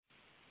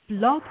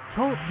Blog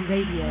Talk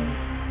Radio.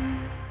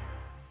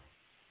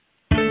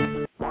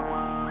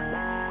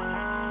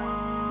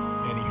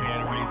 Any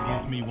hand raised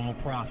against me won't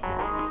prosper.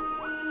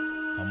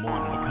 I'm more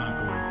than a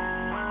conqueror.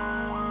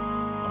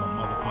 I'm a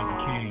motherfucking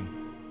king.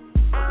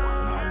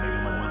 Nah, nigga,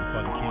 I'm a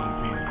motherfucking king,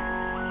 period.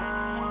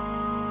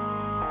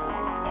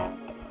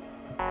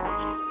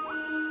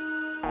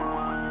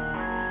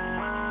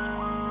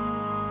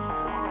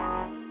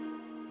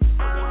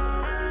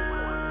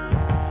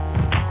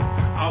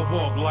 I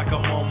walk like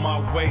I'm on my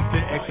way to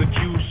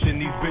execution.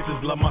 These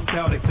bitches love my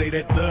style, they say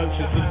that thug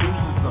shit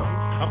seduces them.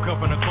 I'm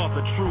coming across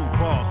a true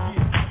boss,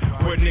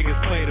 where niggas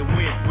play to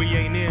win. We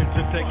ain't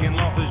into taking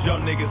losses,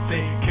 y'all niggas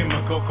think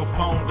chemical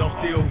Kapone don't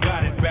still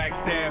got it.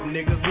 Backstab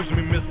niggas, wish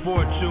me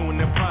misfortune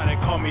and probably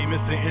call me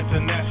Mr.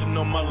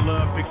 International. My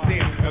love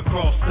extends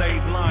across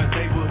state lines,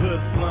 neighborhood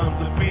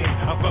slums of Ben.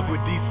 I fuck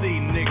with DC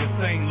niggas,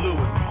 St.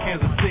 Louis,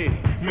 Kansas City,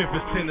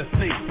 Memphis,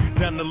 Tennessee,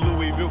 down to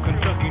Louisville,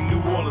 Kentucky, New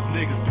Orleans,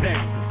 niggas,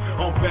 Texas.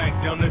 On back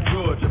down to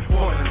Georgia,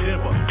 Portland,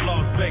 Denver,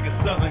 Las Vegas,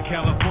 Southern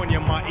California,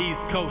 my East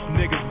Coast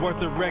niggas worth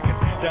the record.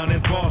 Down in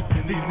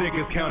Boston, these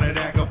niggas counted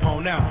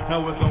ADCAPONE out.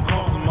 Now it's gon'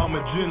 cost them. I'm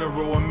a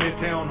general in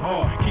Midtown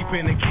Hall,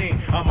 keeping the king.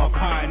 I'm a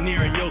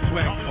pioneer in your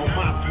swag, on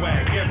my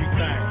swag,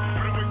 everything.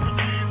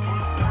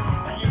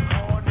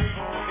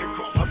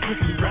 I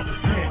quickly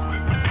represent.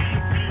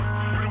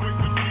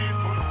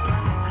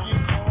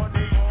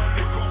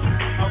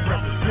 I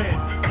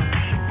represent.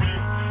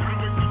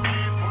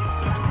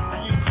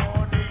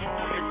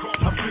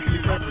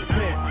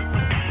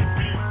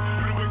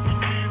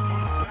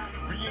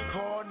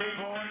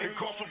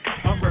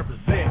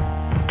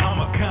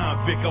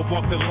 I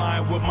walk the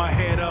line with my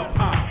head up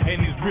high,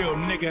 and these real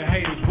nigga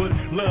haters would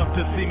love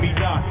to see me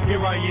die. Here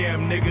I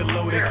am, nigga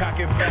loaded,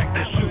 cocking back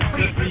to shoot.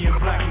 Just me in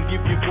black and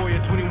give your boy a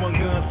 21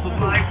 gun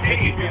salute. And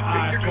keep your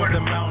eyes toward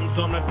the mountains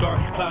on a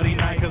dark, cloudy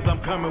night, cause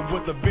I'm coming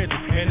with a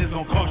vengeance, and it's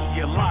gonna cost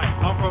you your life.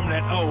 I'm from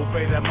that old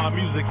baby, that my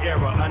music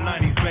era, a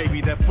 90s baby,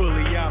 that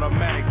fully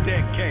automatic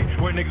decade,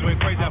 where niggas went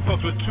crazy. I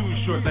fucks with Too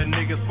Short, that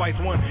nigga Spice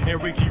One, and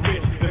Ricky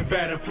Rich, the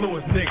bad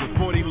influence niggas,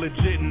 40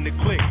 legit in the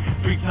clique,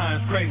 3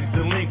 times crazy,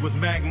 delinquents,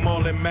 Mac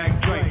Marlin, Mac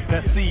Dre,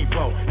 that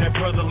Steve-O, that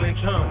Brother Lynch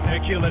Hung,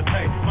 that Killer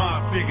Tay,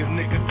 my figures,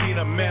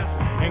 Nicotina, Meth,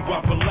 and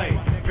Guapale,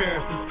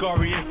 Paris,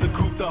 Ascari,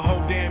 Institute, the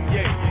whole damn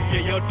yay.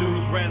 Yeah, your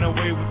dudes ran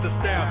away with the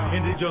style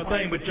and did your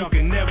thing, but y'all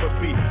can never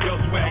be your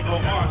swag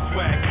or our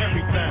swag,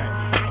 everything.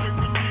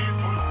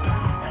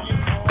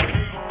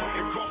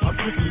 I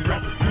quickly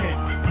represent.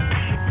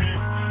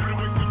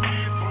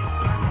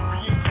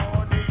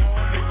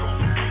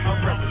 I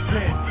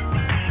represent.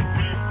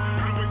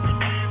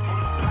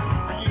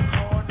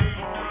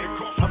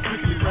 I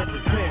quickly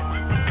represent.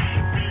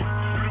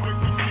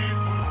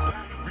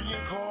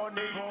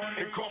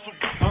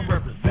 I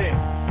represent.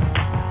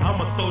 I'm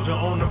a soldier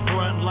on the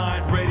front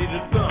line, ready to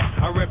thump.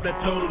 I rep that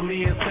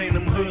Totaly Insane,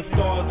 them hood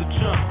stars of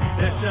chump.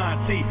 That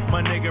Sean T,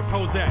 my nigga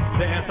Prozac,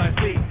 the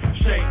SIC.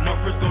 Shake, my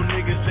Frisco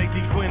niggas, JT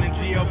Quinn and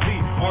GLP.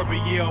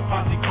 RBL,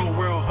 Posse, Cold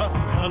World,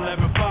 Hustle,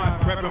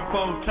 11-5, reppin'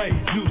 Forte,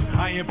 Juice,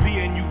 IMP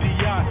and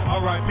UDI.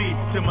 RIP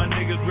to my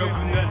niggas, Real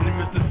Nothing and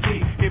Mr. T.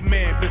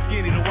 Hitman,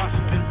 Biscuity, the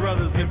Washington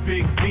Brothers, and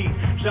Big B.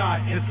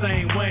 Shot,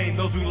 Insane Wayne,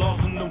 those we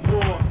lost in the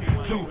war.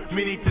 Too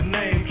many to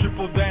name,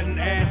 triple that and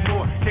add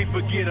more. Can't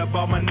forget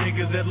about my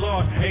niggas that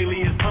lost,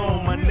 alias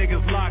home. My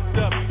niggas locked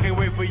up, can't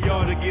wait for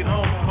y'all to get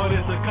home. Oh,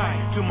 there's a kite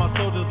to my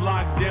soldiers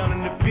locked down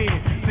in the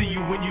pen. See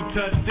you when you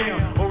touch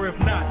down, or if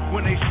not,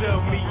 when they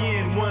shove me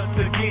in once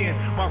again.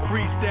 My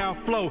freestyle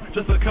flow,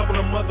 just a couple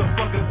of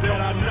motherfuckers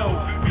that I know.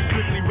 We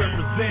strictly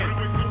represent.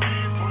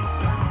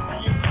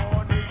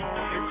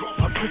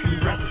 I strictly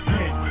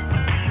represent.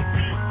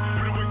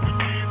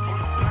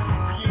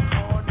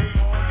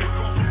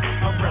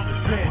 I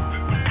represent.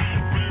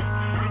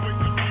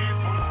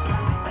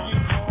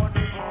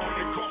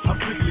 I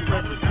strictly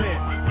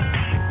represent.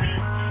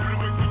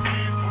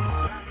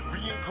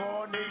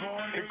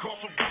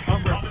 I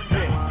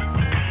represent.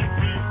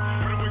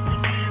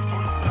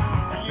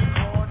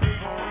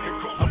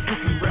 I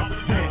strictly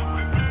represent.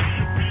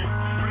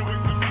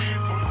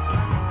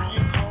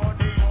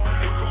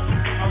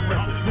 I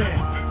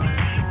represent.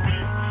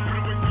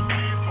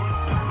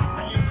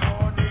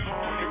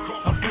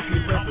 I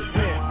strictly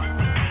represent.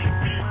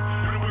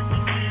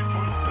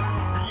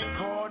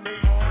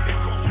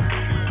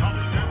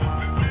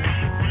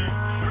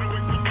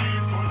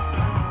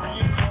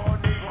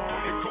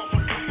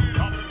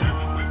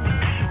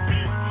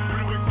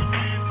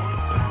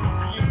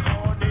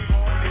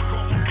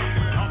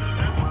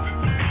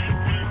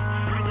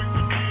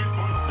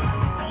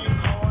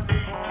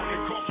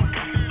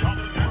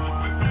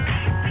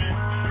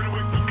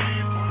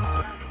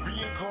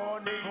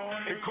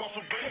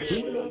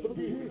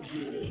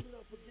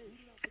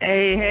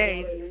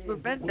 Hey, this is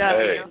Prevent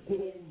W,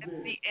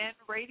 MCN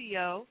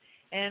Radio,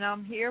 and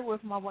I'm here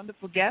with my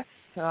wonderful guest,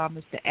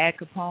 Mr.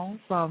 ADCAPONE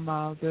from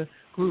the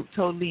group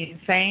Totally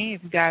Insane,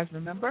 if you guys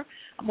remember.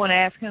 I'm going to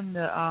ask him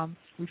to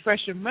refresh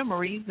your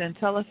memories and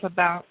tell us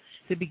about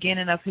the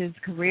beginning of his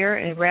career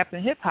in rap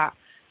and hip-hop.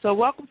 So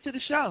welcome to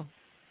the show.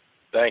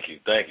 Thank you.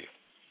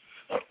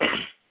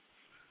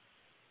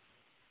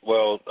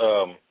 Well,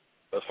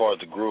 as far as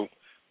the group,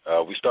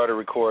 we started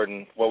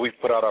recording. Well, we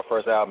put out our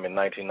first album in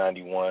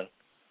 1991.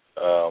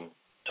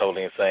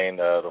 Totally Insane.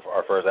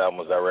 Our first album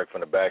was Direct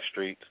from the Back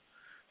Streets.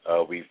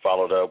 We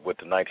followed up with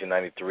the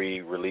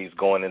 1993 release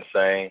Going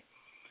Insane.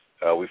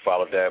 We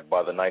followed that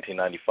by the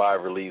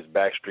 1995 release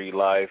Backstreet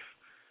Life.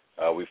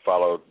 We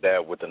followed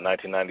that with the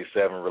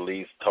 1997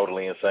 release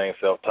Totally Insane,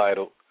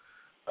 self-titled,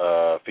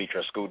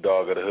 featuring Scoot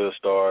Dogg of the Hood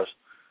Stars.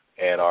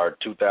 And our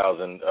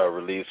 2000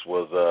 release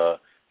was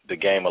The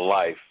Game of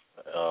Life.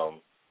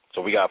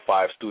 So we got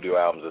 5 studio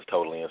albums that's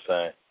Totally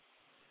Insane.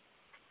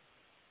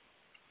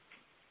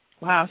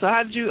 Wow. So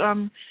how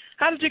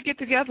did you get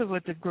together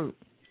with the group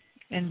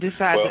and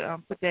decide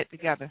to put that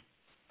together?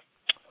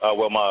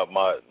 Well,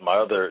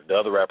 the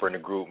other rapper in the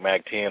group,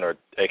 Mac 10, or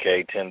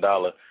AKA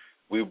 $10,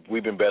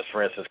 we've been best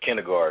friends since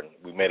kindergarten.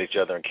 We met each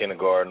other in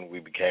kindergarten. We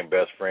became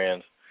best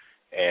friends,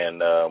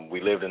 and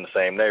we lived in the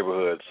same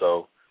neighborhood.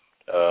 So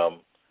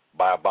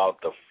by about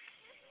the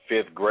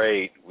 5th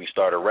grade, we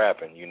started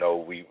rapping. You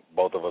know,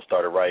 both of us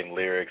started writing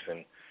lyrics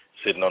and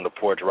sitting on the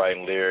porch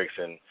writing lyrics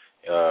and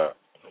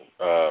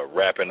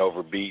rapping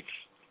over beats,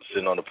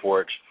 sitting on the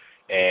porch.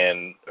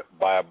 And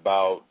by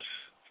about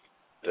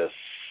the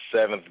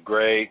 7th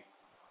grade,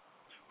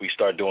 we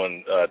started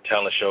doing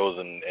talent shows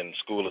and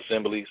school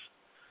assemblies.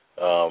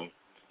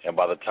 And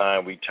by the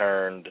time we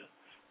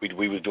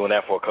was doing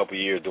that for a couple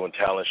of years, doing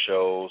talent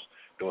shows,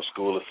 doing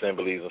school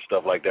assemblies and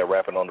stuff like that,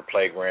 rapping on the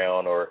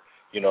playground, or,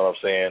 you know what I'm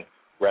saying,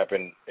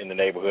 rapping in the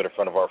neighborhood in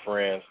front of our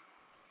friends.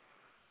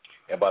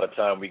 And by the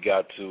time we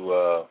got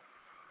to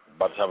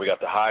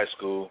high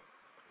school,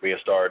 we had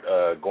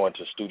started going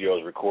to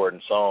studios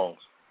recording songs.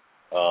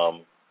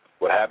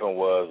 What happened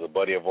was a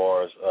buddy of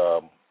ours,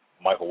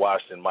 Michael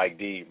Washington, Mike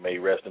D, may he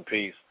rest in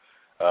peace.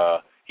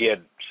 He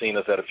had seen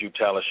us at a few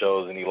talent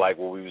shows, and he liked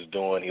what we was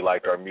doing. He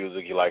liked our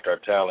music. He liked our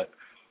talent.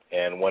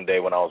 And one day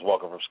when I was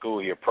walking from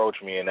school, he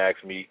approached me and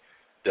asked me,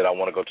 did I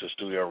want to go to the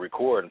studio and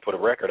record and put a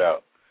record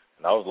out?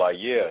 And I was like,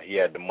 yeah. He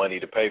had the money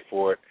to pay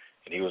for it,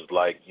 and he was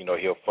like, you know,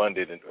 he'll fund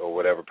it or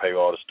whatever, pay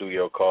all the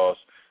studio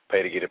costs,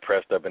 pay to get it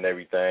pressed up and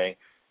everything.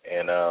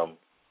 And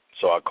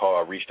so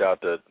I reached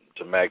out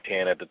to Mac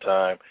 10 at the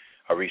time.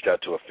 I reached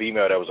out to a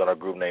female that was on our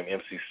group named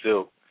MC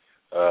Silk,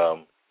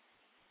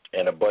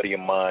 and a buddy of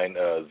mine,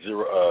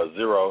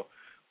 Zero,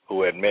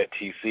 who had met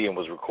TC and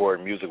was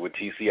recording music with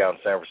TC out in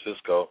San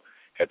Francisco,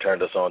 had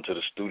turned us on to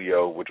the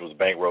studio, which was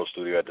Bankroll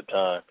Studio at the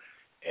time,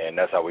 and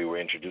that's how we were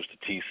introduced to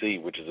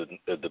TC, which is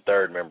the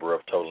third member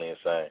of Totally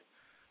Insane.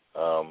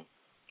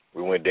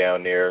 We went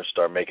down there,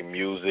 started making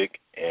music,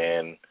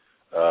 and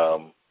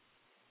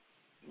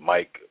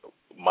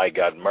Mike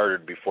got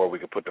murdered before we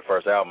could put the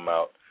first album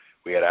out.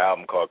 We had an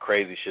album called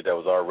Crazy Shit that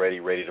was already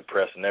ready to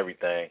press and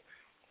everything.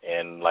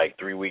 And like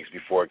 3 weeks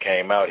before it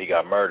came out, he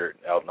got murdered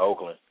out in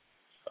Oakland.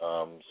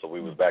 So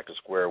we was back to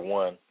square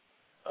one.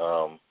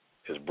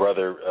 His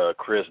brother,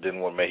 Chris,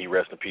 didn't want to, may he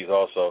rest in peace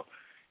also.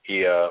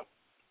 He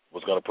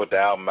was going to put the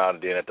album out,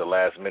 and then at the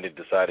last minute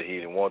decided he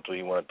didn't want to.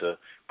 He wanted to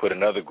put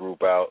another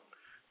group out.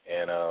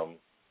 And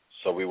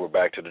so we were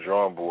back to the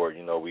drawing board.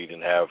 You know, we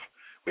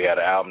had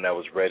an album that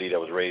was ready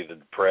to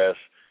press.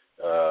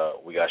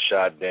 We got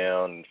shot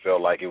down and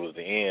felt like it was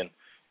the end.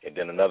 And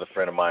then another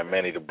friend of mine,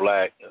 Manny the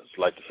Black, I'd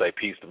like to say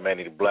peace to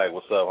Manny the Black.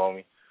 What's up,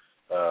 homie?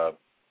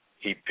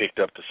 He picked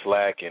up the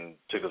slack and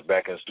took us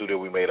back in the studio.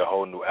 We made a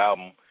whole new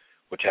album,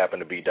 which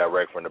happened to be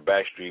Direct from the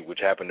Backstreet, which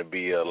happened to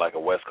be like a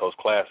West Coast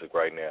classic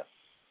right now.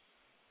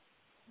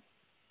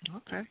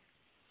 Okay.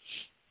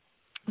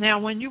 Now,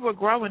 when you were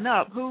growing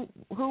up, who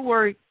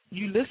were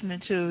you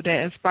listening to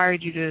that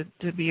inspired you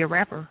to be a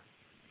rapper?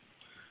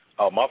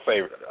 Oh, my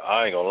favorite,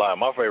 I ain't going to lie,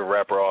 my favorite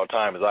rapper of all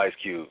time is Ice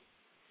Cube.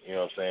 You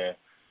know what I'm saying?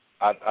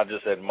 I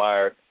just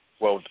admired,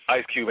 well,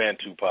 Ice Cube and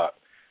Tupac.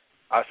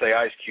 I say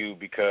Ice Cube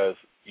because,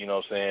 you know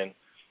what I'm saying,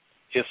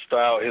 his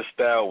style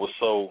was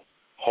so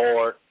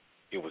hard,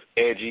 it was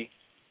edgy,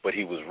 but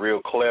he was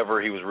real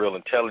clever, he was real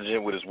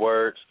intelligent with his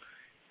words,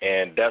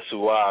 and that's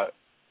who I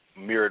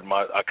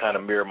kind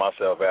of mirrored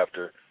myself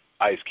after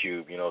Ice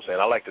Cube, you know what I'm saying.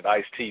 I liked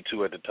Ice-T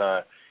too at the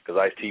time, because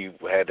Ice-T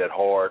had that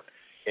hard,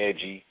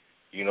 edgy,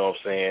 you know what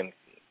I'm saying,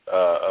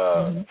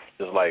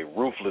 just like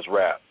ruthless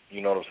rap,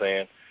 you know what I'm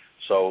saying.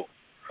 So,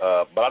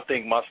 but I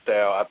think my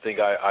style, I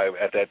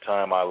at that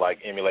time I like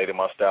emulated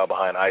my style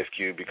behind Ice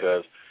Cube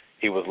because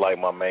he was like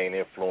my main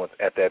influence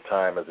at that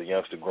time as a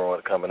youngster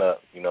coming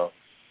up, you know.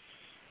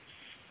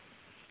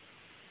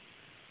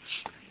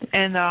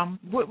 And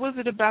what was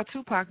it about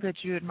Tupac that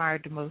you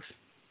admired the most?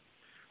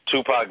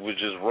 Tupac was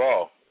just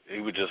raw.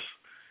 He was just,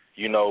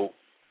 you know,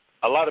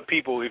 a lot of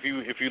people, if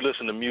you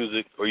listen to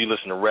music or you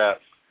listen to rap,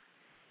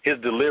 his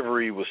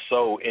delivery was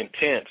so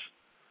intense.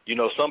 You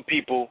know, some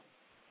people,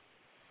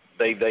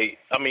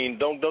 I mean,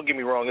 don't get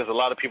me wrong, there's a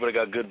lot of people that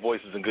got good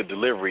voices and good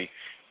delivery,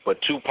 but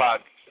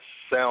Tupac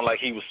sound like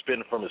he was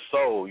spitting from his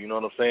soul, you know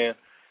what I'm saying?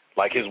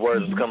 Like his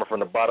words was coming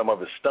from the bottom of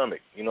his stomach,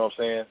 you know what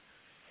I'm saying?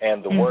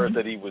 And the words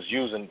that he was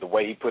using, the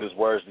way he put his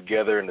words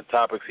together and the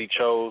topics he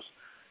chose,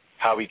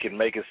 how he could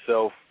make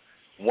himself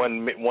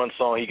one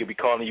song he could be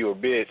calling you a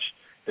bitch,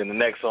 then the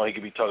next song he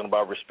could be talking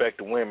about respect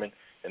to women,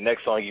 the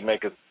next song he can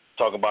make it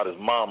talk about his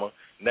mama,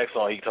 next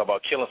song he can talk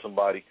about killing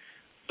somebody.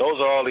 Those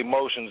are all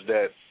emotions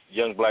that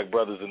young black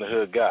brothers in the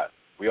hood got.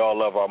 We all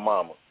love our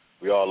mama.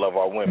 We all love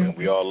our women.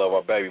 We all love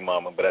our baby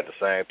mama. But at the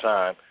same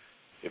time,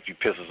 if you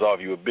piss us off,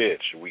 you a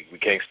bitch. We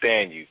can't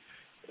stand you.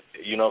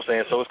 You know what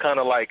I'm saying? So it's kind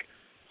of like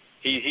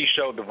he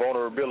showed the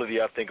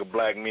vulnerability, I think, of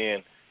black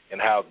men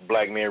and how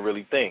black men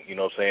really think. You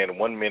know what I'm saying?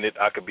 One minute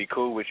I could be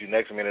cool with you.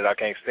 Next minute I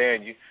can't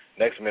stand you.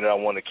 Next minute I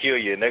want to kill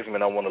you. Next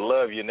minute I want to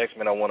love you. Next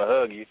minute I want to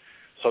hug you.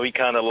 So he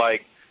kind of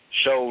like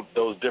showed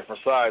those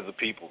different sides of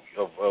people,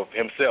 of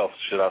himself,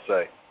 should I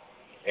say.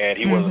 And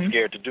he wasn't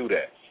scared to do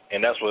that.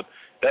 And that's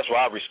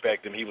why I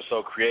respect him. He was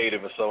so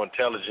creative and so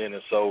intelligent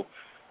and so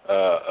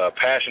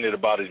passionate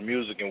about his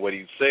music and what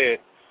he said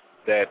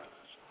that,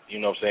 you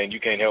know what I'm saying, you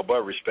can't help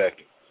but respect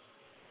him.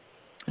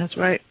 That's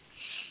right.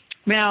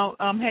 Now,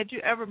 had you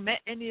ever met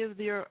any of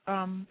the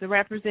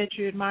rappers that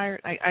you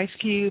admired, like Ice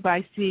Cube,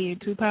 Ice-T,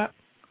 and Tupac,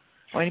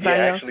 or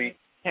anybody else?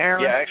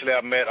 Actually,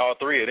 I met all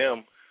three of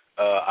them.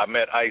 I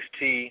met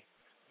Ice-T.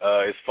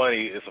 It's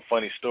funny. It's a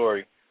funny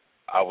story.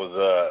 I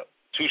was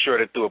Too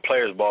Short threw a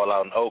players' ball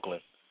out in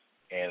Oakland,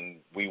 and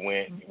we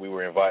went. We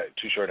were invited.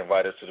 Too Short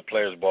invited us to the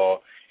players'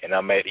 ball, and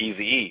I met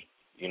Eazy-E.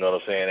 You know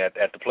what I'm saying,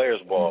 at the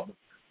players' ball.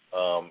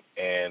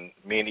 And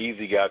me and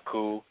Eazy got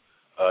cool.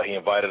 He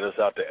invited us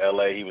out to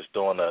L.A. He was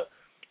throwing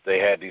they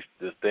had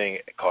this thing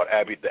called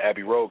the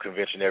Abbey Road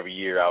Convention every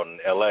year out in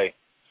L.A.,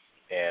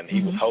 and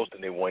he was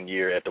hosting it one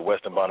year at the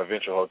Westin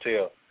Bonaventure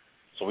Hotel.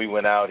 So we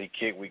went out. We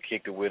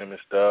kicked it with him and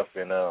stuff,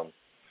 and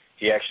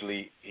he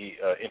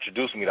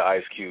introduced me to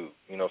Ice Cube.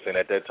 You know what I'm saying,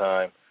 at that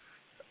time.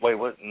 Wait,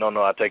 what? No,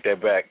 I take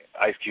that back.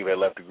 Ice Cube had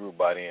left the group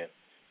by then.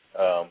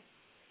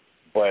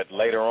 But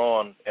later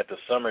on at the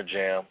Summer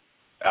Jam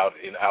out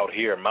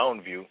here in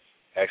Mountain View,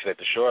 actually at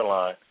the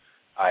Shoreline,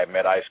 I had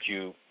met Ice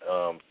Cube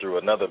through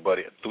another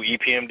buddy, through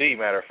EPMD,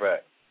 matter of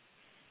fact.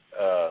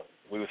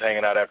 We was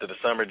hanging out after the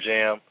Summer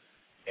Jam,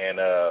 and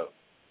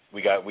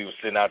we was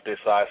sitting out this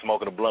side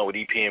smoking a blunt with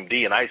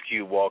EPMD, and Ice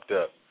Cube walked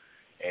up,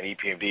 and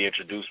EPMD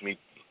introduced me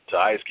to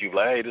Ice Cube,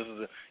 like, hey, this is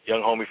a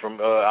young homie from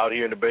out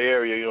here in the Bay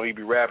Area. You know, he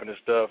be rapping and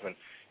stuff, and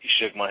he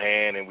shook my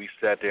hand, and we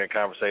sat there and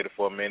conversated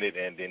for a minute,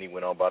 and then he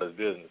went on about his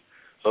business.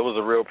 So it was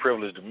a real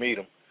privilege to meet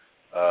him.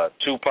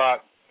 Tupac,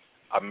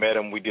 I met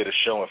him. We did a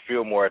show in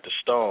Fillmore at the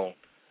Stone,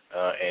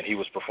 and he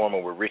was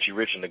performing with Richie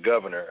Rich and the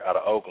Governor out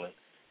of Oakland,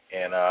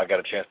 and I got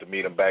a chance to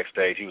meet him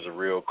backstage. He was a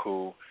real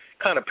cool,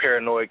 kind of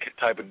paranoid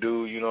type of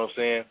dude, you know what I'm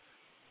saying?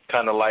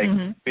 Kind of like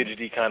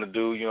fidgety kind of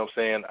dude, you know what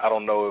I'm saying? I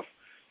don't know if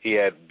he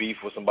had beef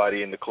with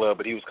somebody in the club,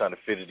 but he was kind of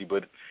fidgety.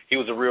 But he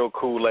was a real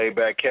cool,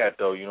 laid-back cat,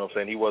 though, you know what I'm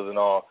saying? He wasn't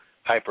all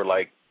hyper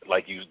like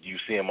you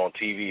see him on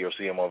TV or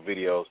see him on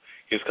videos.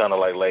 He was kind of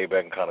like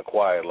laid-back and kind of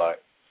quiet like.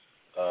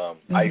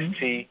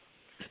 Ice-T,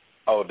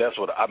 that's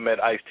what I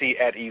met Ice-T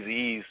at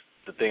Eazy-E's,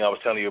 the thing I was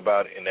telling you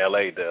about in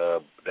L.A.,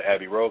 the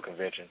Abbey Road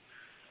Convention.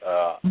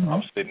 I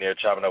was sitting there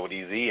chopping up with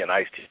Eazy, and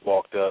Ice-T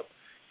walked up,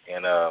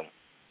 and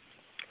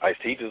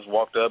Ice-T just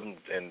walked up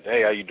and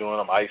hey, how you doing?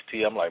 I'm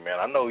Ice-T. I'm like, man,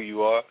 I know who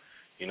you are.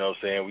 You know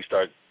what I'm saying?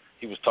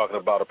 He was talking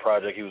about a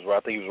project I think he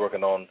was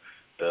working on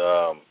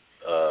the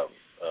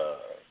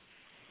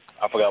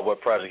I forgot what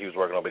project he was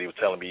working on, but he was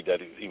telling me that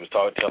he was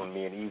telling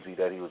me and Eazy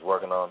that he was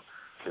working on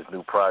his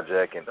new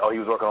project, and he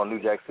was working on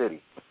New Jack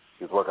City.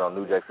 He was working on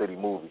New Jack City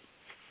movie.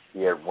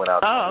 He had went out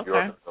to New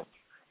York.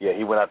 Yeah,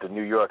 he went out to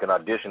New York and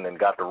auditioned and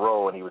got the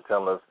role, and he was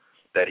telling us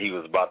that he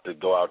was about to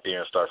go out there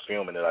and start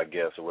filming it, I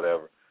guess, or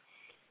whatever.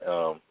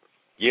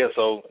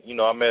 So you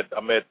know, I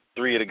met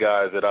three of the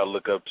guys that I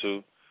look up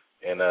to,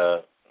 and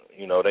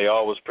you know, they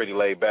all was pretty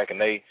laid back,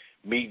 and they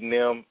meeting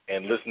them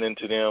and listening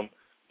to them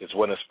is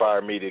what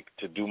inspired me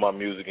to do my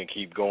music and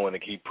keep going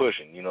and keep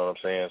pushing. You know what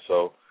I'm saying?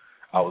 So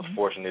I was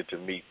fortunate to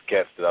meet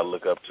cats that I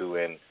look up to,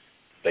 and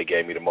they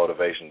gave me the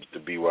motivation to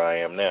be where I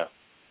am now.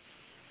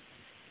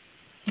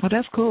 Well,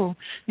 that's cool.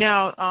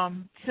 Now,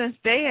 since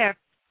they have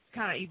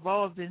kind of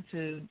evolved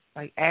into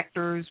like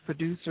actors,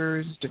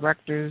 producers,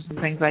 directors, and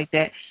things like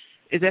that,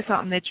 is that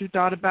something that you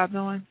thought about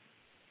doing?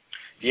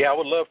 Yeah, I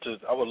would love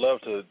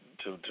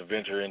to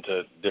venture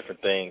into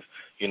different things.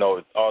 You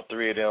know, all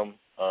three of them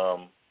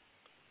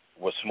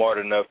were smart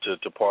enough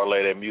to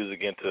parlay their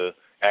music into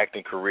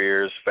acting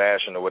careers,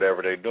 fashion, or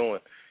whatever they're doing.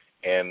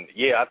 And,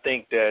 yeah, I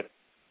think that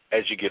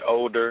as you get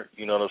older,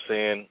 you know what I'm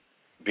saying,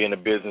 being a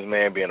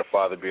businessman, being a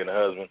father, being a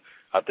husband,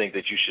 I think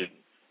that you should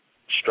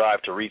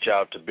strive to reach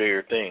out to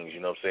bigger things,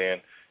 you know what I'm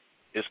saying.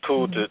 It's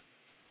cool to,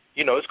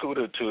 you know, it's cool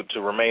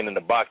to remain in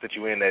the box that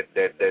you're in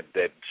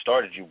that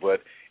started you,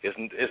 but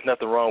it's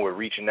nothing wrong with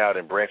reaching out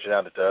and branching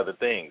out into other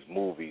things,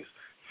 movies,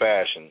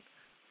 fashion,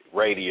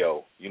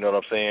 radio, you know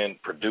what I'm saying,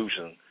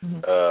 producing,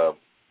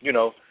 you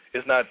know,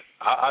 it's not,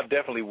 I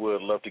definitely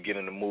would love to get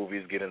into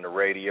movies, get into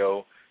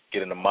radio,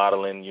 get into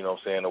modeling, you know what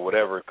I'm saying, or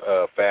whatever,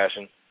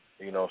 fashion,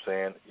 you know what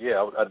I'm saying.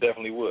 Yeah, I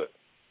definitely would.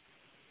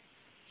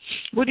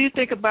 What do you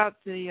think about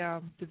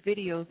the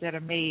videos that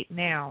are made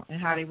now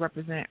and how they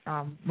represent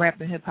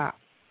rap and hip-hop?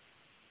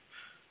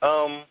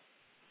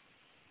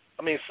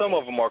 I mean, some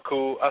of them are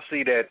cool. I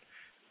see that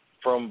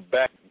from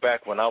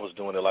back when I was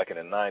doing it, like in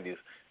the 90s,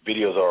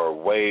 videos are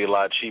way a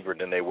lot cheaper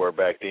than they were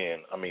back then.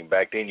 I mean,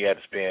 back then you had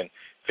to spend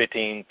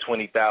 $15,000,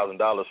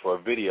 $20,000 for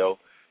a video,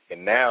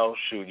 and now,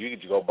 shoot, you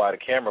could go buy the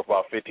camera for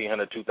about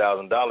 $1,500,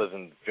 $2,000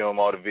 and film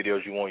all the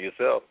videos you want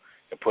yourself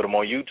and put them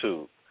on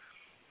YouTube.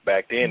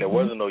 Back then, there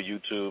wasn't no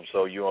YouTube,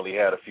 so you only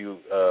had a few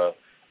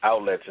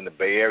outlets in the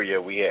Bay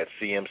Area. We had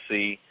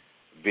CMC,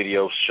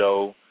 Video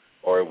Show,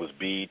 or it was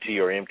BET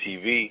or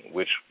MTV,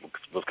 which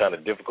was kind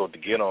of difficult to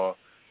get on.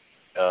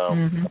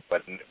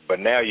 But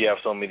now you have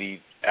so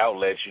many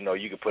outlets. You know,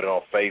 you can put it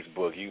on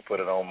Facebook, you can put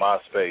it on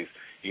MySpace,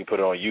 you can put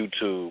it on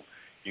YouTube,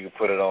 you can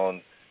put it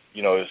on.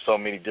 You know, there's so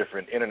many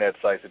different internet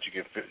sites that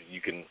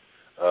you can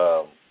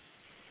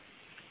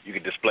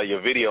display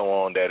your video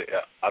on. That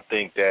I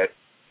think that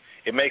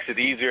it makes it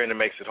easier and it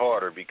makes it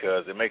harder,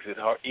 because it makes it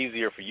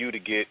easier for you to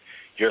get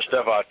your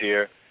stuff out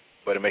there,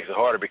 but it makes it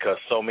harder because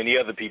so many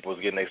other people is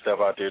getting their stuff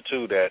out there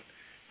too. That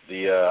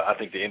I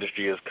think the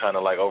industry is kind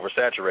of like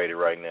oversaturated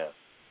right now.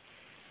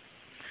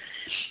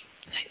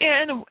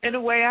 Yeah, in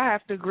a way, I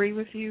have to agree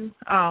with you.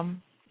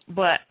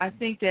 But I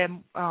think that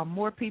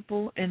more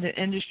people in the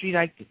industry,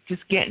 like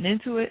just getting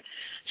into it,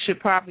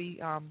 should probably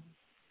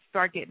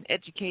start getting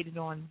educated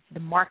on the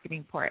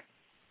marketing part.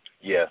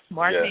 Yes.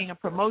 Marketing and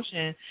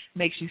promotion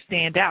makes you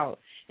stand out.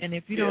 And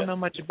if you don't know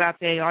much about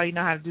that, all you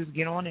know how to do is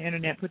get on the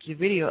internet, put your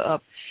video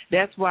up.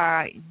 That's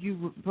why you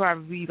would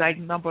probably be like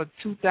number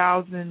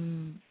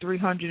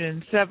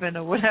 2,307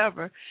 or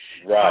whatever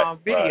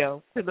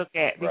video to look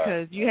at,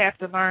 because you have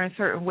to learn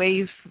certain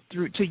ways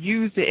to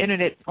use the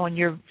internet on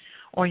your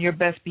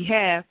best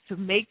behalf to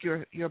make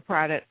your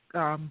product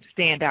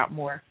stand out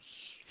more.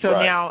 So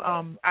now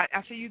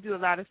I see you do a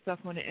lot of stuff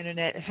on the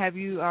internet. Have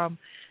you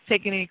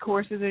taken any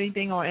courses or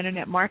anything on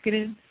internet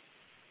marketing?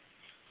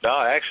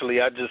 No,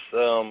 actually, I just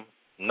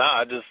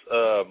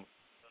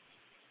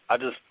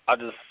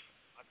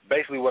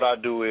basically what I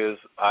do is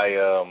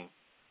I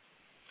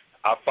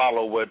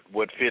follow what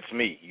fits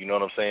me. You know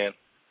what I'm saying?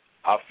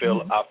 I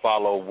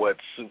follow what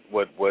you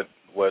know what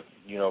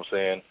I'm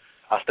saying.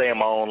 I stay in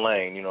my own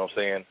lane. You know what I'm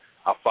saying?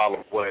 I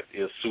follow what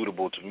is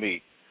suitable to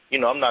me. You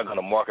know, I'm not going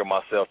to market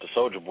myself to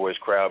Soulja Boy's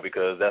crowd,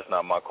 because that's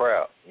not my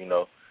crowd. You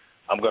know,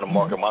 I'm going to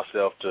market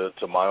myself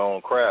to my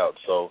own crowd.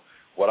 So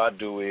what I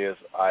do is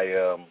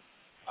I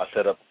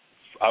set up.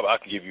 I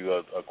can give you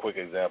a quick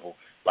example.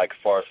 Like as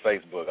far as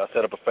Facebook, I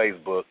set up a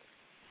Facebook,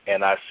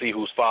 and I see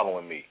who's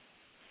following me,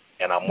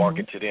 and I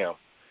market to them,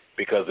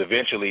 because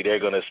eventually they're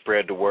going to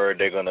spread the word.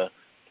 They're going to,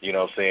 you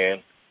know what I'm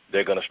saying,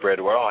 they're going to spread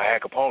the word. Oh,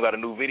 ADCAPONE got a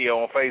new video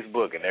on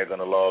Facebook, and they're going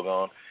to log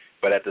on.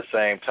 But at the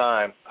same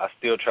time, I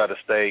still try to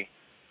stay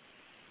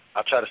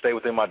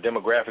within my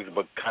demographics,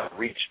 but kind of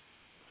reach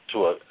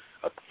to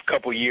a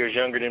couple years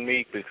younger than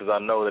me, because I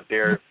know that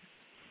they're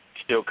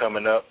still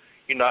coming up.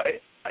 You know,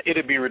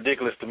 it'd be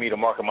ridiculous to me to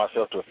market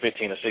myself to a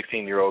 15 or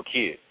 16-year-old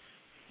kid,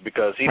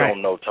 because he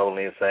don't know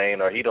Totaly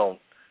Insane, or he don't,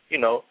 you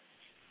know,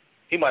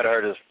 he might have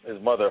heard his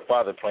mother or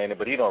father playing it,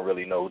 but he don't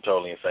really know who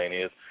Totaly Insane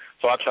is.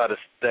 So I try to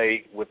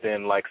stay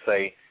within, like,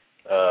 say,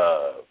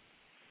 I'll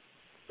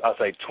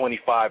say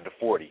 25 to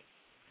 40.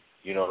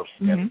 You know what I'm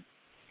saying?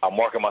 I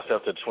market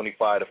myself to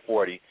 25 to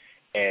 40,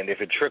 and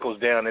if it trickles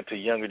down into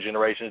younger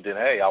generations, then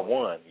hey, I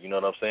won. You know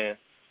what I'm saying?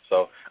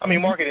 So I mean,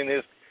 marketing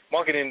is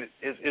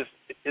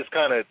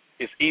kind of,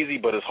 it's easy,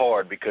 but it's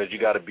hard, because you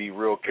got to be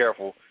real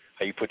careful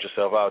how you put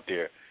yourself out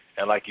there.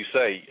 And like you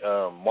say,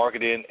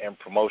 marketing and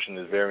promotion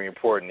is very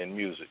important in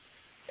music.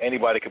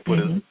 Anybody can put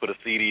a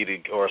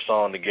CD or a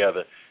song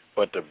together,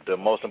 but the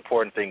most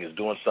important thing is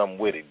doing something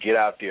with it. Get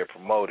out there,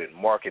 promote it,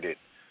 market it,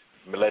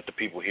 and let the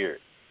people hear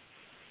it.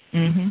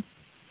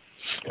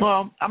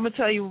 Well, I'm going to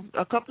tell you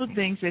a couple of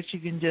things that you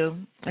can do.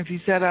 If you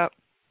set up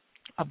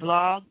a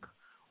blog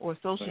or a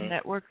social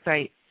network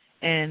site,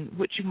 and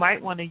what you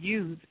might want to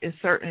use is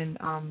certain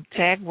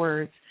tag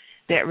words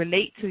that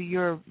relate to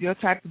your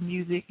type of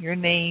music, your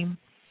name,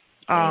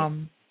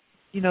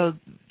 you know,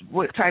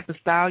 what type of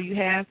style you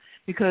have,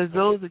 because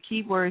those are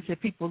keywords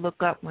that people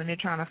look up when they're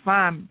trying to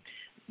find.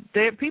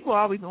 People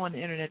are always on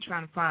the internet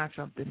trying to find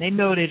something. They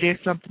know that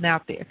there's something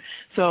out there.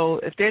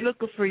 So if they're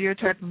looking for your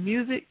type of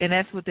music and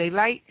that's what they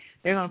like,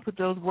 they're going to put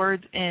those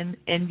words in,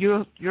 and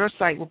your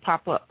site will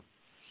pop up.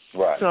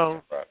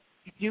 So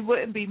you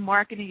wouldn't be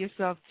marketing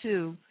yourself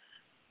to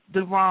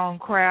the wrong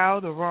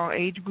crowd or wrong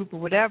age group or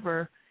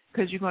whatever,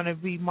 because you're going to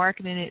be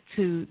marketing it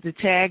to the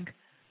tag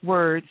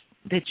words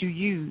that you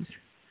use.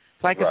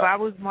 Like if I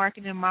was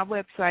marketing my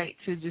website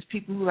to just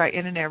people who like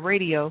internet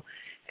radio,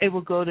 it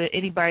would go to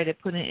anybody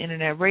that put in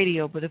internet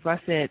radio. But if I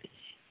said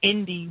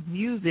indie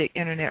music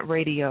internet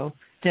radio,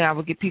 then I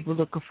would get people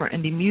looking for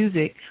indie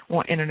music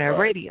on internet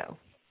radio,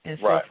 and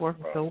so forth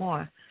and so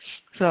on.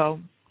 So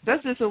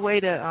that's just a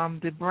way to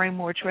bring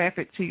more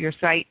traffic to your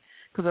site,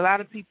 because a lot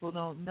of people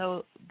don't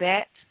know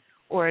that,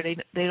 or they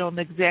don't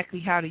know exactly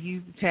how to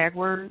use the tag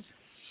words.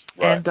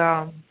 And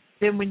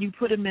then when you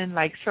put them in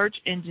like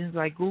search engines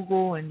like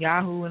Google and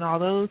Yahoo and all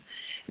those,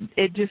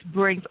 it just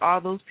brings all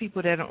those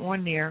people that are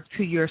on there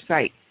to your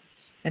site.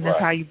 And that's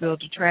how you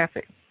build your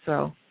traffic.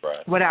 So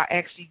Right. Without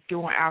actually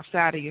going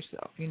outside of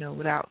yourself, you know,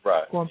 without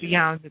going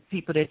beyond the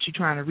people that you're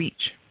trying to reach.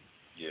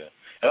 Yeah.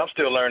 And I'm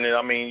still learning.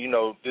 I mean, you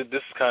know, this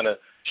is kind of,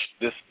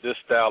 this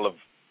style of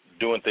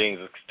doing things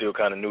is still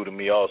kind of new to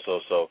me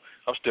also. So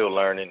I'm still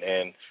learning,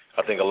 and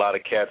I think a lot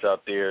of cats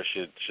out there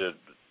should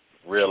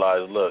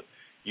realize, look,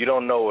 you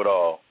don't know it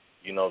all.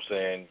 You know what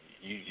I'm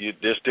saying?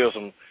 There's still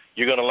some,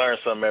 you're going to learn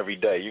something every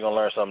day. You're going to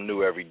learn something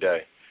new every day.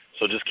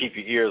 So just keep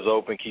your ears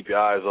open, keep your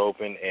eyes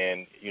open,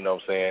 and, you know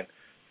what I'm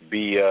saying,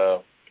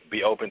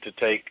 be open to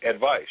take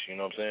advice, you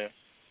know what I'm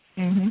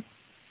saying?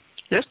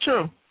 That's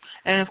true.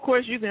 And, of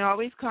course, you can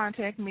always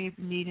contact me if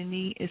you need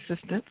any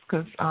assistance,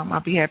 because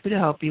I'll be happy to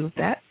help you with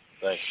that.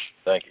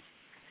 Thank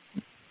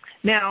you.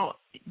 Now,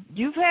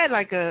 you've had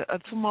like a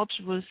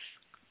tumultuous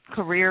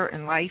career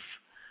in life,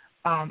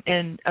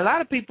 and a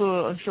lot of people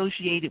are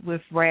associated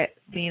with rap,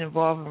 being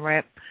involved in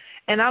rap.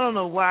 And I don't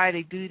know why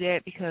they do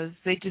that, because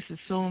they just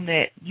assume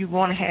that you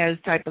want to have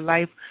this type of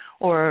life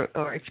or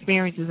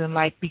experiences in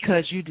life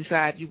because you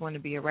decide you want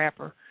to be a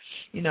rapper.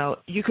 You know,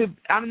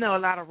 I know a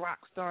lot of rock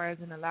stars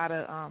and a lot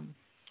of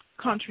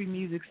country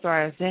music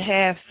stars that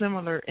have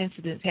similar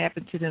incidents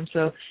happen to them.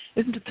 So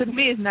to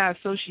me, it's not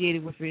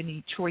associated with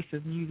any choice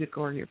of music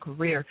or your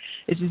career.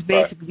 It's just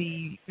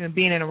basically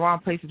being in the wrong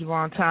place at the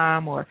wrong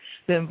time, or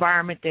the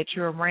environment that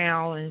you're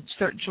around, and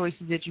certain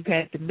choices that you've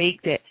had to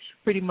make that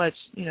pretty much,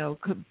 you know,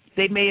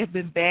 they may have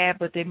been bad,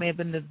 but they may have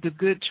been the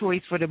good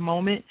choice for the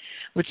moment,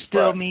 which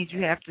still means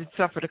you have to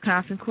suffer the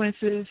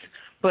consequences.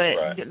 But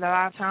a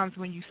lot of times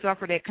when you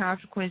suffer that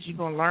consequence, you're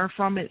going to learn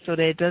from it so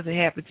that it doesn't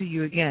happen to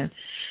you again.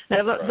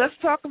 Now, let's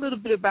talk a little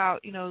bit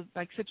about, you know,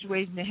 like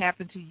situations that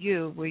happened to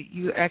you where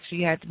you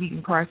actually had to be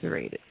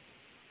incarcerated.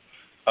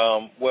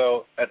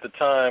 Well, at the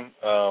time,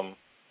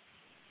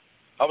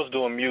 I was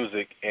doing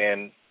music,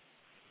 and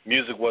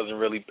music wasn't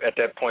really, at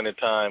that point in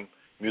time,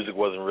 music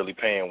wasn't really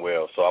paying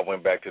well, so I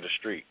went back to the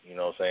street, you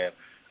know what I'm saying?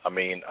 I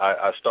mean,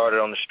 I started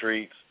on the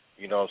streets,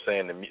 you know what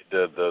I'm saying?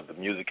 The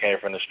music came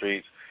from the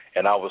streets,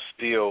 and I was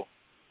still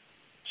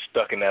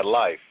stuck in that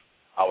life.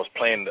 I was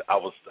trying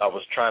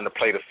to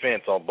play the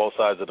fence on both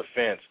sides of the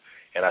fence,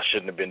 and I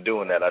shouldn't have been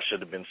doing that. I should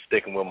have been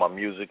sticking with my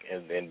music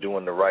and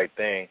doing the right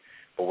thing.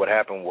 But what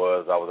happened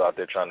was I was out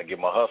there trying to get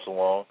my hustle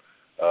on.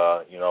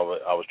 You know,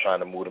 I was trying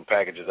to move them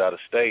packages out of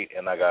state,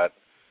 and I got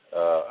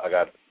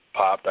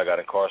popped. I got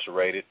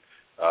incarcerated.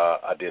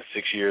 I did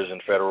 6 years in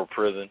federal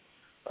prison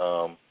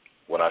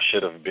when I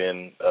should have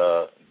been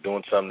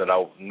doing something that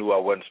I knew I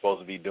wasn't supposed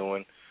to be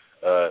doing.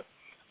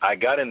 I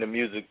got into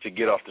music to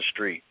get off the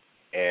street,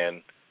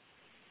 and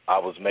I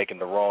was making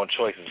the wrong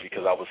choices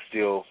because I was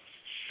still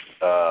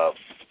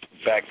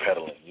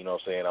backpedaling, you know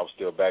what I'm saying? I was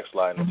still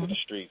backsliding into the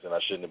streets, and I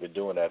shouldn't have been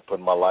doing that,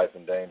 putting my life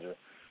in danger,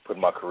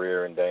 putting my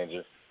career in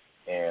danger,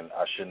 and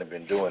I shouldn't have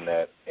been doing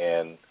that.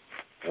 And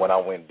when I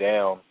went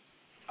down,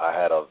 I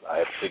had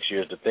 6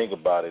 years to think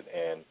about it,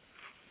 and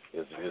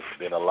it's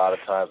been a lot of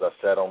times I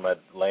sat on that,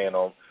 laying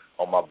on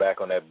my back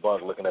on that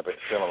bunk, looking up at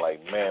the ceiling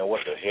like, man, what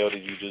the hell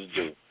did you just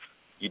do?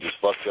 You just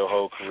fucked your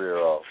whole career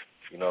off.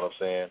 You know what I'm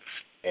saying?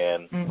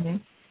 And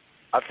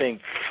I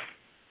think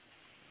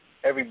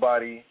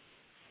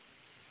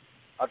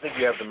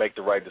you have to make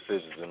the right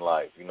decisions in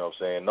life. You know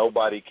what I'm saying?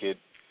 Nobody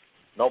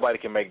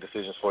can make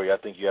decisions for you. I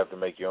think you have to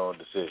make your own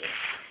decisions.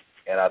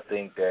 And I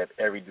think that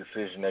every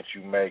decision that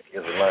you make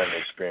is a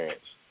learning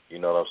experience. You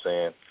know what I'm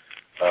saying?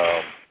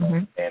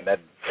 And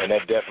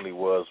that definitely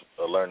was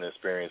a learning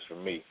experience for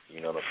me. You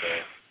know what I'm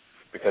saying?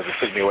 Because it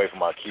took me away from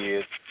my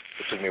kids.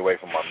 It took me away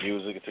from my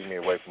music. It took me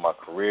away from my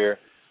career.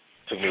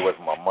 It took me away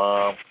from my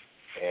mom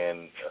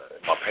and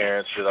my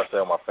parents, should I say,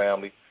 or my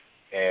family.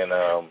 And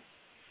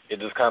it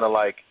just kind of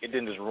like, it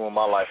didn't just ruin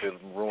my life. It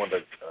ruined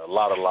a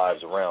lot of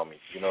lives around me.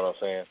 You know what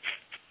I'm saying?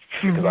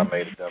 Because I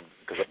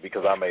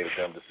made a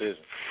dumb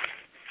decision.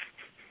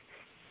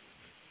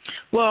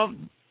 Well,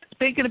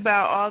 thinking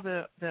about all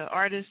the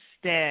artists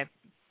that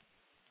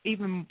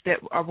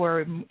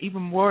were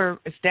even more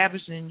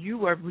established than you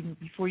were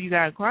before you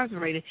got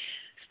incarcerated,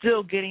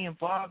 still getting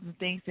involved in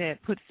things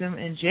that puts them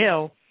in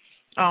jail,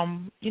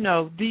 you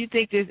know, do you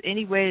think there's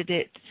any way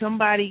that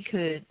somebody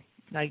could,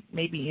 like,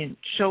 maybe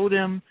show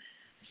them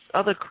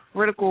other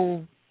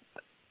critical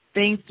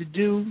things to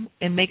do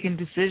in making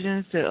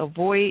decisions to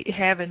avoid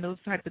having those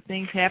type of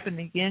things happen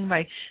again,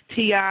 like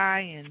T.I.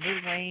 and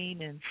Lil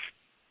Wayne and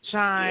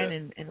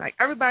Shine and like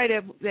everybody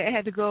that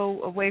had to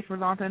go away for a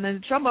long time,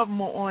 and some of them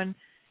were on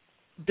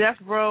death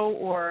row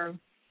or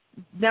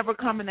never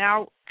coming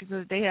out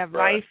because they have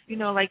life, you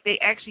know, like they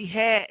actually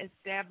had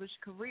established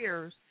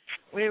careers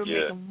where they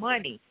were making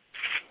money.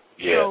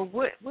 So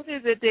what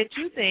is it that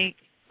you think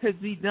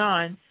could be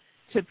done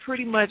to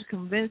pretty much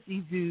convince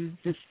these dudes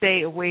to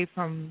stay away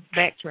from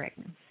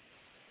backtracking?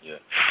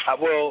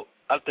 Well,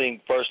 I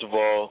think first of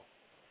all,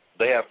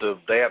 they have to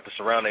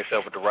surround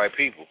themselves with the right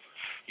people.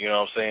 You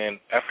know what I'm saying?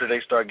 After they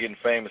start getting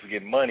famous and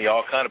getting money,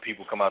 all kind of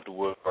people come out the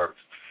woodworks.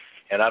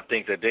 And I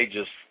think that they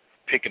just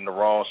picking the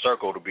wrong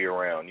circle to be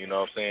around, you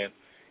know what I'm saying?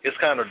 it's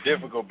kind of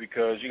difficult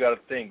because you got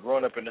to think,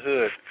 growing up in the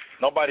hood,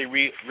 nobody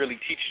really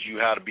teaches you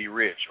how to be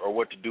rich or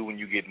what to do when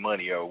you get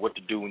money or what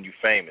to do when you're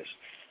famous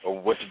or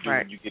what to do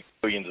when you get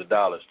billions of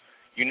dollars.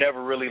 You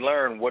never really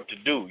learn what to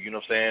do, you know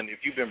what I'm saying? If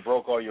you've been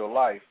broke all your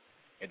life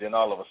and then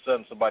all of a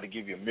sudden somebody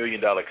give you $1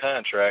 million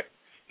contract,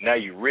 now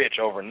you're rich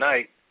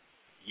overnight,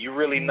 you're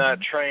really not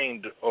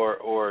trained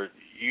or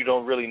you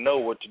don't really know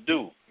what to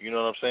do, you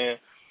know what I'm saying?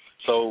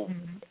 So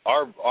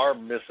our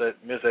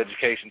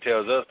miseducation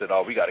tells us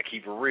that, we got to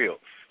keep it real.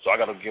 So I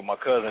got to get my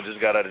cousin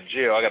just got out of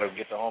jail. I got to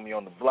get the homie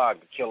on the block,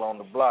 the killer on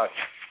the block,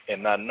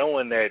 and not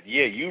knowing that,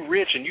 you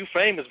rich and you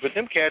famous, but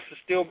them cats are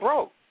still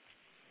broke.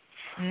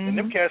 And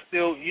them cats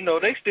still,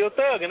 they still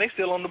thug and they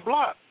still on the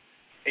block.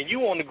 And you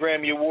on the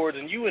Grammy Awards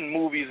and you in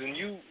movies and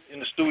you in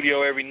the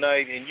studio every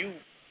night and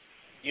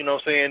you know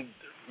what I'm saying,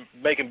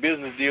 making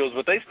business deals,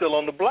 but they still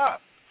on the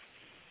block.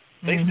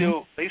 They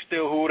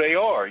still who they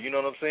are, you know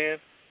what I'm saying?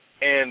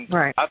 And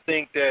I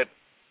think that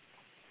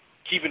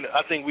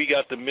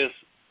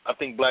I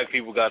think black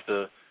people got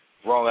the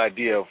wrong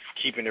idea of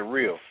keeping it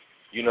real.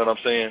 You know what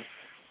I'm saying?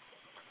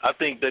 I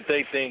think that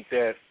they think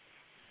that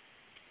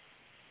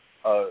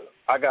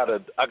I gotta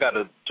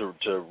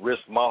to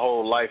risk my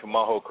whole life and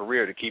my whole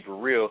career to keep it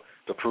real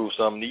to prove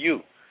something to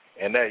you,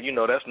 and that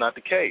that's not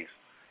the case.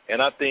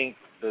 And I think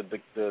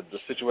the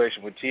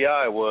situation with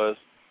T.I. was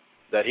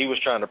that he was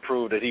trying to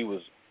prove that he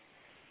was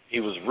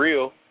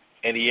real,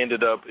 and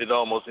it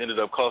almost ended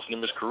up costing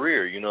him his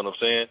career. You know what I'm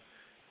saying?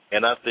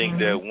 And I think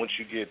that once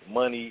you get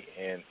money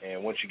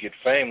and once you get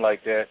fame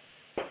like that,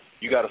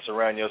 you got to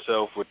surround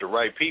yourself with the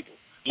right people.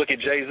 Look at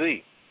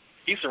Jay-Z.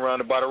 He's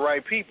surrounded by the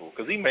right people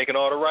because he's making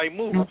all the right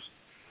moves.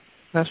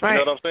 That's right.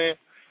 You know what I'm saying?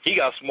 He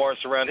got smart and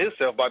surrounded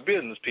himself by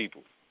business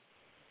people.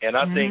 And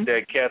I think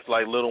that cats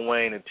like Lil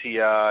Wayne and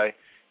T.I.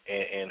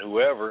 and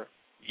whoever,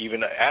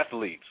 even the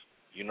athletes,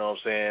 you know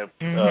what I'm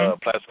saying,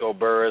 Plaxico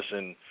Burress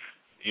and,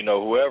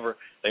 whoever,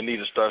 they need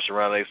to start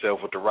surrounding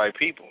themselves with the right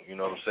people. You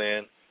know what I'm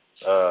saying?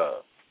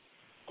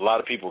 A lot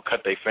of people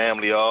cut their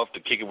family off to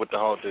kick it with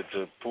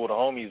to pull the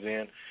homies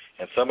in,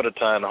 and some of the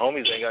time the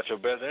homies ain't got your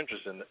best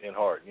interest in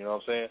heart. You know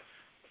what I'm saying?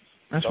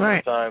 That's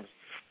right.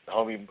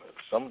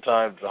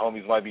 Sometimes the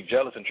homies might be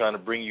jealous and trying to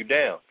bring you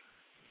down.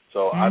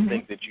 So I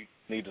think that you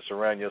need to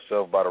surround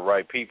yourself by the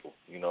right people.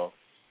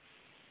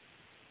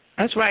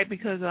 That's right,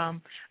 because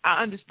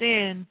I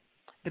understand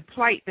the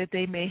plight that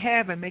they may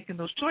have in making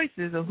those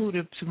choices of who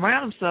to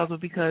surround themselves with,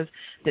 because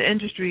the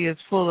industry is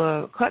full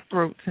of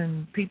cutthroats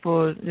and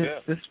people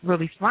just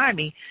really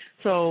slimy.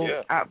 So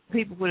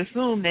people would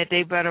assume that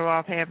they're better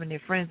off having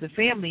their friends and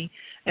family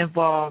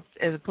involved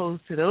as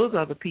opposed to those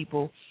other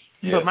people.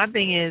 Yeah. But my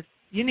thing is,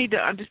 you need to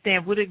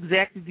understand what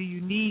exactly do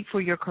you need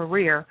for your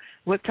career.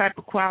 What type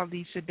of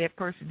qualities should that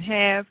person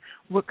have?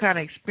 What kind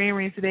of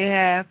experience do they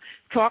have?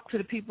 Talk to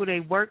the people they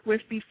worked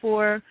with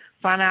before.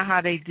 Find out how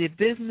they did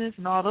business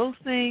and all those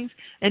things.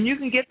 And you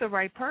can get the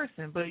right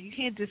person, but you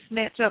can't just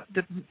snatch up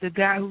the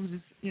guy who's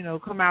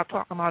come out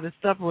talking all this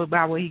stuff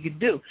about what he could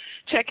do.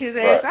 Check his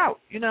ass out,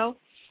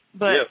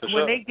 But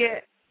when they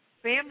get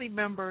family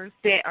members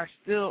that are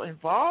still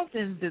involved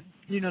in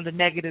the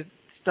negative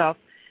stuff,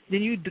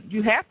 then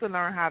you have to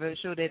learn how to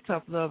show that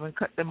tough love and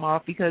cut them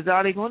off, because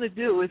all they're going to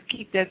do is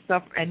keep that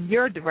stuff in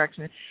your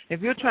direction. If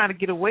you're trying to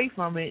get away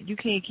from it, you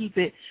can't keep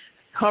it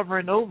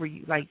hovering over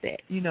you like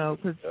that,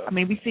 because,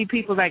 we see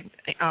people like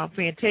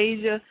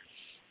Fantasia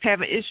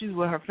having issues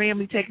with her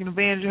family taking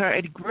advantage of her,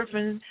 Eddie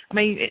Griffin.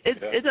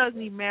 It doesn't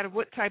even matter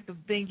what type of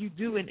thing you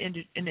do in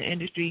the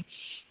industry.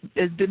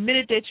 The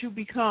minute that you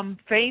become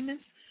famous,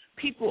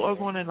 people are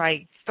going to,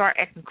 start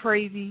acting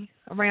crazy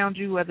around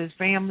you, whether it's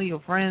family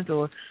or friends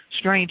or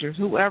strangers,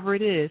 whoever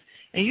it is.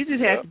 And you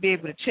just have to be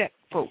able to check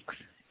folks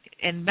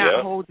and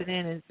not hold it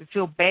in and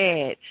feel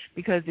bad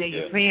because they're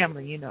your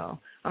family,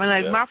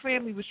 my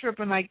family was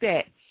tripping like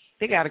that.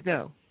 They got to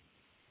go.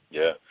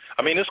 Yeah.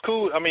 It's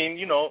cool.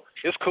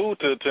 It's cool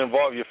to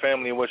involve your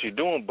family in what you're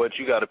doing, but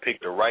you got to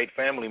pick the right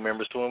family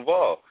members to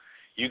involve.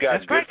 You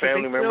got good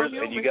family members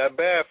and you got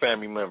bad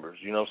family members.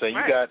 You know what I'm saying?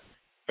 Right. You got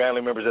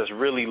family members that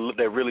really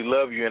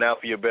love you and out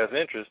for your best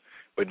interest,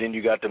 but then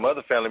you got them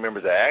other family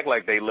members that act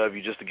like they love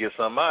you just to get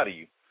something out of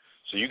you.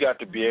 So you got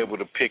to be able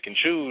to pick and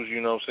choose,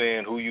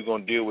 who you're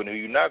going to deal with and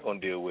who you're not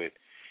going to deal with.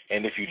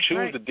 And if you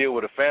choose to deal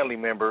with a family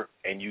member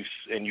and you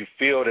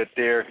feel that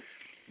they're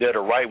the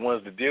right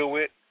ones to deal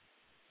with,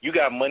 you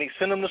got money,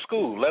 send them to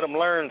school. Let them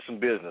learn some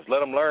business. Let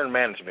them learn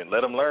management.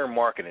 Let them learn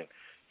marketing.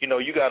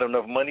 You got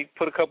enough money,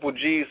 put a couple of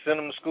G's, send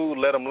them to school,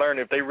 let them learn.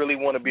 If they really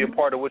want to be a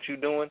part of what you're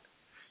doing,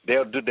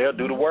 they'll do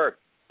the work,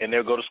 and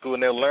they'll go to school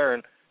and they'll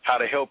learn how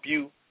to help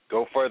you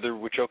go further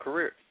with your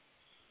career.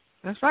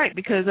 That's right,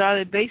 because all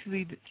it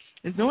basically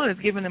is doing is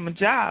giving them a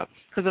job.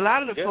 Because a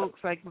lot of the folks,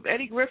 like with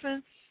Eddie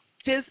Griffin,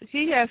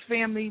 he has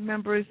family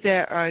members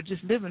that are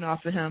just living off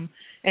of him,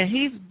 and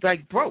he's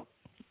broke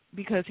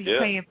because he's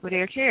paying for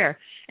their care.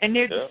 And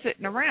they're just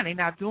sitting around. They're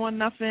not doing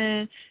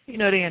nothing.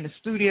 They're in the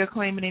studio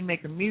claiming they're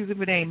making music,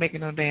 but they ain't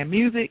making no damn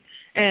music.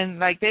 And,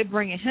 they're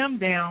bringing him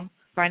down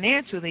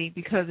financially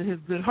because of his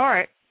good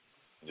heart,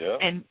 Yeah.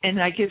 And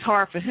like it's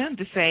hard for him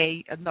to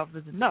say enough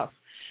is enough.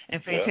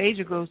 And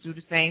Fantasia goes through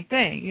the same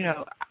thing. You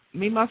know,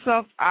 me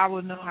myself, I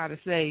would know how to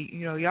say,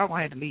 you know, y'all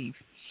gonna have to leave.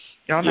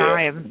 Y'all know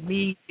I have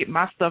me get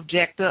my stuff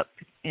jacked up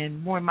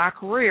and more in my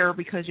career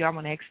because y'all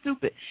want to act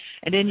stupid.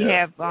 And then you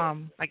have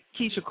like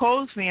Keisha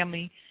Cole's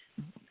family.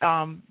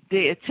 The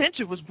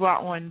attention was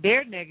brought on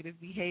their negative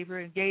behavior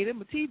and gave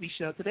them a TV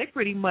show. So they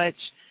pretty much,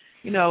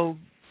 you know,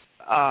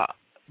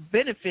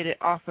 benefited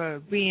off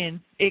of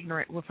being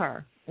ignorant with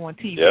her on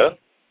TV. Yeah.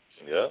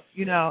 Yeah.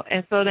 You know,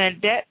 and so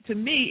that to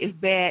me is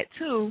bad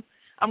too.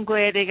 I'm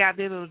glad they got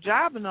their little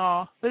job and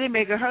all, but they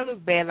make her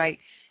look bad. Like,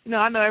 you know,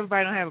 I know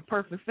everybody don't have a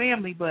perfect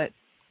family, but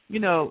you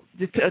know,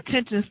 the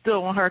attention's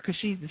still on her because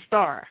she's the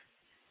star.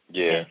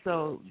 Yeah. And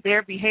so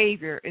their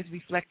behavior is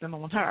reflecting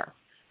on her.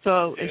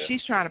 So if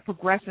she's trying to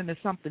progress into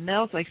something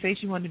else, like say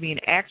she wanted to be an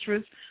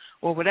actress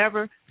or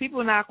whatever,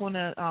 people are not going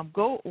to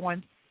go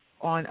on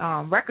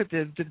record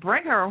to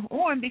bring her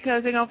on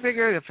because they're going to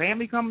figure the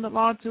family coming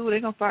along too. They're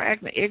going to start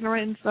acting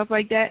ignorant and stuff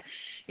like that.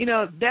 You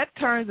know, that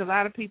turns a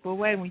lot of people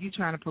away when you're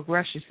trying to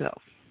progress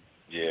yourself.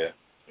 Yeah,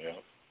 yeah.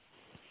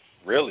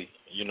 Really,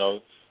 you know,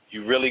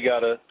 you really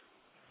got to,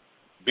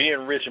 being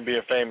rich and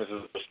being famous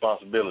is a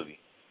responsibility.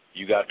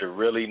 You got to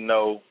really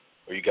know,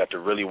 or you got to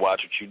really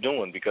watch what you're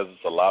doing because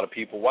it's a lot of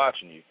people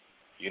watching you.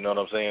 You know what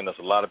I'm saying? There's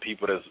a lot of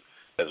people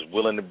that's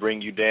willing to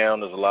bring you down.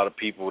 There's a lot of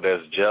people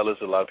that's jealous,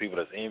 a lot of people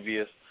that's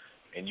envious,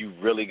 and you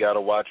really got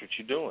to watch what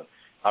you're doing.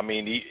 I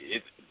mean,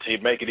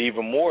 to make it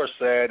even more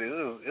sad,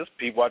 there's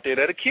people out there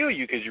that'll kill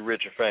you because you're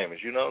rich and famous.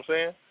 You know what I'm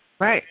saying?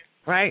 Right,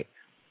 right.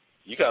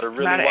 You got to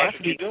really watch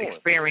what you're doing.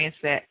 Experience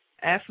that.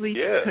 Athletes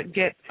could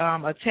get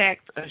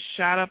attacked or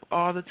shot up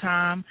all the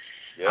time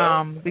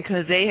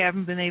because they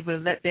haven't been able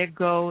to let that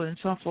go, and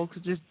some folks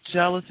are just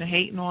jealous and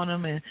hating on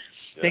them and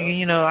thinking,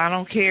 you know, I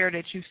don't care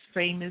that you're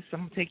famous, I'm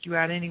going to take you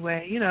out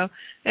anyway. You know,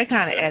 that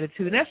kind of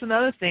attitude. And that's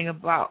another thing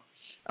about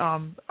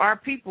our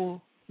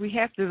people. We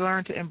have to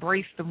learn to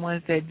embrace the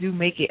ones that do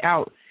make it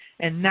out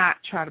and not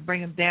try to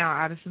bring them down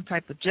out of some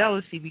type of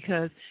jealousy,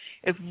 because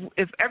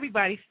if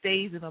everybody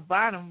stays in the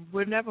bottom,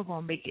 we're never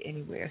going to make it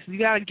anywhere. So you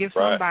got to give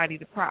somebody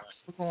the props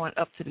for going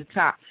up to the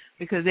top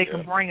because they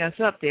can bring us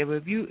up there. But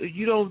if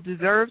you don't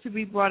deserve to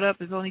be brought up,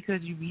 it's only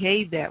because you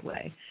behave that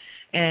way.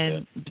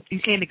 And you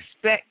can't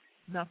expect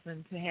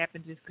nothing to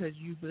happen just because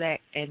you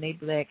black and they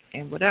black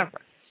and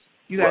whatever.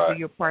 You got to do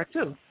your part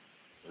too.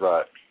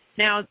 Right.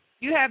 Now,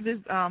 you have this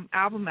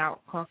album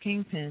out called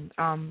Kingpin.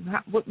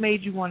 What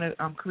made you want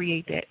to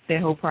create that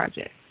whole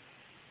project?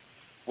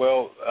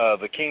 Well,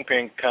 the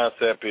Kingpin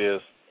concept is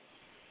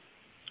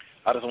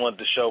I just wanted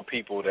to show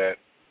people that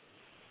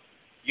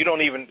you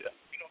don't even.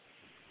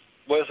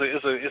 Well,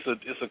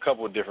 it's a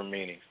couple of different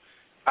meanings.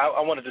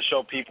 I wanted to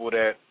show people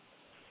that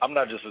I'm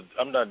not just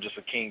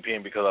a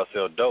kingpin because I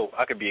sell dope.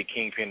 I could be a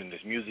kingpin in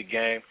this music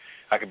game.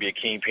 I could be a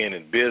kingpin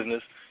in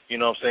business. You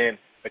know what I'm saying?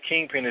 A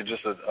kingpin is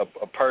just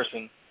a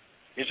person.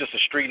 It's just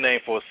a street name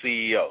for a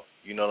CEO.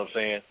 You know what I'm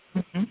saying?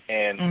 Mm-hmm.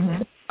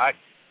 And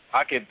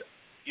I could,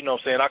 you know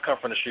what I'm saying, I come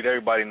from the street.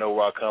 Everybody know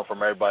where I come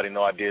from. Everybody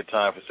know I did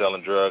time for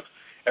selling drugs.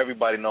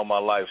 Everybody know my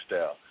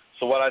lifestyle.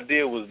 So what I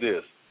did was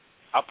this.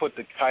 I put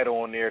the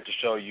title on there to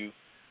show you,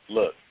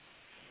 look,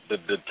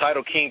 the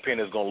title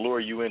Kingpin is going to lure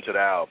you into the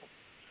album.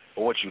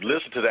 But once you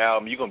listen to the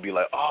album, you're going to be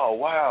like, oh,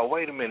 wow,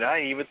 wait a minute, I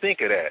didn't even think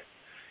of that.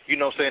 You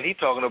know what I'm saying? He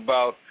talking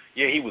about,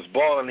 he was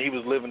balling, he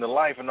was living the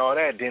life and all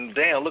that. Then,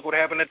 damn, look what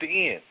happened at the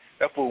end.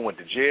 That fool went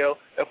to jail.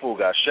 That fool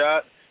got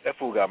shot. That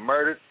fool got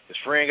murdered. His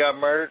friend got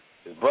murdered.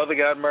 His brother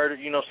got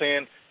murdered. You know what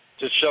I'm saying?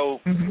 To show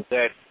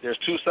that there's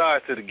two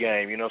sides to the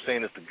game. You know what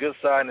I'm saying? It's the good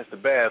side and it's the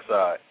bad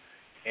side.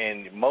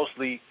 And in most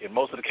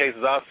of the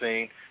cases I've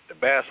seen, the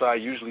bad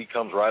side usually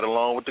comes right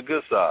along with the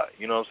good side.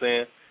 You know what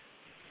I'm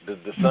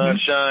saying? The sun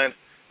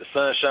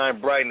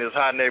shines bright and it's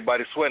hot and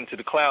everybody's sweating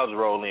till the clouds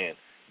roll in.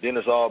 Then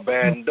it's all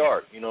bad and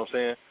dark. You know what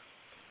I'm saying?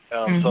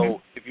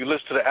 So if you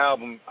listen to the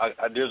album,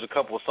 there's a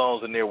couple of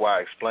songs in there where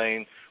I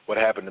explain what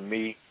happened to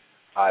me.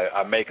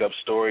 I make up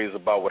stories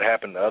about what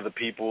happened to other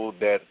people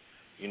that,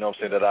 you know what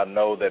I'm saying, that I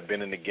know that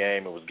been in the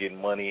game and was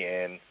getting money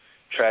and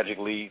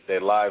tragically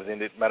their lives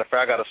ended. Matter of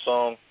fact, I got a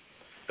song,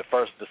 the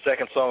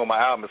second song on my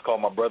album is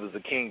called My Brother's a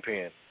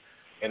Kingpin.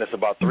 And it's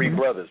about three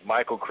brothers,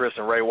 Michael, Chris,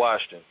 and Ray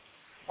Washington.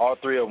 All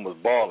three of them was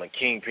balling,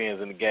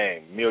 kingpins in the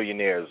game,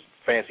 millionaires,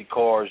 fancy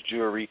cars,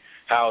 jewelry,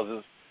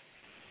 houses,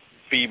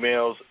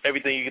 females,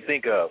 everything you can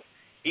think of.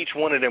 Each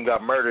one of them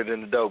got murdered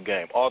in the dope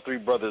game. All three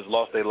brothers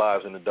lost their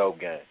lives in the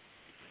dope game.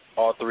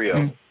 All three of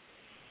them.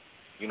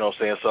 You know what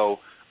I'm saying? So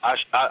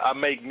I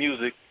make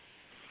music.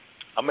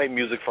 I make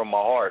music from my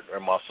heart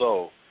and my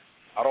soul.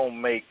 I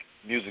don't make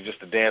music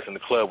just to dance in the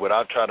club with.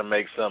 I try to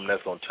make something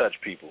that's going to touch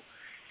people.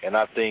 And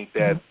I think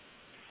that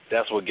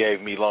that's what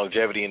gave me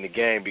longevity in the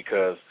game,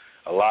 because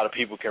a lot of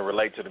people can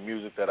relate to the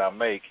music that I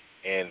make,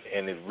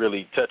 and it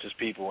really touches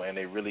people and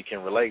they really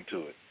can relate to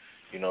it.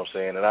 You know what I'm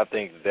saying? And I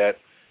think that's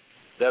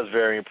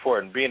very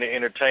important. Being an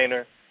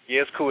entertainer,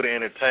 yeah, it's cool to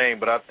entertain,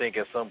 but I think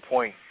at some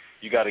point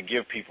you got to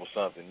give people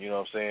something. You know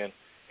what I'm saying?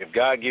 If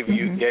God gave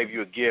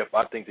you a gift,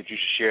 I think that you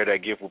should share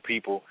that gift with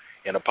people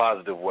in a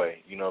positive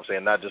way. You know what I'm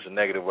saying? Not just a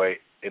negative way,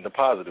 in a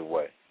positive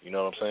way. You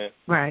know what I'm saying?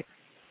 Right,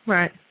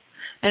 right.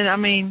 And, I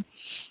mean,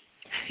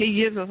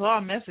 he gives us all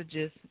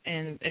messages,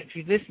 and if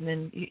you're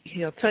listening,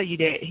 he'll tell you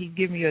that he's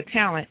giving you a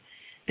talent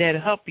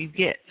that'll help you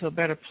get to a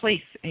better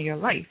place in your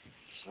life.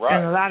 Right.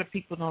 And a lot of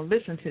people don't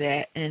listen to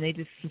that, and they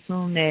just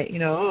assume that, you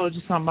know, oh, it's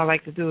just something I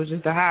like to do, it's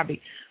just a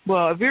hobby.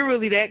 Well, if you're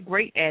really that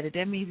great at it,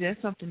 that means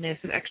that's something that's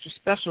extra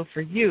special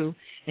for you,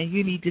 and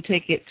you need to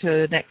take it to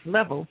the next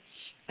level.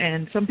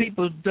 And some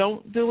people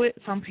don't do it.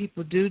 Some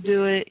people do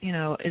it. You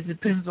know, it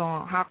depends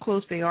on how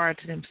close they are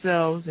to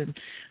themselves and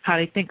how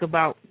they think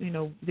about, you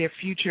know, their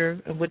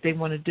future and what they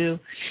want to do.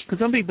 Because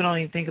some people don't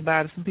even think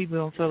about it. Some people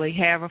don't feel they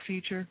have a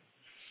future.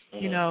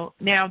 Mm-hmm. You know,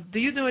 now, do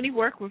you do any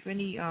work with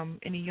any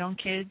young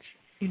kids?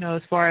 You know,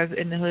 as far as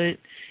in the hood,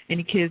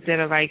 any kids that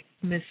are like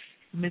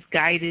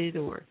misguided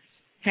or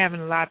having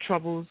a lot of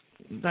troubles,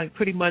 like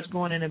pretty much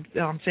going in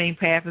the same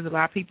path as a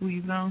lot of people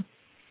you've known?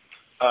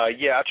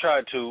 Yeah, I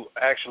tried to.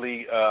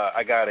 Actually,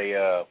 I got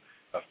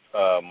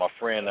my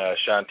friend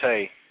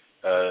Shantae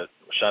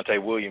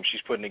Williams.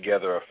 She's putting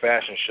together a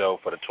fashion show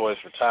for the Toys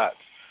for Tots.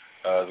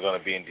 It's going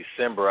to be in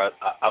December.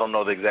 I don't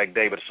know the exact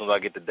date, but as soon as I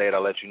get the date,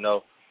 I'll let you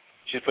know.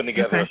 She's putting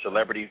together a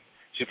celebrity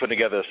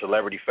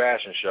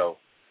fashion show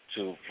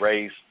to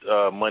raise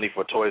money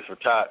for Toys for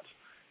Tots,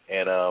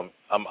 and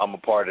I'm a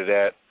part of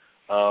that.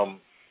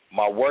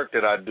 My work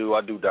that I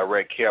do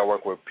direct care. I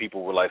work with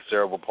people with like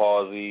cerebral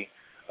palsy,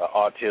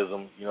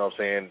 autism. You know what I'm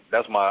saying?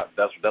 That's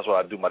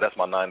what I do. That's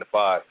my 9 to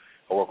 5.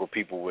 I work with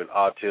people with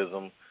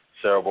autism,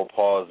 cerebral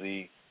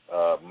palsy,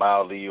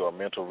 mildly or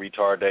mental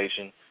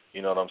retardation.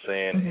 You know what I'm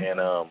saying? Mm-hmm.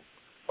 And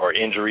or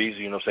injuries.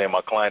 You know what I'm saying?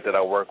 My client that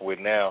I work with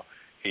now,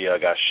 he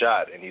got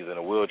shot and he's in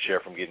a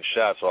wheelchair from getting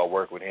shot. So I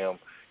work with him.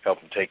 Help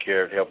him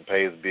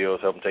pay his bills,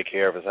 help him take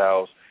care of his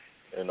house,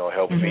 you know,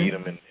 help feed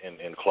him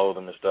and clothe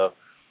him and stuff.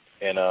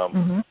 And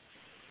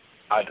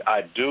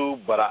I do,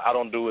 but I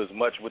don't do as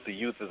much with the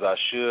youth as I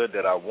should,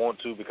 that I want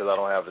to, because I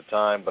don't have the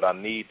time. But I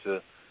need to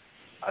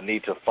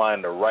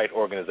find the right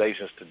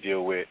organizations to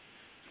deal with.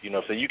 You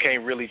know, so you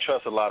can't really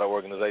trust a lot of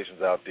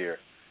organizations out there.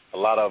 A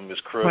lot of them is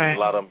crooks. Right. A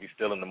lot of them be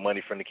stealing the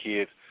money from the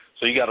kids.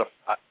 So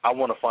I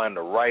want to find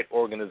the right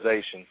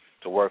organization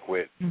to work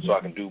with, so I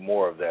can do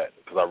more of that,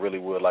 because I really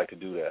would like to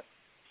do that,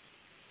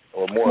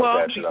 or more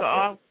of that. Should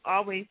I say?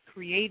 Always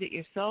create it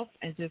yourself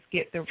and just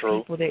get the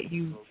people that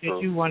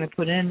you want to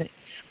put in it,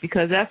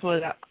 because that's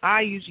what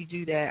I usually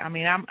do. That I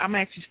mean, I'm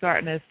actually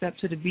starting a Step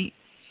to the Beat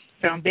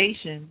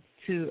Foundation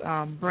to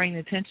bring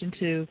attention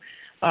to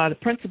the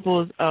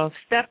principles of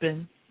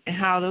stepping and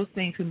how those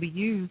things can be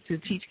used to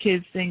teach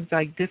kids things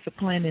like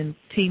discipline and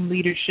team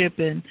leadership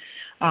and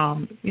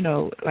you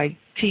know, like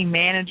team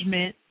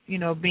management. You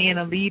know, being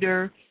a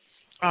leader,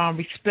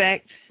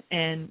 respect,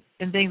 and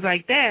things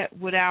like that,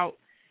 without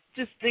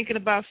just thinking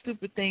about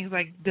stupid things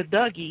like the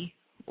Dougie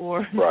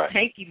or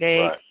hanky leg.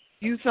 Right.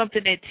 Use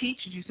something that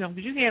teaches you something,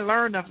 because you can't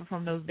learn nothing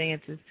from those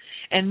dances.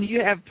 And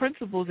you have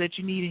principles that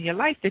you need in your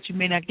life that you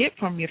may not get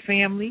from your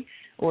family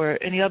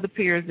or any other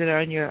peers that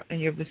are in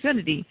your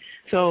vicinity.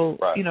 So,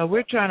 you know,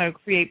 we're trying to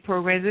create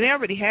programs, and they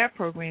already have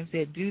programs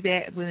that do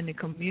that within the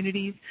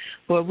communities,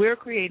 but we're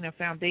creating a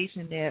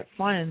foundation that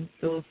funds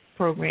those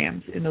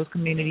programs in those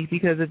communities,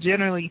 because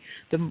generally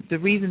the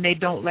reason they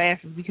don't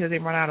last is because they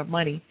run out of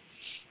money.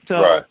 So,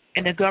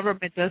 and the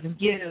government doesn't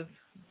give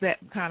that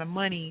kind of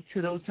money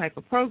to those type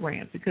of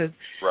programs, because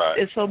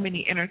there's so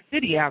many inner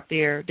city out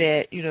there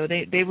that, you know,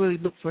 they really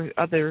look for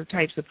other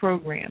types of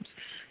programs.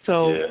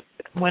 So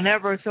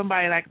whenever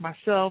somebody like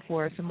myself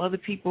or some other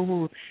people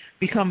who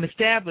become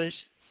established,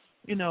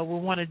 you know,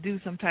 will want to do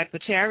some type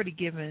of charity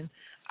giving,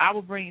 I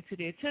will bring it to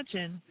their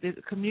attention the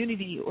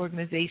community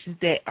organizations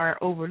that are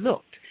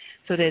overlooked,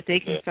 so that they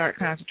can start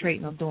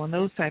concentrating on doing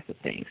those type of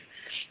things.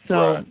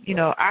 So, you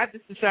know, I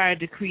just decided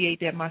to create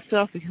that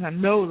myself, because I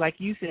know, like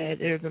you said,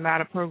 there's a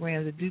lot of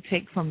programs that do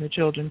take from the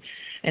children,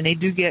 and they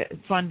do get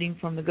funding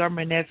from the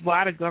government. That's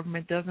why the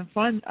government doesn't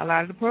fund a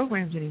lot of the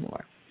programs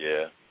anymore.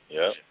 Yeah.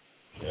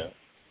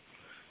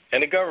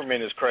 And the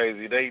government is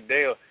crazy.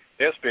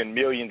 They'll spend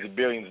millions and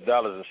billions of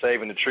dollars in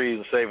saving the trees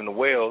and saving the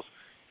whales,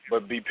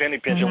 but be penny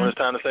pinching when it's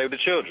time to save the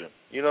children.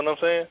 You know what I'm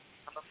saying?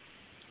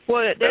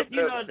 Well, you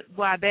know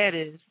why that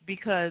is,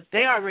 because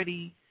they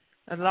already,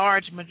 a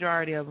large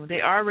majority of them,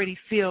 they already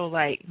feel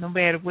like no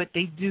matter what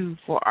they do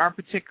for our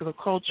particular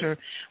culture,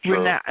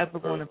 we're not ever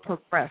going to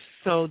progress.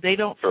 So they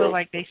don't feel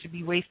like they should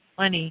be wasting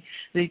money.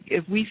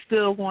 If we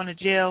still going to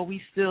jail,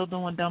 we still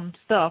doing dumb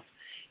stuff,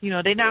 you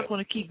know, they're not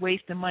going to keep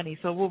wasting money.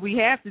 So what we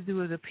have to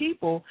do as a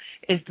people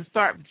is to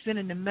start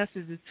sending the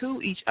messages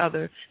to each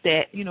other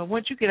that, you know,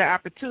 once you get an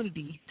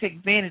opportunity, take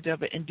advantage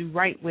of it and do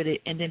right with it,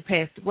 and then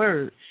pass the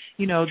word.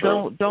 You know,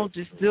 don't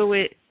just do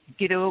it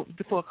get it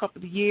for a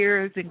couple of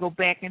years and go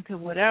back into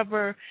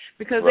whatever,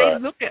 because Right.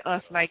 they look at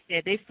us like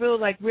that. They feel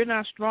like we're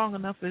not strong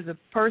enough as a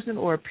person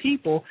or a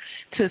people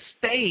to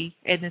stay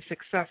at the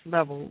success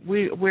level.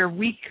 We're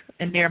weak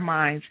in their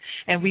minds,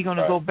 and we're going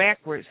to go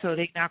backwards, so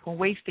they're not going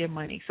to waste their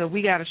money. So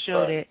we got to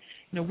show that,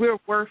 you know, we're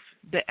worth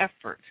the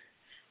effort.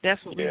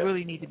 That's what we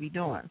really need to be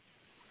doing.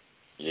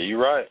 Yeah, you're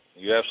right.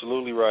 You're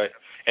absolutely right.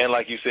 And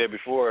like you said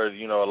before,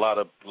 you know, a lot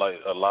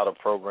of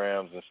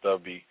programs and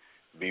stuff be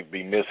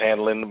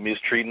mishandling,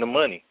 mistreating the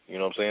money. You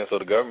know what I'm saying? So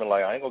the government,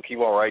 like, I ain't gonna keep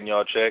on writing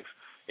y'all checks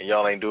and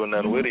y'all ain't doing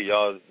nothing with it.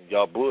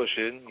 Y'all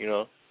bullshitting. You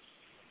know.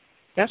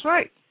 That's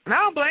right. And I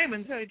don't blame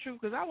them, to tell you the truth,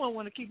 because I wouldn't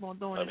want to keep on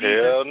doing it.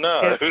 Hell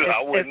no,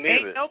 I wouldn't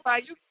either. Ain't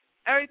nobody.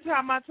 Every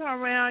time I turn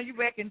around, you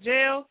back in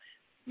jail.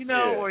 You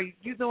know, or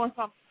you doing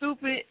something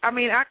stupid. I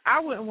mean, I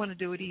wouldn't want to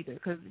do it either,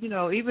 because, you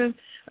know, even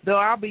though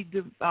I'll be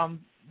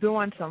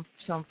doing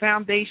some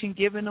foundation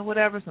giving or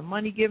whatever, some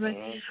money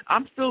giving,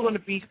 I'm still going to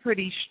be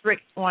pretty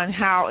strict on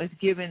how it's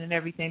given and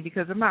everything,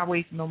 because I'm not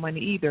wasting no money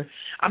either.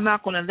 I'm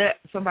not going to let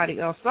somebody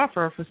else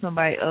suffer for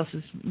somebody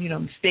else's, you know,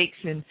 mistakes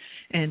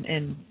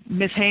and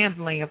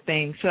mishandling of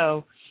things.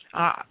 So,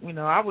 you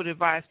know, I would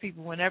advise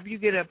people, whenever you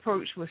get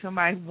approached with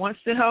somebody who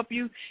wants to help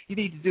you, you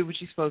need to do what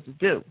you're supposed to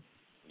do.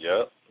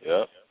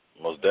 Yep,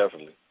 most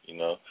definitely. You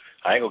know,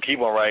 I ain't gonna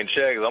keep on writing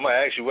checks. I'm gonna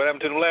ask you, what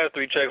happened to the last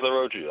 3 checks I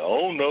wrote you? I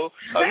don't know.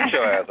 I'll get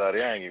your ass out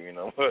of here. I ain't give you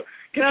no more.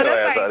 Get your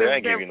ass out of here. I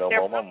ain't give you no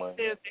more of my money.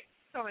 They're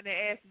coming to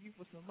ask you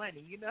for some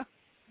money, you know?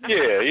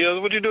 Yeah, you know,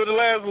 what you do with the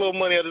last little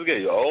money I just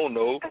gave you? I don't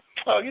know.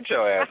 I'll get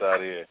your ass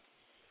out of here.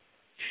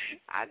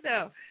 I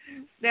know.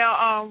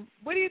 Now,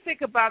 what do you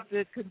think about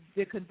the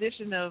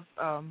condition of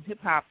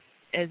hip-hop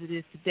as it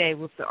is today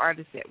with the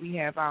artists that we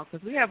have out?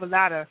 Because we have a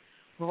lot of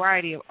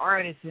variety of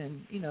artists,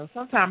 and, you know,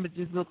 sometimes it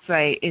just looks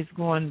like it's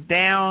going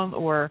down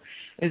or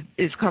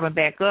it's coming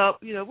back up.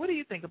 You know, what do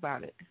you think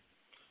about it?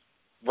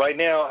 Right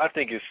now, I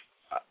think it's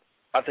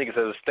at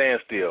a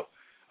standstill.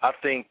 I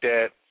think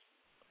that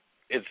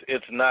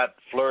it's not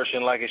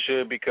flourishing like it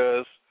should,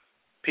 because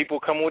people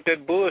come with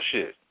that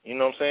bullshit. You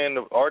know what I'm saying?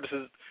 The artists,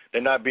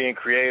 they're not being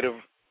creative.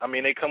 I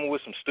mean, they come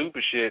with some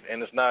stupid shit,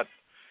 and it's not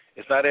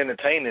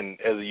entertaining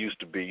as it used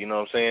to be. You know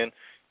what I'm saying?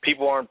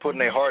 People aren't putting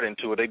their heart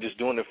into it. They just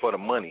doing it for the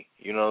money.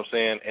 You know what I'm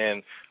saying?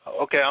 And,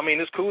 okay, I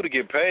mean, it's cool to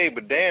get paid,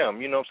 but damn,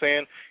 you know what I'm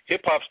saying?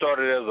 Hip-hop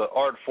started as an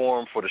art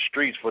form for the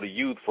streets, for the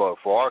youth, for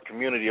our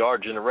community, our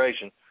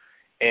generation.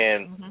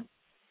 And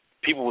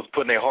people was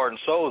putting their heart and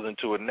souls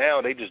into it. Now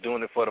they just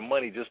doing it for the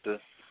money, just to,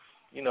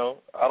 you know,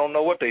 I don't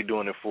know what they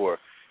doing it for.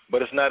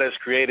 But it's not as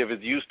creative as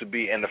it used to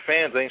be. And the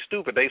fans ain't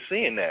stupid. They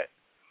seeing that.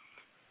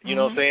 You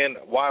know what I'm saying?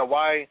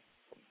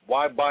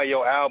 Why buy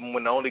your album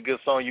when the only good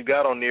song you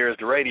got on there is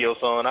the radio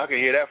song? I could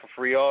hear that for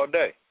free all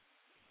day.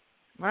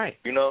 Right.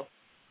 You know?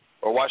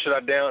 Or why should I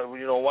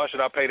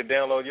pay to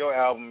download your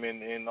album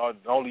and all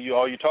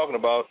you're talking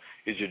about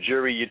is your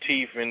jewelry, your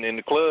teeth, and in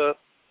the club?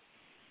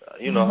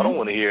 You know, I don't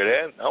want to hear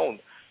that.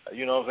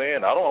 You know what I'm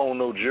saying? I don't own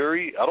no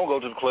jewelry. I don't go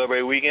to the club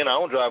every weekend. I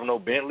don't drive no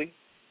Bentley.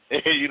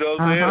 You know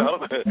what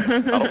I'm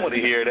saying? I don't want to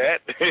hear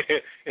that.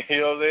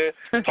 You know what I'm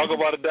saying? Talk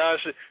about a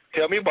Dodge.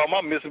 Tell me about my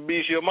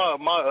Mitsubishi or my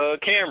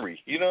Camry.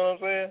 You know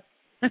what I'm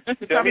saying?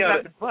 Tell me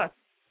about the bus.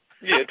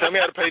 Yeah, tell me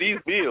how to pay these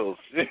bills.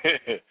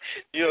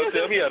 You know,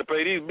 tell me how to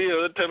pay these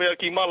bills. Tell me how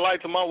to keep my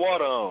lights and my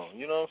water on.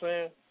 You know what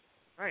I'm saying?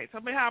 Right.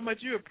 Tell me how much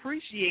you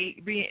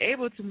appreciate being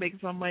able to make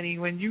some money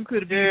when you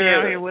could be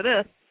down here with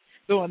us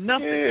doing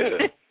nothing.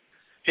 Yeah.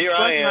 Here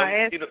I am. My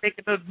ass you know,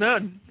 taking us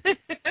nothing.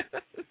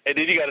 And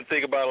then you got to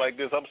think about it like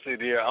this. I'm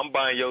sitting here. I'm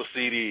buying your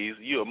CDs.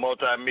 You a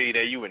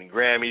multi-millionaire. You in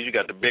Grammys. You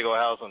got the big old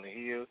house on the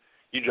hill.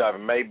 You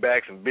driving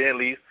Maybachs and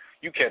Bentleys.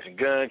 You catching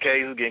gun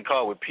cases, getting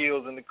caught with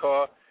pills in the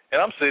car.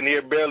 And I'm sitting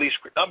here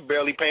I'm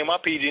barely paying my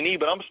PG&E,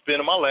 but I'm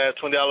spending my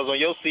last $20 on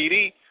your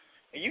CD,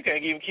 and you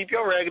can't even keep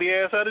your raggedy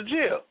ass out of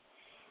jail.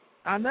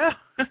 I know.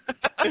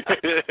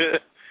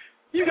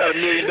 You got $1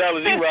 million.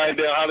 You riding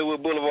down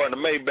Hollywood Boulevard in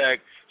the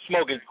Maybach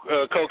smoking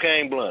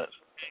cocaine blunts.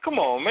 Come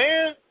on,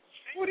 man.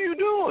 What are you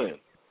doing?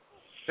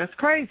 That's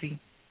crazy.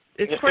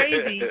 It's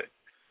crazy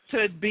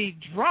to be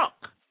drunk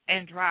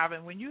and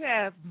driving when you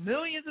have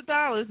millions of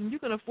dollars and you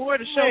can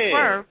afford a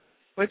chauffeur,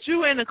 but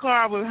you in the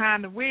car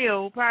behind the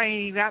wheel, probably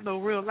ain't even got no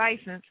real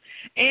license,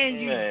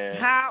 and you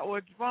high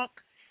or drunk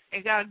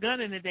and got a gun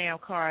in the damn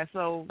car.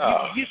 So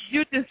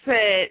you just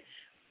said,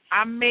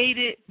 I made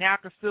it, now I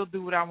can still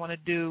do what I want to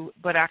do,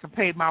 but I can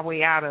pay my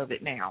way out of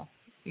it now.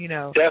 You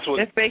know, that's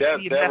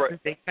basically the message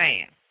they're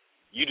saying.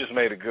 You just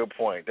made a good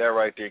point. That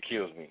right there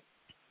kills me.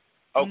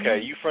 Okay,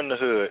 you from the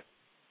hood,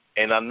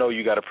 and I know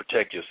you got to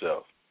protect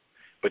yourself.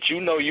 But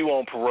you know you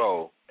on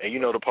parole, and you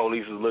know the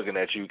police is looking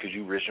at you because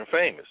you rich and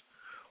famous.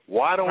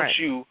 Why don't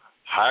you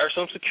hire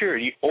some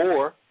security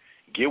or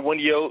get one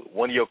of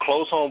your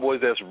close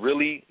homeboys that's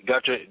really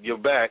got your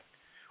back?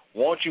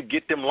 Why don't you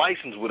get them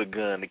licensed with a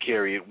gun to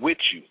carry it with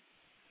you?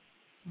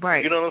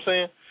 Right. You know what I'm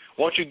saying?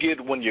 Why don't you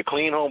get one of your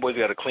clean homeboys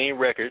got a clean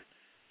record,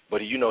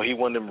 but you know he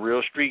one of them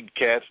real street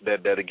cats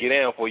that'll get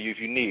down for you if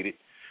you need it.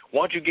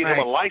 Why don't you get him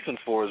a license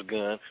for his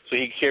gun so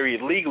he can carry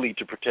it legally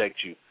to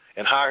protect you?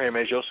 and hire him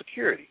as your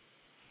security.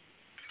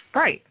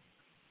 Right.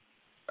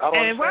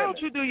 And why don't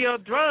you do your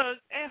drugs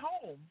at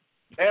home?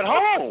 At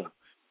home.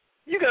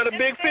 You got a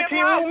big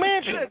 15-room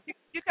mansion.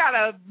 You got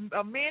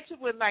a mansion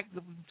with like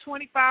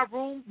 25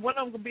 rooms. One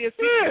of them can be a 6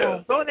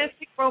 room. Go in that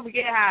 6 room and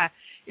get high.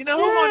 You know,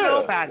 who won't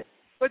know about it?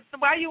 But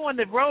why you on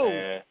the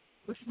road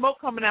with smoke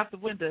coming out the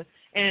window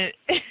and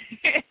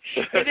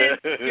and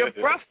then your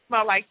breath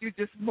smell like you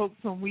just smoked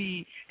some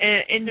weed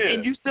and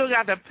you still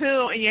got the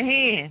pill in your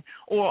hand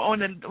or on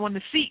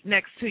the seat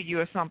next to you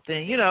or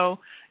something, you know.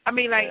 I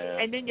mean, like,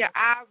 and then your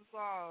eyes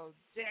all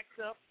jacked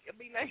up. I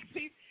mean, like,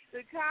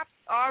 the cops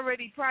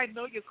already probably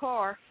know your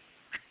car.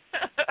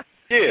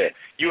 Yeah,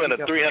 you in a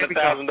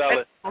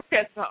 $300,000.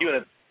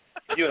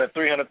 You in a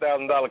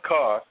 $300,000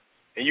 car,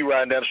 and you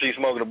riding down the street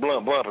smoking a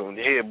blunt, bumping with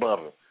your head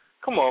bumping.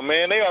 Come on,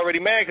 man, they already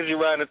mad because you're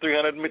riding a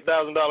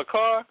 $300,000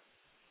 car.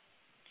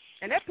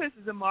 And that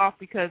pisses them off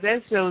because that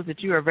shows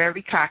that you are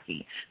very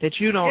cocky, that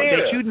you don't,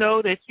 that you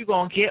know that you're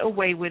gonna get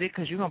away with it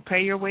because you're gonna pay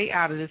your way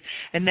out of this,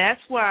 and that's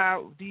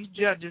why these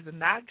judges are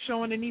not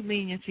showing any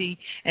leniency,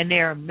 and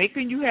they're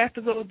making you have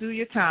to go do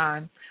your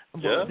time.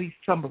 Well, at least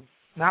some of us,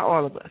 not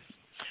all of us,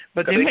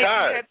 but they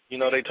tired. You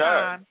know, they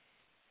tired.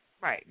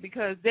 Right,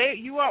 because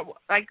you are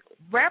like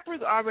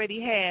rappers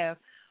already have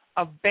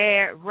a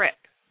bad rep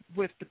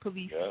with the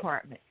police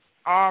department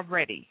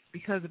already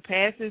because of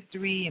past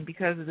history and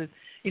because of the,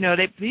 you know,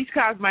 these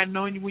cops might have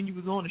known you when you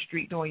was on the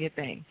street doing your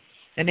thing,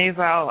 and they're like,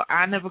 oh,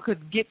 I never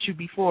could get you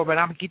before, but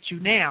I'm gonna get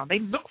you now. They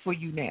look for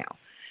you now,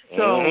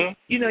 so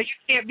you know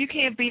you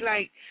can't be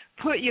like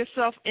put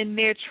yourself in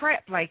their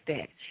trap like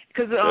that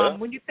because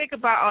when you think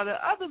about all the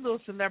other little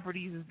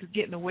celebrities is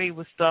getting away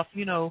with stuff,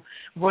 you know,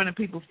 running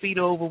people's feet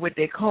over with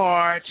their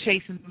car,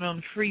 chasing them on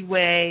the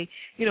freeway,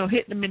 you know,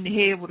 hitting them in the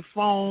head with a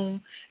phone,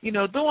 you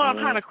know, doing all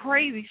kind of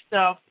crazy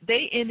stuff.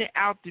 They in and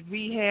out the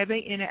rehab,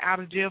 they in and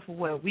out of jail for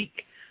what, a week,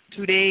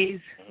 2 days,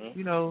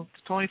 you know,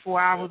 24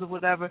 hours or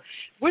whatever.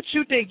 What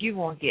you think you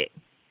gonna get?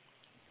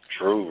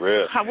 True,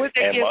 real. What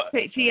they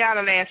give T.I.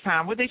 the last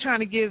time? What they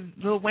trying to give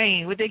Lil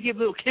Wayne? What they give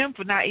Lil Kim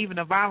for not even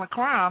a violent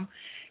crime?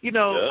 You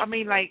know, I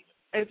mean, like,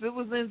 if it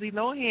was Lindsay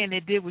Lohan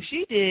that did what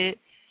she did,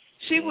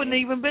 she wouldn't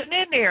even been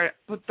in there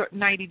for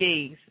 90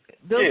 days.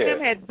 Lil Kim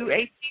had to do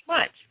 18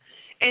 months.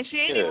 And she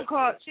ain't even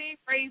caught, she ain't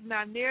raised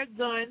not near a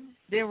gun,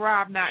 didn't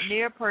rob not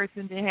near a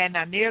person, didn't have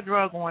not near a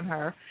drug on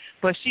her.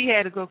 But she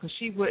had to go because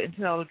she wouldn't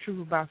tell the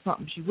truth about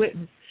something she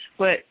witnessed.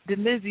 But the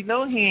Lindsay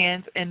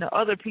Lohans and the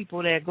other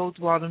people that go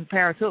through all them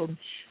Paris Hilton,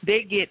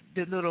 they get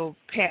the little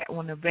pat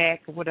on the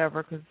back or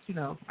whatever because, you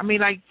know, I mean,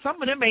 like,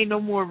 some of them ain't no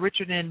more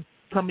richer than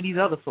some of these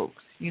other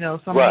folks. You know,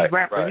 some of these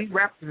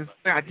rappers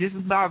got just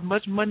about as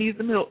much money as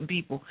the Hilton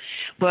people.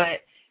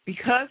 But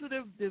because of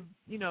the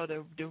you know,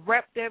 the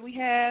rep that we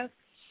have,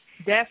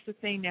 that's the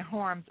thing that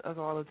harms us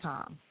all the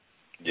time.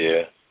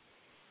 Yeah.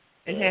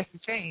 It has to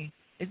change.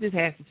 It just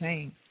has to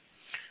change.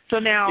 So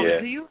now,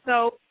 do you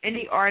know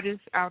any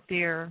artists out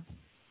there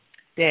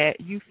that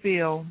you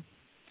feel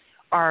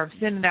are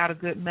sending out a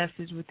good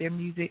message with their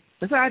music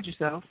besides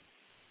yourself?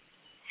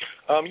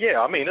 Yeah,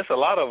 I mean, there's a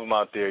lot of them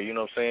out there, you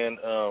know what I'm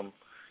saying?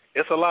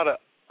 It's a lot of,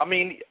 I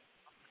mean,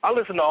 I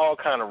listen to all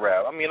kind of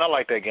rap. I mean, I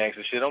like that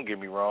gangster shit, don't get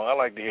me wrong. I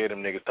like to hear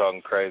them niggas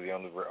talking crazy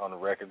on the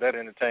record. That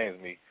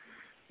entertains me.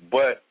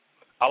 But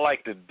I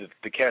like the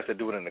cats that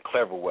do it in a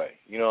clever way,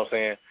 you know what I'm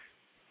saying?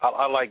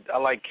 I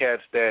like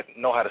cats that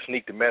know how to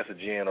sneak the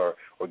message in or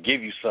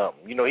give you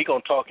something. You know, he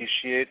gonna talk his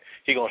shit,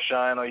 he gonna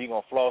shine on you, he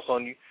gonna floss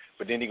on you,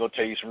 but then he gonna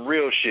tell you some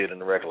real shit in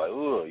the record, like,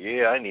 oh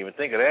yeah, I didn't even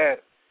think of that.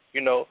 You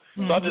know,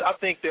 so I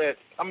think that,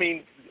 I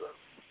mean,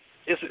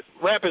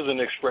 rap is an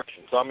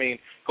expression. So I mean,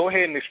 go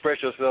ahead and express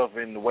yourself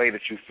in the way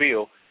that you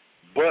feel,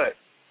 but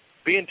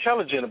be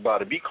intelligent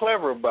about it, be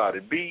clever about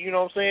it, you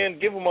know what I'm saying?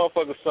 Give a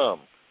motherfucker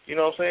something. You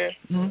know what I'm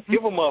saying?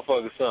 Give a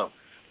motherfucker something.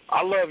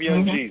 I love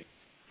Young Jeezy.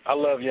 I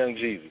love Young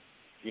Jeezy.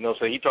 You know what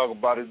I'm saying? He talk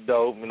about his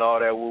dope and all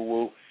that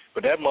woo-woo.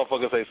 But that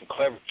motherfucker say some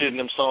clever shit in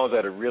them songs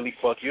that'll really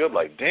fuck you up.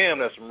 Like, damn,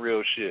 that's some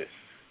real shit.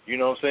 You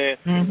know what I'm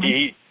saying?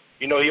 He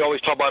you know, he always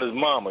talk about his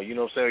mama. You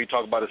know what I'm saying? He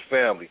talk about his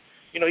family.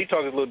 You know, he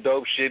talk his little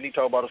dope shit. And he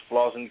talk about his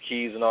flaws and the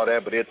keys and all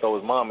that. But he'll throw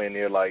his mama in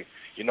there like,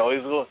 you know,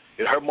 it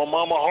hurt my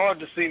mama hard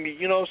to see me.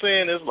 You know what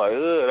I'm saying? It's like,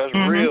 that's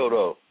real,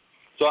 though.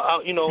 So,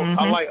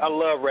 I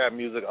love rap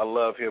music. I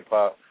love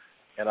hip-hop.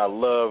 And I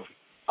love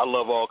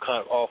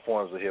all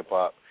forms of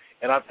hip-hop.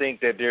 And I think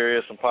that there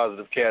is some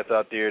positive cats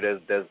out there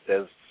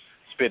that's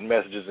spitting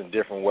messages in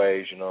different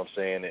ways, you know what I'm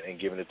saying,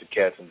 and giving it to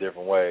cats in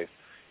different ways,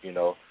 you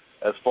know.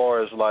 As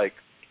far as, like,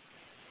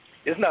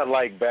 it's not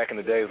like back in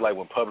the days, like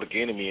when Public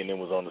Enemy and them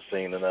was on the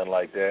scene and nothing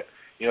like that.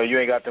 You know, you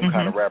ain't got them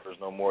kind of rappers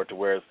no more to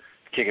where it's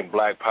kicking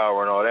Black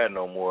Power and all that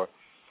no more.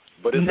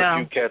 But there's a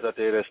few cats out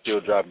there that still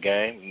drop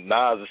game.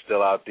 Nas is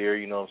still out there,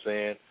 you know what I'm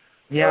saying?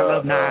 Yeah, I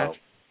love Nas.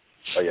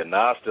 Oh, yeah,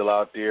 Nas still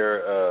out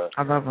there.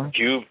 I love him.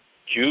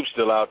 Cube's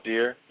still out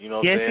there, you know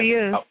what I'm saying?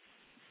 Yes, he is.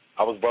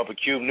 I was bumping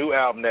Cube's new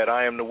album, that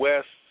I Am the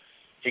West.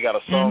 He got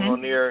a song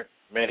on there.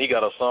 Man, he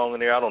got a song in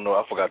there. I don't know.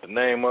 I forgot the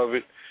name of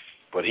it.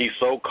 But he's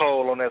so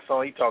cold on that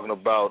song. He talking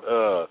about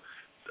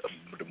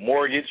the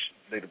mortgage,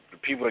 the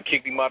people that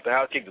kicked him out the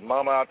house, kicked his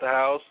mama out the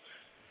house.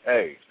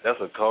 Hey, that's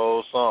a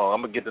cold song.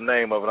 I'm gonna get the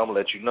name of it. I'm gonna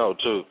let you know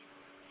too.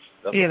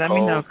 That's yeah, a let cold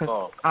me know,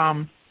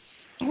 song.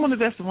 I wonder if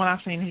that's the one I've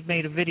seen he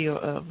made a video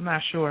of. I'm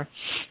not sure,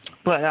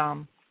 but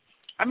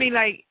I mean,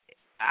 like,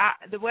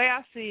 the way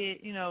I see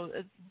it, you know,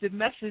 the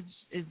message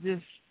is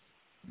just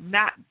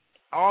not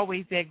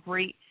always that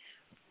great,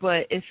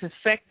 but it's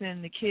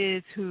affecting the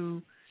kids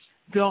who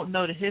don't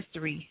know the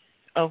history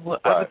of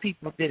what other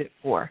people did it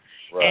for,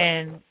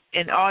 and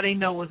all they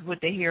know is what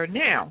they hear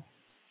now.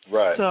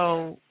 Right.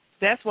 So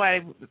that's why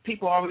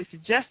people are always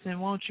suggesting,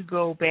 why don't you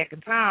go back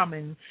in time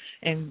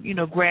and you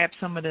know, grab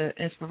some of the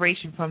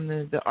inspiration from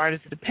the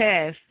artists of the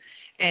past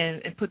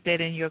and put that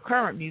in your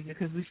current music,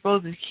 because we're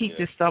supposed to keep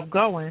this stuff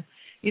going.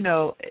 You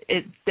know,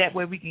 that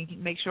way we can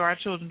make sure our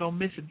children don't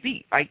miss a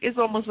beat. Like, it's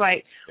almost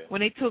like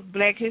when they took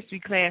Black History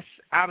class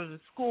out of the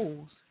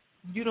schools,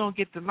 you don't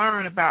get to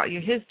learn about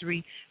your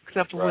history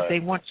except for what they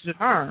want you to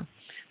learn.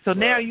 So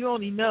now you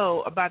only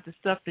know about the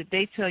stuff that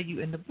they tell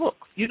you in the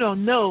books. You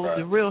don't know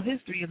the real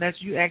history unless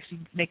you actually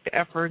make the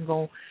effort and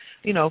go,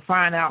 you know,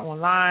 find out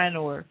online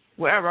or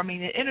wherever. I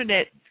mean, the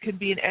internet can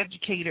be an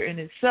educator in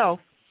itself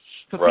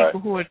for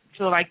people who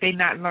feel like they're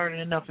not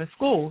learning enough in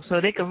school. So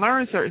they can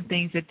learn certain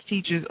things that the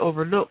teachers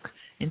overlook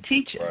in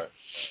teaching. Right.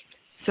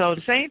 So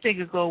the same thing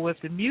could go with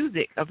the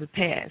music of the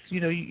past.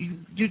 You know, you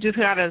just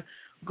got to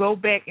go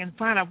back and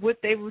find out what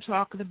they were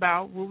talking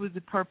about, what was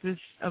the purpose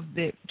of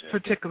the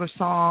particular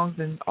songs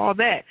and all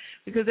that,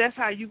 because that's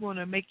how you're going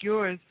to make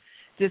yours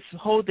just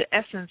hold the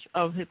essence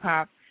of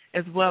hip-hop,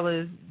 as well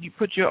as you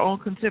put your own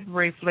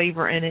contemporary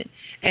flavor in it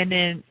and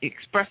then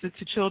express it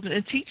to children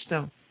and teach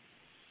them.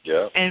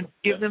 Yeah. And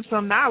give them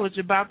some knowledge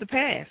about the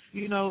past.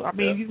 You know, I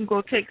mean, you can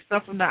go take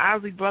stuff from the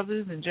Isley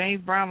Brothers and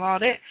James Brown and all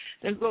that,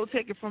 then go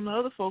take it from the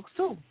other folks,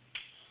 too.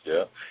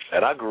 Yeah.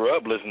 And I grew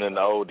up listening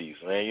to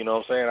oldies, man. You know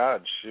what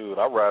I'm saying?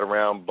 I ride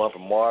around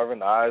bumping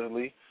Marvin,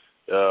 Isley,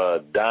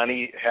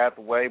 Donnie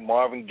Hathaway,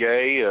 Marvin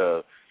Gaye,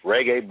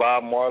 reggae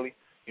Bob Marley.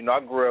 You know, I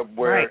grew up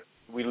where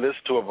we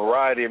listened to a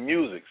variety of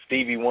music.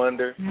 Stevie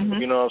Wonder,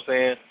 you know what I'm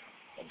saying?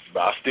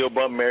 I still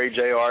bump Mary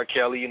J. R.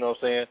 Kelly, you know what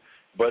I'm saying?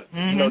 But,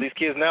 you know, these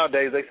kids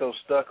nowadays, they so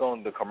stuck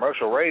on the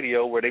commercial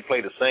radio where they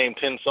play the same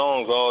 10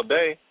 songs all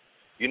day.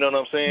 You know what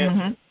I'm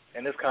saying?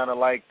 And it's kind of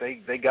like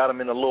they got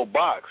them in a little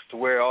box to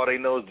where all they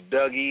know is the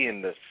Dougie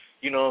and the,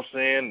 you know what I'm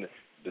saying,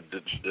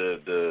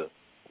 the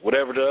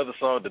whatever the other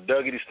song, the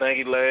Dougie, the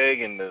Stanky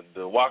Leg, and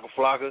the Waka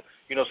Flocka.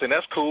 You know what I'm saying?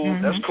 That's cool.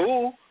 That's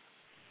cool.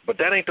 But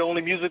that ain't the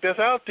only music that's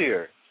out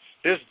there.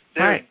 There's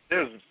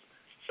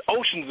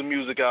oceans of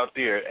music out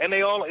there, and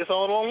it's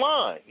all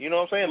online. You know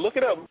what I'm saying? Look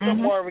it up. Look up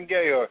Marvin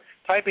Gaye, or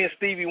type in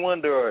Stevie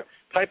Wonder, or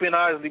type in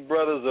Isley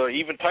Brothers, or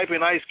even type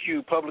in Ice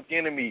Cube, Public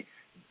Enemy,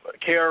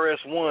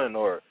 KRS-One,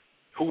 or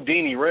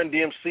Houdini, Run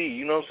DMC.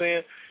 You know what I'm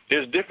saying?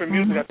 There's different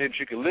music out there that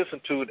you can listen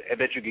to and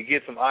that you can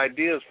get some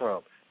ideas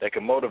from that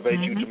can motivate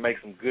you to make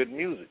some good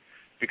music.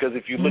 Because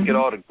if you look at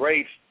all the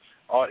greats,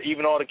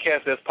 even all the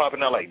cats that's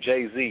popping out like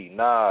Jay-Z,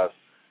 Nas,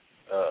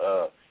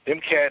 them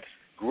cats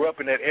grew up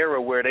in that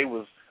era where they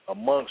was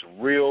amongst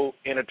real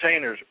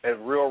entertainers as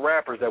real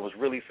rappers that was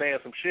really saying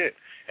some shit.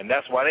 And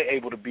that's why they're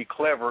able to be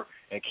clever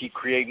and keep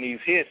creating these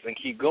hits and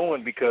keep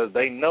going, because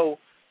they know,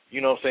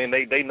 you know what I'm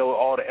saying, they know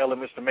all the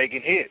elements to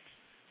making hits.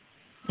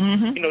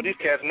 You know, these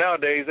cats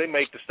nowadays, they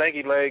make the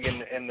Stanky Leg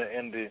and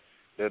the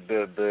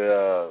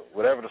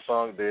whatever the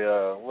song,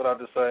 what I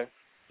just say?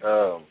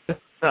 The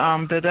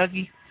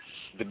Dougie.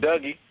 The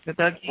Dougie. The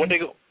Dougie. Where they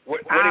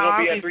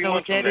gonna be at 3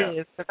 months from now?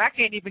 Because I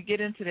can't even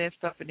get into that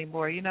stuff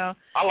anymore. You know.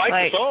 I like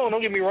the song.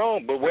 Don't get me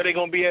wrong, but where they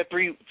gonna be at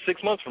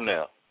 6 months from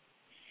now?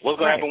 What's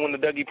gonna happen when the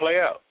Dougie play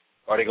out?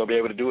 Are they gonna be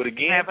able to do it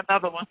again? Have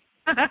another one.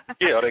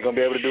 Yeah, are they gonna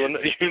be able to do it?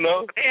 You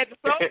know. They had the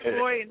Soulja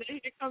Boy, and then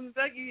here comes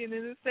Dougie, and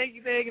then the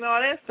Stanky Leg and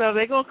all that stuff.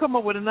 They're gonna come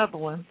up with another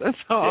one. That's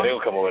all. Yeah, they're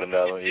gonna come up with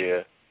another one.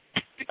 Yeah.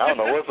 I don't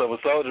know what's up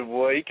with Soulja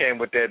Boy. He came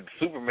with that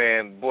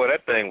Superman. Boy,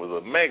 that thing was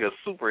a mega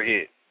super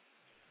hit.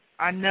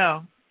 I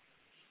know.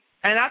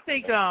 And I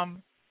think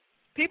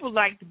people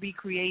like to be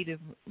creative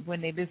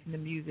when they listen to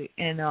music.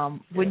 And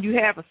when you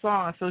have a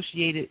song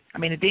associated, a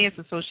dance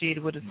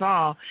associated with a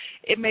song,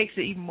 it makes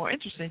it even more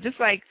interesting. Just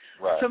like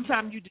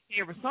sometimes you just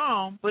hear a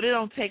song, but it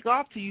don't take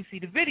off till you see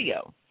the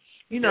video.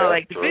 You know,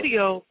 like the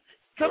video,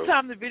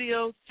 sometimes the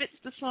video fits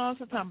the song,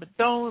 sometimes it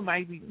don't. It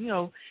might be, you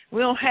know, we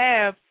don't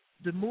have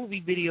the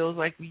movie videos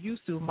like we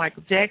used to.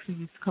 Michael Jackson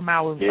used to come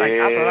out with, like, he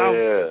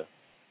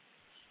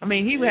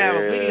would have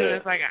a video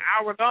that's like an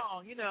hour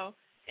long, you know,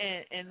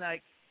 and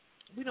like,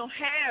 we don't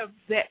have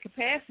that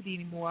capacity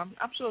anymore.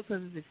 I'm sure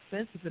because it's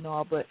expensive and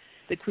all, but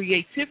the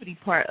creativity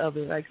part of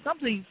it, like some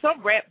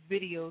rap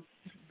videos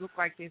look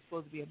like they're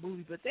supposed to be a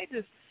movie, but they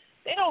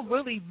don't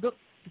really look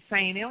the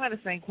same. They don't have the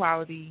same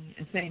quality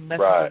and same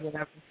message or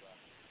whatever.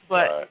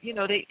 But you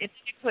know, they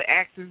put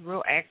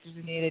real actors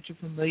in there that you're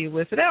familiar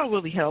with, so that'll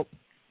really help.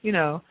 you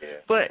know. Yeah.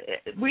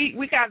 But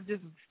we got to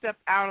just step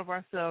out of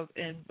ourselves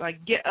and,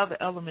 like, get other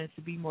elements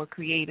to be more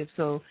creative.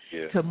 So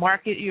to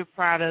market your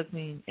product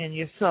and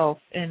yourself,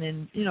 and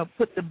then, you know,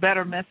 put the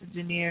better message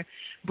in there,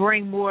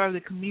 bring more of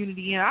the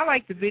community in. I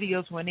like the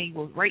videos when they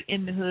were right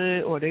in the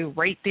hood or they were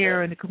right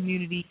there in the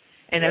community,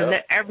 and they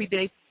let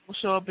everyday people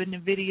show up in the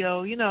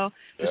video, you know,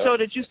 to show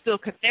that you're still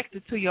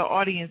connected to your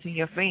audience and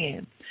your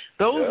fans.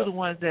 Those are the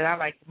ones that I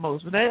like the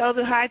most. But that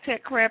other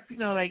high-tech crap, you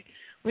know, like,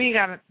 we ain't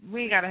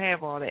gotta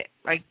have all that.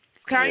 Like,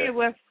 Kanye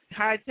West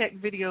high-tech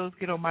videos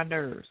get on my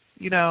nerves,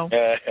 you know.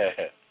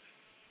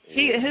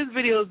 His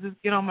videos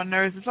just get on my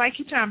nerves. It's like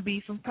he's trying to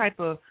be some type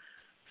of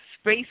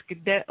space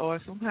cadet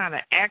or some kind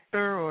of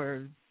actor,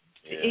 or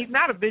he's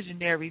not a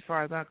visionary as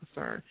far as I'm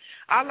concerned.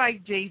 I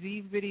like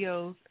Jay-Z's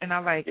videos, and I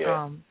like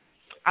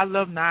I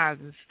love Nas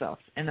and stuff.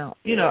 And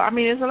you know, I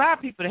mean, there's a lot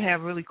of people that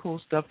have really cool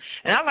stuff,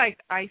 and I like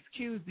Ice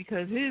Cube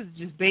because his is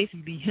just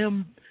basically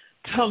him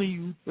telling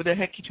you what the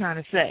heck he's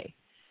trying to say,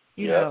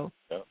 you know.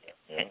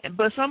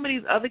 But some of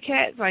these other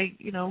cats, like,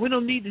 you know, we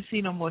don't need to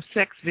see no more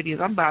sex videos.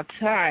 I'm about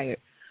tired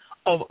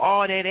of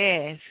all that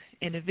ass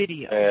in the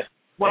video.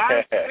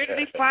 Why? Where do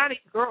they find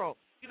these girls?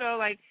 You know,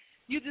 like,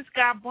 you just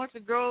got a bunch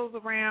of girls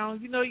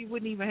around. You know, you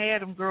wouldn't even have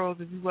them girls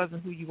if you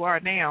wasn't who you are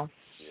now.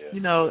 You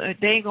know,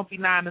 they ain't going to be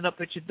lining up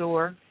at your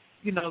door,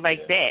 you know, like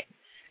that.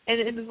 And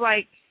it's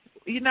like,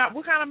 you're not,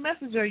 what kind of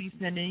message are you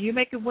sending? You're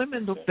making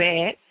women look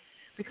bad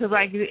because,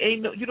 like,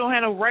 you don't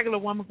have a regular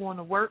woman going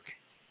to work.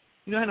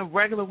 You don't have a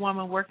regular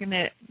woman working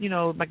at, you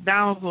know,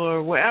 McDonald's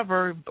or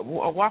wherever,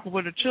 or walking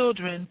with her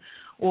children,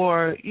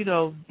 or, you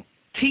know,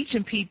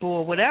 teaching people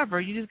or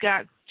whatever. You just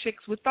got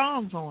chicks with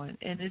thongs on,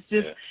 and it's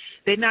just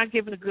they're not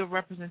giving a good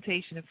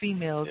representation of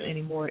females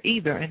anymore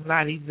either in a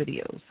lot of these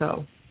videos.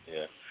 So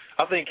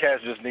I think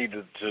cats just need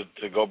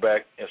to go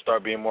back and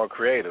start being more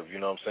creative. You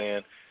know what I'm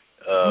saying?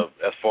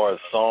 As far as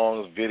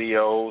songs,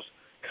 videos,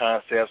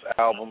 concepts,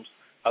 albums,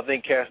 I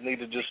think cats need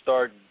to just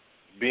start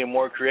being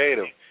more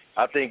creative.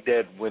 I think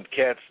that when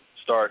cats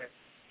start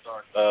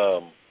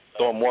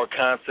throwing more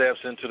concepts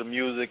into the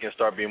music and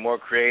start being more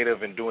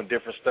creative and doing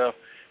different stuff,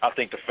 I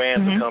think the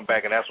fans will come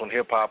back, and that's when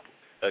hip-hop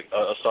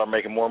start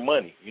making more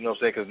money. You know what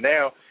I'm saying? Because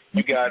now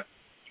you got,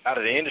 out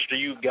of the industry,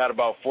 you got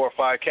about 4 or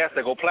 5 cats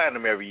that go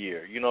platinum every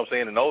year. You know what I'm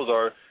saying? And those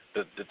are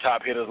the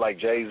top hitters like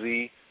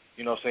Jay-Z.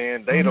 You know what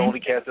I'm saying? They the only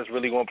cats that's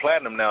really going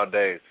platinum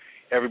nowadays.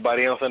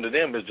 Everybody else under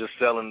them is just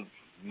selling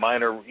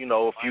minor, you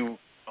know, a few.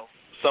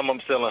 Some of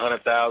them selling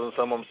 100,000,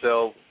 some of them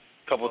sell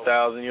a couple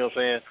thousand. You know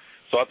what I'm saying?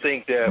 So I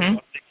think that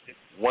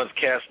once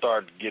cats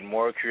start getting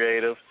more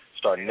creative,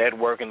 start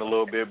networking a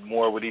little bit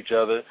more with each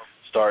other,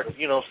 start,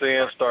 you know what I'm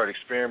saying, start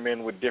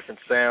experimenting with different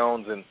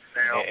sounds and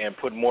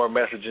put more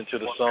message into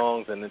the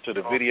songs and into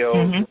the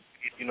videos.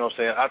 You know what I'm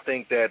saying? I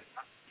think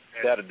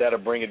that'll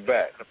bring it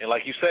back. And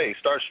like you say,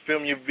 start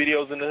filming your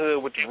videos in the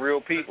hood with the real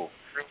people.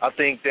 I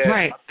think that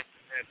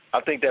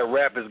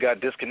rap has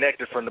got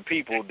disconnected from the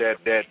people that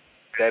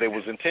it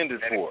was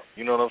intended for.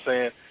 You know what I'm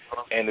saying?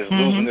 And it's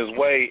losing its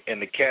way,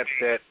 and the cats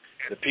that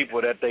the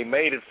people that they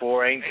made it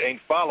for ain't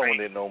following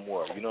it no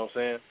more. You know what I'm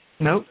saying?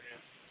 Nope.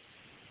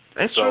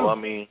 That's true. So I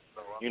mean,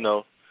 you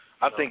know,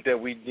 I think that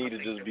we need to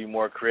just be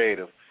more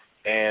creative.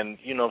 And,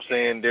 you know what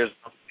I'm saying,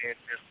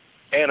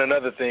 and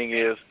another thing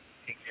is,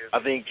 I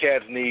think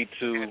cats need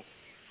to,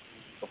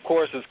 of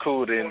course it's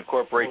cool to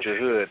incorporate your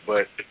hood,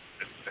 but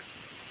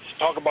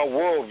talk about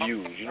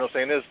worldviews. You know what I'm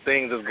saying? There's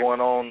things that's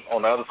going on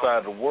the other side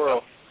of the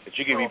world that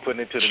you can be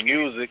putting into the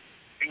music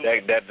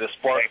that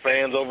spark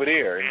fans over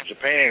there in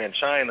Japan and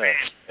China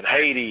and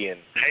Haiti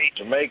and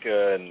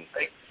Jamaica and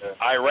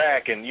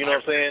Iraq, and, you know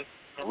what I'm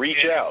saying?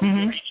 Reach out.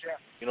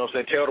 You know what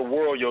I'm saying? Tell the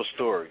world your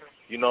story.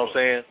 You know what I'm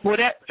saying? Well,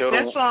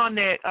 that song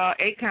that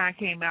Akon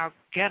came out,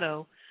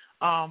 Ghetto,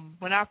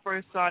 when I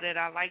first saw that,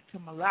 I liked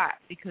him a lot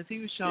because he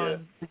was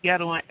showing the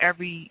ghetto in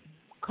every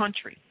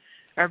country,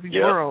 every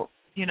world,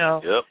 you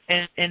know.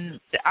 And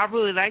I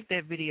really liked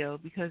that video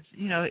because,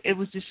 you know, it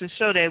was just to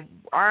show that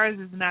ours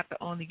is not the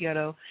only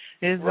ghetto.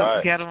 There's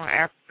a ghetto in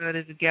Africa,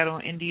 there's a ghetto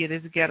in India,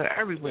 there's a ghetto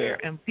everywhere,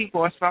 and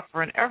people are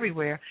suffering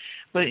everywhere.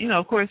 But, you know,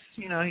 of course,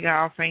 you know, he got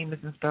all famous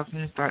and stuff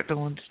and start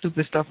doing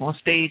stupid stuff on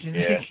stage, and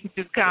he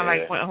just kind of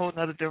like went a whole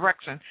other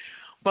direction.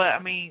 But, I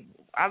mean,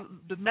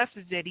 the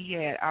message that he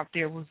had out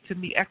there was, to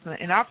me,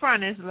 excellent. And I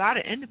find there's a lot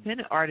of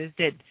independent artists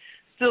that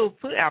still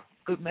put out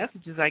good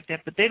messages like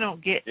that, but they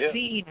don't get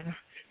seen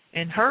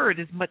and heard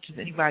as much as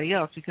anybody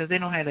else because they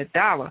don't have a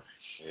dollar,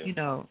 you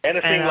know. And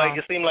it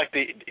seemed like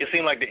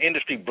the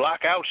industry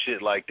block out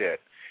shit like that.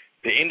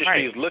 The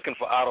industry is looking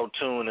for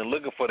auto-tune and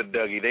looking for the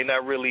Dougie. They're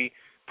not really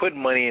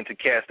putting money into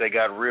cats that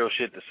got real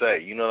shit to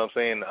say. You know what I'm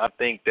saying? I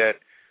think that,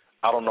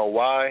 I don't know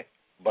why,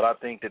 but I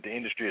think that the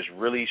industry is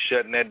really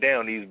shutting that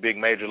down. These big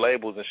major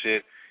labels and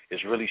shit is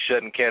really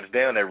shutting cats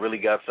down that really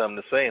got something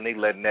to say, and they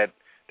letting that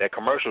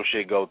commercial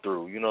shit go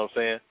through. You know what I'm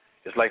saying?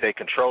 It's like they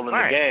controlling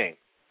the game.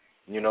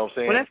 You know what I'm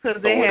saying? Well, that's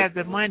because they have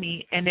the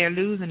money and they're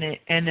losing it,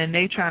 and then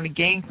they trying to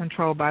gain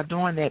control by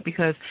doing that.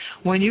 Because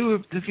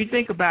if you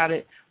think about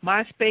it,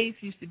 MySpace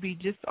used to be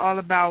just all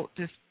about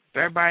just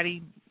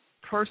everybody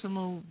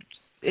personal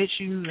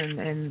issues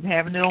and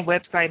having their own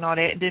website and all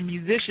that. And then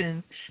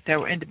musicians that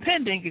were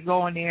independent could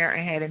go on there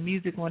and had their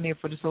music on there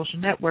for the social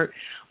network.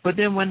 But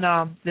then when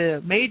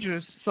the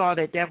majors saw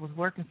that was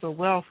working so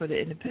well for the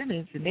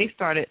independents, and they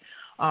started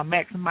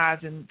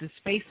maximizing the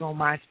space on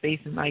MySpace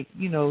and, like,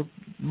 you know,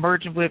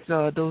 merging with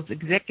those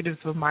executives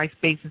of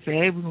MySpace and say,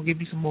 hey, we're going to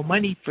give you some more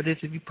money for this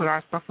if you put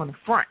our stuff on the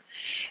front.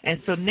 And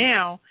so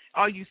now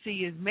all you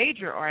see is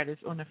major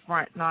artists on the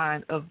front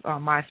line of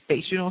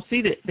MySpace. You don't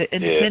see the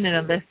independent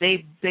unless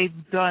they've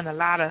done a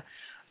lot of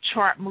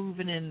chart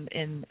moving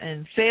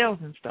and sales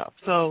and stuff.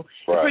 So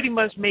it pretty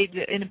much made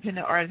the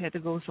independent artists have to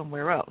go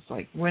somewhere else.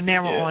 Like, we're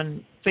now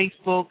on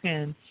Facebook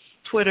and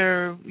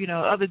Twitter, you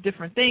know, other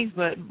different things,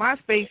 but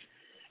MySpace,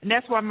 and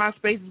that's why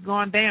MySpace has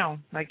gone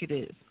down like it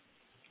is.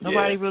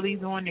 Nobody really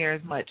is on there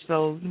as much.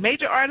 So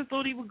major artists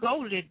don't even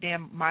go to their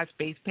damn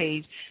MySpace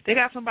page. They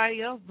got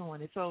somebody else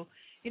doing it. So,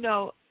 you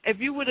know, if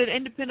you were an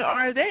independent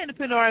artist, that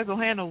independent artist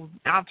don't have no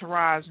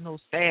entourage, no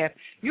staff.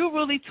 You're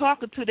really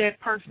talking to that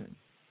person.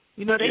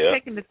 You know, they're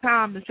taking the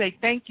time to say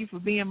thank you for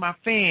being my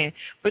fan.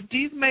 But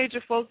these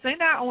major folks, they're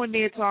not on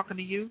there talking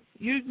to you.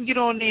 You can get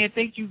on there and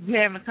think you're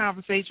having a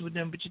conversation with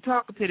them, but you're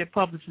talking to their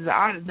publicists.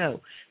 I don't know,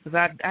 because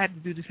I have to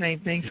do the same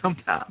thing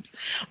sometimes.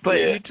 But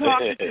you're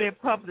talking to their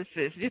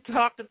publicists. You're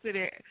talking to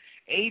their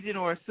agent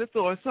or assistant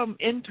or some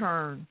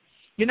intern.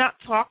 You're not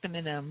talking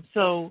to them.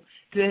 So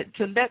to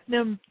let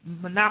them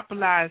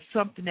monopolize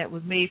something that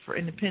was made for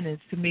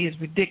independents, to me, is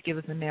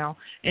ridiculous, and now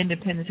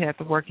independents have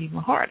to work even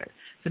harder.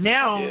 So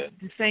now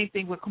the same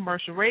thing with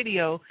commercial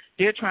radio.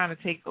 They're trying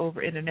to take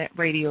over internet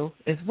radio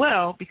as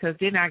well, because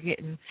they're not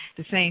getting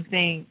the same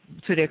thing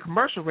to their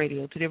commercial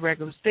radio, to their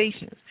regular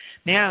stations.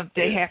 Now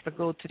they have to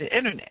go to the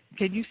internet.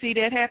 Can you see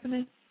that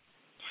happening?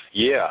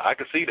 Yeah, I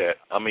can see that.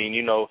 I mean,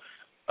 you know,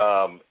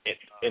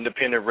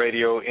 independent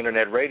radio,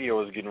 internet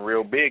radio is getting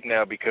real big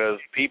now because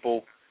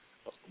people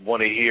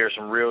want to hear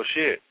some real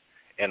shit.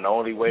 And the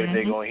only way that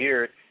they're going to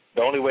hear it,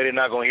 the only way they're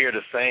not going to hear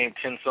the same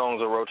 10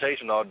 songs of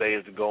rotation all day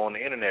is to go on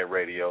the internet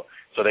radio,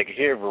 so they can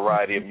hear a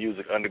variety of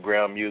music,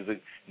 underground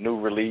music, new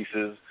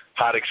releases,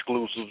 hot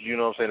exclusives, you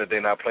know what I'm saying, that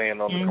they're not playing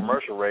on the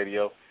commercial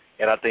radio.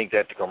 And I think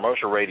that the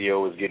commercial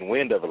radio is getting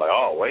wind of it, like,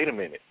 oh, wait a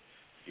minute.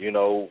 You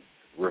know,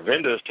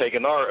 Ravinda is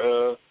taking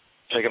our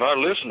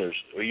listeners,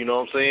 you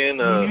know what I'm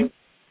saying?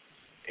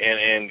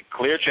 And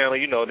Clear Channel,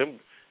 you know,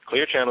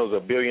 Clear Channel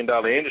is $1 billion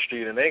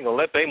industry, and they ain't gonna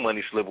let their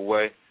money slip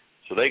away.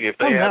 So if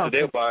they have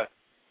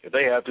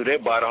to,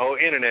 they'll buy the whole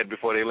internet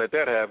before they let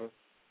that happen.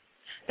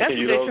 That's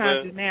what they're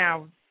trying to do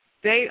now.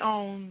 They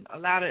own a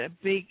lot of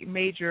big,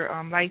 major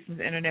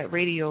licensed internet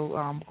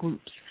radio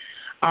groups,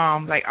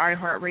 like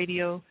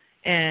iHeartRadio,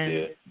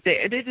 and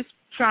they're just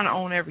trying to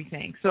own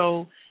everything.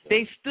 So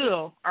they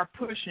still are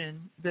pushing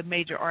the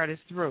major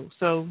artists through.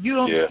 So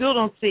you still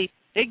don't see.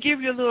 They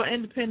give you a little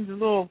independent, a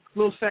little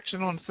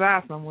section on the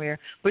side somewhere,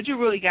 but you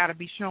really got to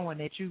be showing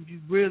that you're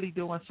really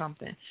doing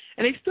something.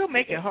 And they still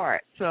make it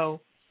hard. So,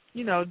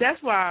 you know, that's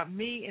why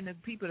me and the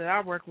people that I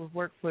work with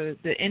work for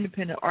the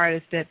independent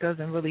artists that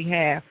doesn't really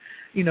have,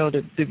 you know,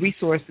 the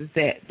resources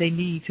that they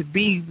need to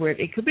be where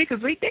they could be,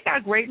 because they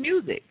got great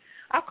music.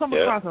 I've come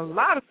across a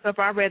lot of stuff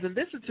I'd rather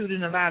listen to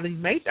than a lot of these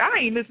major.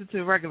 I ain't listened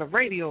to regular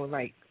radio in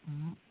like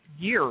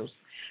years,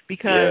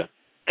 because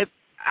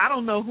I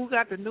don't know who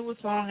got the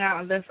newest song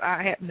out unless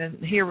I happen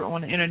to hear it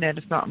on the internet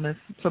or something, and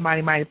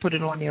somebody might have put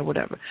it on there or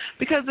whatever.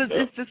 Because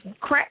it's just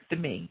crap to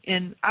me.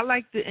 And I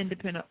like the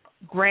independent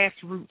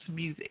grassroots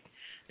music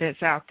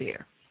that's out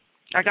there.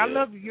 Like, I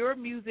love your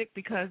music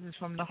because it's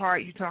from the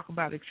heart. You talk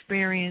about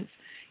experience.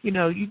 You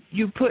know,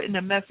 you putting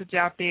a message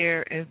out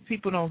there, and if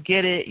people don't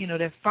get it, you know,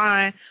 that's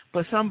fine,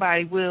 but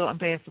somebody will and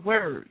pass the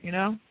word, you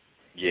know?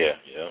 Yeah.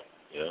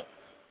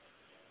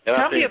 And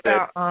Tell me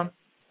about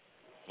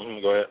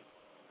go ahead.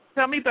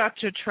 Tell me about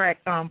your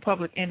track,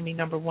 Public Enemy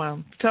No.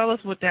 1. Tell us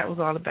what that was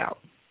all about.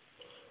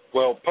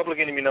 Well, Public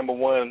Enemy No.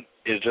 1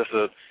 is just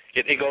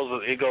it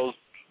goes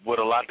with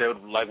a lot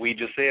that, like we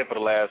just said for the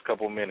last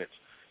couple of minutes.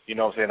 You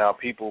know what I'm saying? How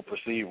people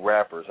perceive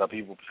rappers, how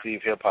people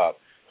perceive hip hop,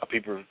 how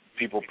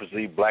people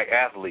perceive black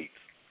athletes,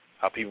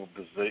 how people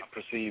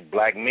perceive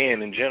black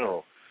men in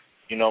general.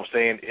 You know what I'm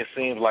saying? It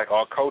seems like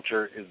our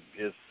culture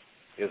is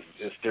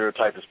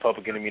stereotyped as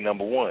Public Enemy No.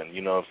 1.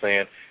 You know what I'm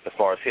saying? As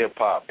far as hip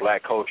hop,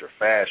 black culture,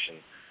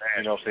 fashion.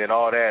 You know what I'm saying?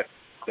 All that,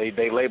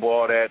 they label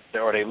all that,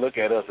 or they look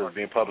at us as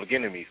being public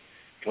enemies.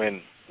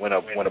 When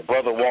a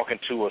brother walk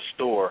into a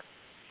store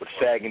with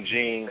sagging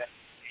jeans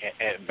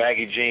and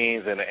baggy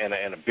jeans and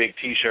a big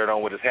T-shirt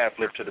on with his hat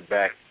flipped to the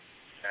back,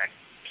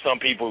 some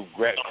people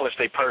clutch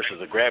their purses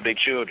or grab their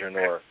children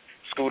or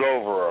scoot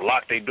over or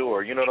lock their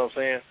door. You know what I'm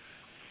saying?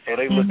 So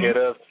they look at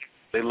us.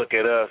 They look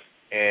at us,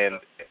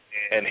 and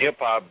hip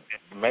hop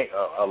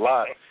a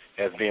lot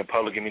as being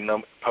public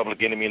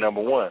enemy No.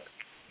 1.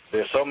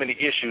 There's so many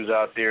issues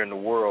out there in the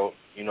world,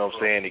 you know what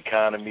I'm saying,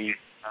 economy,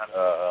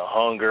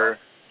 hunger,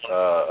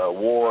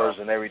 wars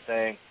and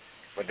everything,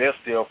 but they're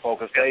still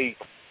focused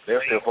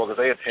their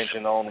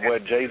attention on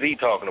what Jay-Z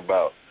talking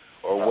about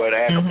or what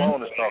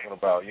ADCAPONE is talking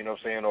about, you know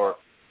what I'm saying, or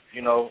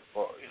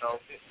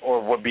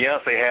what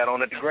Beyonce had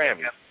on at the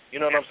Grammys. You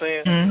know what I'm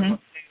saying?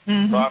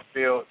 Mm-hmm.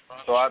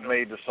 So I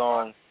made the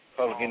song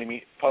Public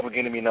Enemy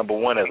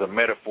 #1 as a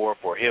metaphor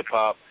for hip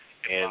hop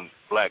and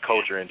black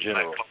culture in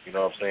general. You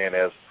know what I'm saying?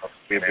 As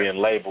we're being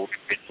labeled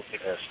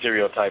and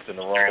stereotyped in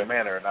the wrong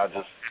manner, and I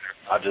just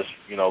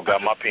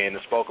got my pen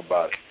and spoke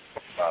about it.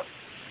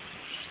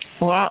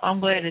 Well, I'm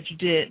glad that you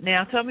did.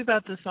 Now, tell me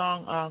about the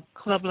song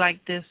 "Club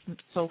Like This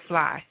So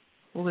Fly."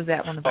 What was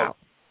that one about?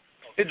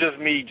 It's just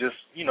me, just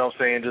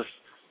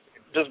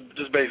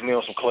basically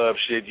on some club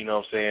shit. You know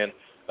what I'm saying?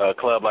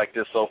 Club Like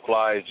This So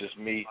Fly is just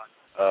me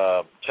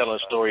telling a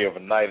story of a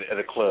night at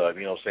a club.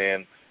 You know what I'm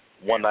saying?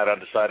 One night I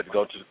decided to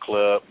go to the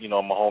club. You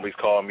know, my homies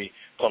told me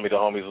the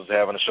homies was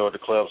having a show at the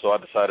club, so I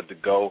decided to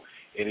go.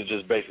 And it's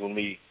just basically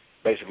me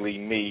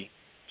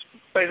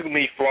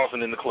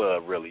flossing in the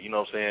club, really. You know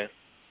what I'm saying?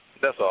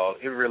 That's all.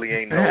 It really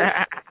ain't no,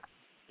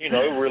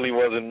 it really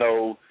wasn't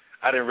no,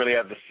 I didn't really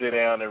have to sit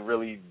down and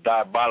really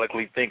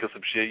diabolically think of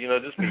some shit.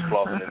 Just me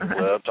flossing in the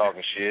club,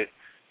 talking shit.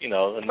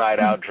 A night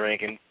out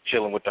drinking,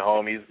 chilling with the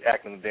homies,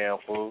 acting a damn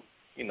fool.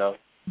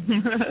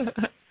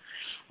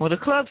 Well, the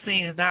club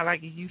scene is not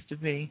like it used to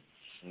be.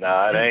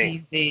 Nah, it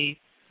ain't. These days.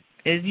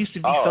 It used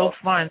to be so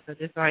fun, but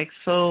it's like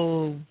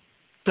so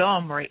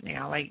dumb right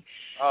now. Like,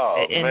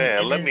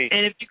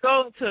 and if you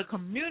go to a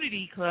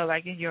community club,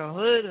 like in your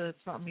hood or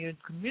something, your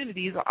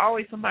community, there's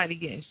always somebody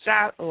getting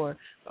shot or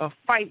a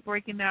fight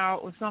breaking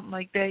out or something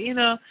like that.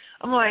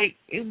 I'm like,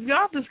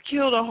 y'all just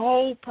kill the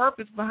whole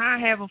purpose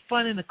behind having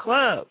fun in the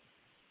club.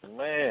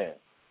 Man,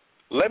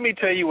 let me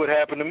tell you what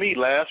happened to me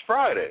last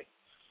Friday.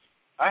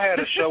 I had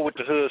a show with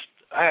the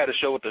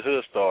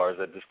Hood Stars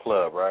at this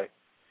club, right?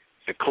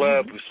 The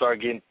club we start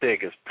getting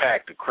thick, it's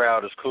packed, the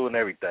crowd is cool and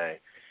everything.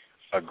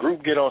 A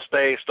group get on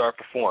stage, start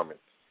performing.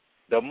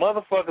 The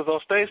motherfuckers on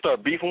stage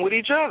start beefing with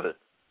each other.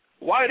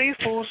 Why these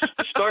fools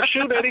start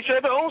shooting at each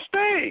other on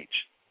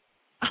stage?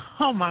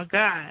 Oh, my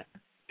God.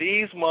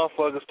 These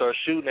motherfuckers start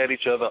shooting at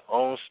each other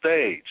on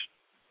stage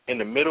in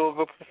the middle of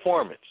a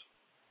performance.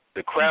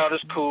 The crowd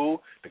is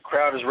cool. The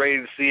crowd is ready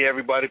to see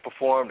everybody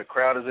perform. The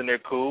crowd is in there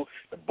cool.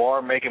 The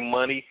bar making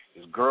money.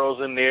 There's girls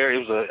in there. It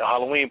was a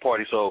Halloween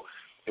party, so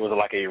it was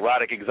like an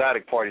erotic,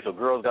 exotic party. So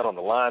girls got on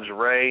the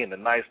lingerie and the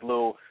nice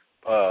little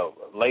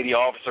lady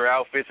officer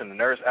outfits and the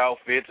nurse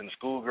outfits and the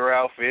schoolgirl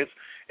outfits,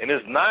 and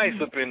it's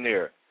nice up in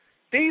there.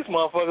 These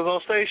motherfuckers on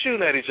stage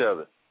shooting at each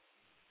other.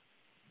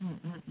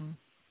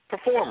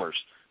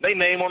 Performers. They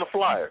name on the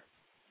flyer.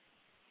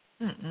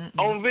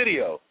 On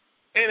video.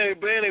 And they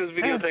was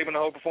videotaping the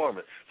whole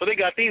performance. So they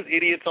got these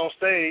idiots on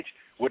stage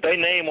with their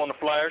name on the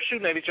flyer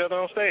shooting at each other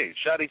on stage,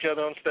 shot each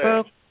other on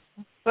stage.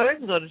 Well, they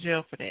can go to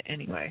jail for that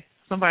anyway.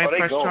 Somebody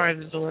press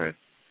charges or,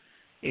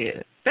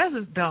 that's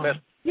just dumb.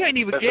 You ain't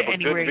even get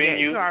anywhere yet.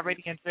 You're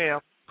already in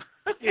jail.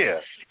 Yeah.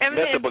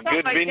 That's a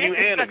good venue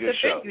and a good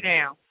show. They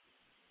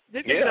shut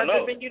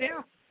the venue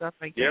down. Stuff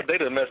like that. They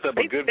done messed up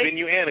a good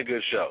venue and a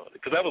good show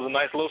because that was a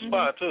nice little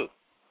spot too.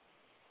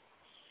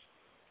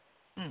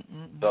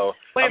 So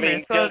wait a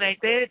minute. So they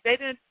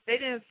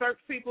didn't search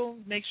people,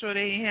 make sure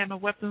they didn't have no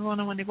weapons on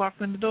them when they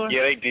walked in the door.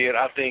 Yeah, they did.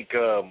 I think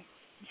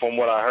from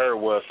what I heard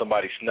was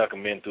somebody snuck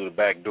them in through the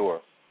back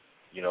door.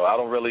 I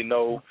don't really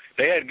know.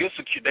 They had they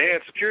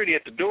had security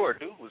at the door.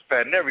 Dude was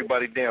patting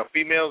everybody down,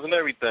 females and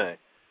everything.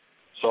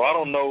 So I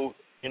don't know.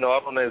 I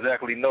don't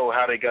exactly know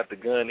how they got the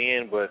gun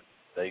in, but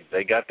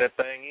they got that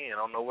thing in. I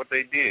don't know what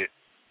they did.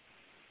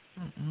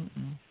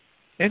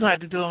 They're going to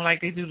have to do them like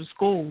they do the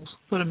schools.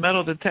 Put a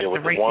metal detector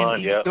right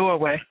in the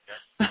doorway.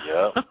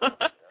 Yeah.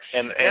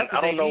 And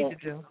I don't know.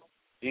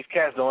 These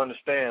cats don't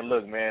understand.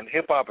 Look, man,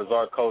 hip-hop is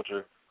our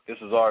culture. This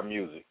is our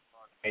music.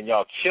 And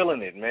y'all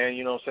killing it, man.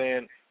 You know what I'm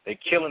saying? They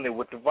killing it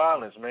with the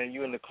violence, man.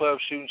 You in the club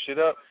shooting shit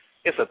up.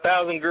 It's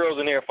 1,000 girls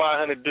in there,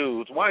 500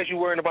 dudes. Why is you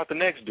worrying about the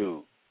next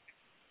dude?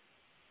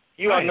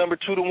 You are number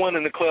 2-1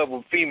 in the club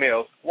with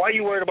females. Why are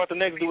you worried about the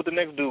next dude, what the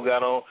next dude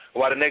got on?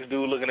 Why the next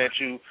dude looking at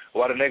you?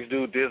 Why the next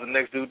dude this, the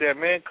next dude that?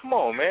 Man, come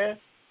on, man.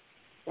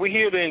 We're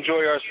here to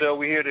enjoy ourselves.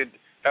 We're here to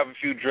have a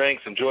few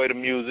drinks, enjoy the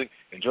music,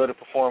 enjoy the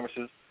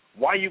performances.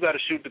 Why you got to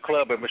shoot the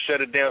club up and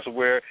shut it down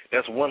somewhere?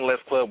 That's one less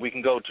club we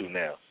can go to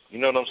now. You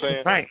know what I'm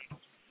saying? Right.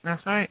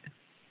 That's right.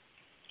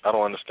 I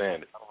don't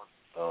understand it.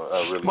 I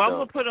really well, don't. I'm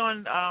going to put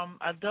on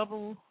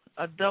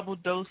a double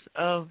dose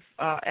of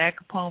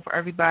ADCAPONE for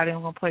everybody.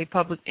 I'm going to play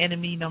Public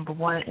Enemy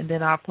 #1, and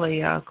then I'll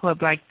play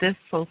Club Like This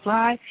So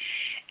Fly.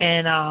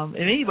 And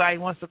if anybody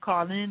wants to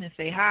call in and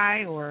say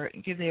hi or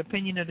give their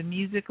opinion of the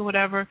music or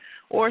whatever,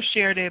 or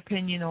share their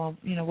opinion on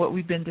what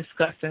we've been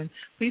discussing,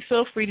 please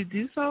feel free to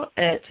do so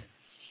at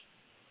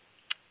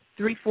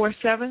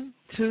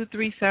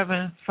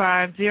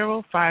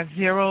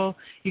 347-237-5050.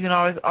 You can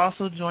always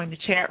also join the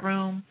chat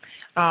room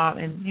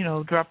and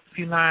drop a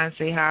few lines,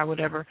 say hi,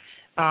 whatever.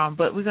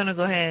 But we're going to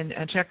go ahead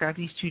and check out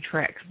these two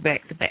tracks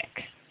back to back.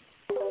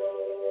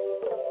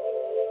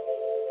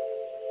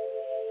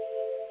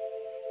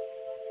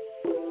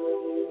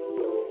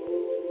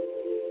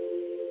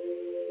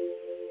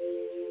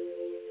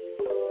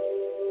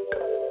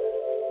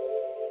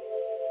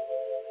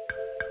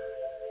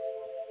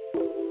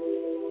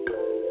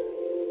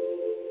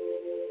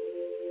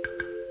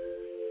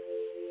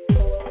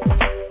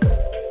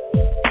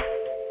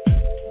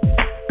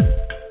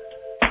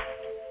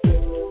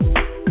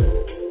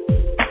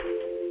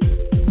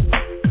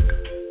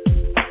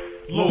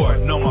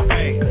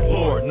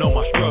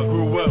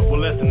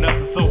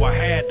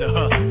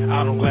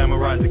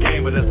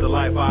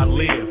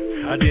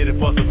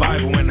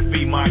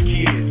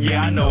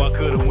 I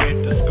could've went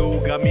to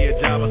school, got me a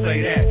job, I say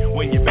that.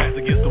 When your back's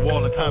against the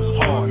wall and times is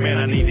hard, man,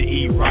 I need to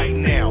eat right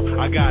now.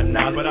 I got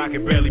knowledge, but I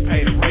can barely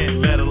pay the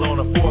rent, let alone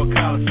afford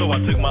college. So I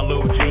took my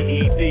little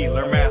GED,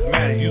 learned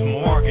mathematics, used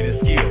my marketing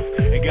skills,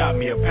 and got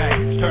me a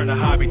package. Turned a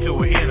hobby to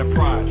an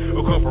enterprise.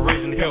 A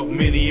corporation helped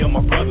many of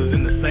my brothers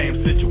in the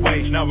same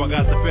situation. Now I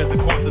got the feds, the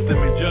court system,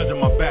 and judge on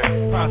my back.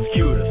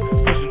 Prosecutors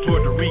pushing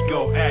toward the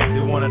RICO Act.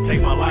 They wanna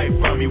take my life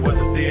from me, what's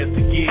theirs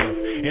to give,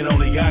 and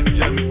only God can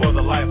judge me for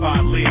the life I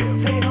live.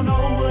 They don't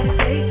know what it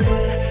takes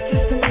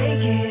just to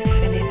make it,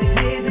 and if they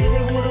did, then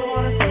they wouldn't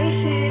wanna say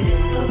shit.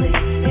 Public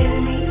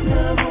enemy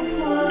number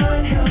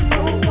one, hell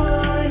no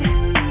one.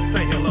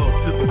 Say hello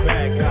to the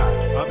bad guy,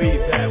 I'll be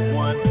that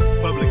one.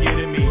 Public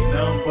enemy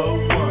number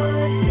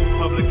one.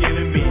 Public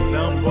enemy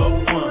number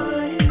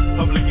one.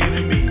 Public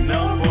enemy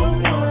number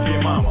one.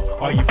 Dear mama,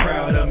 are you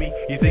proud of me?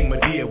 You think my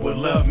dear would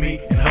love me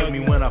and hug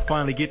me when I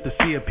finally get to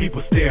see her?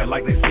 People stare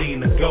like they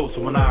seen a ghost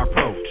when I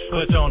approach.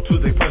 Clutch on to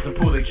their purse and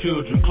pull their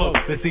children close.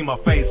 They see my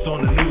face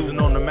on the news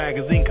and on the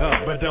magazine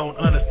cover, but don't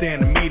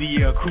understand the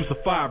media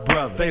crucify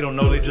brothers. They don't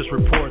know, they just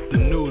report the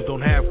news,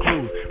 don't have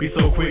clues. Be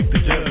so quick to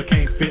judge,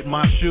 can't fit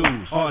my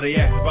shoes. All they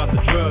ask about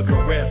the drug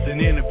arrests and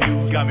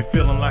interviews got me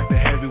feeling like the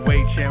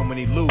heavyweight champ when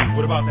he lose.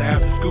 What about the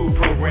after school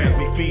programs,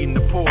 me feeding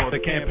the poor?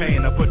 The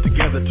campaign I put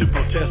together to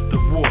protest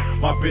the war.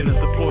 My business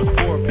supports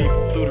poor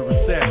people through the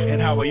recession,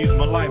 and how I use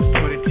my life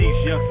story to teach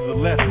youngsters a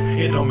lesson.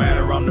 It don't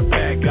matter, I'm the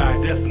bad guy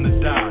destined to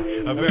die.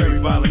 A very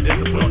violent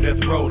discipline on death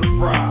row to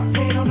fry.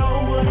 They don't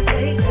know what it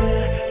takes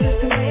just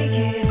to make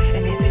it,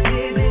 and if they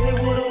did, then they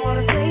wouldn't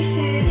wanna say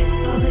shit.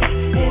 Public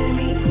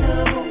enemy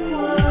number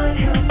one,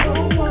 hell no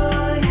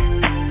one.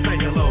 Say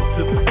hello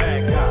to the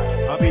bad guy,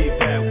 I'll be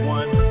that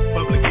one.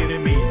 Public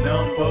enemy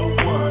number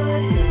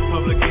one.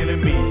 Public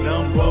enemy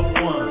number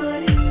one.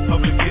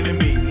 Public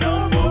enemy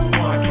number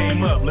one. I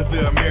came up, lived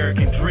the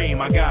American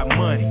dream. I got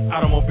money,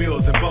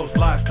 automobiles, and boats,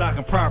 livestock,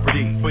 and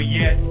property. But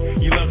yet,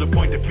 you love to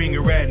point the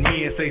finger at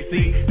me and say,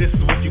 see, this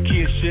is what you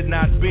kids should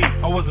not be.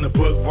 I wasn't a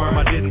bookworm,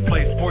 I didn't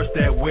play sports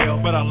that well,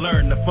 but I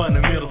learned the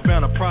fundamentals,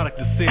 found a product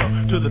to sell.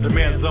 To the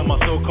demands of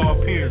my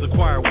so-called peers,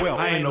 acquire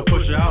wealth. I ain't no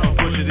pusher, I don't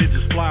push it, it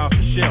just fly off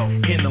the shelf.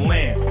 In the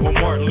land where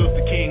Martin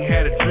Luther King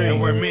had a dream,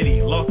 and where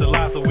many lost their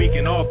lives so we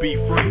can all be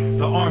free.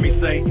 The army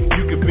say,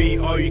 you can be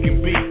all you can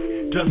be.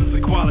 Justice,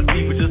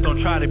 equality, but just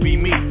don't try to be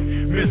me.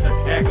 Mr.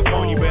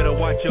 ADCAPONE, you better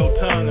watch your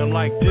tongue. I'm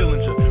like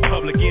Dillinger,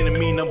 public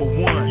enemy number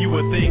one. You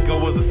would think I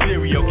was a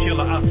serial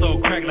killer. I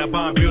sold crack, now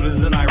bomb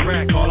buildings in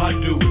Iraq. All I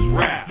do is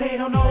rap. They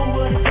don't know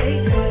what it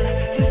takes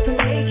just to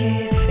make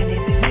it, and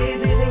if they did,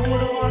 then they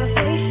wouldn't wanna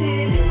say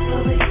shit.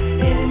 Public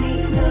enemy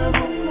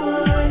number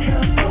one,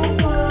 hell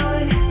no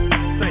one.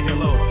 Say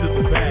hello to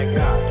the bad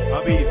guy,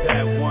 I'll be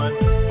that one.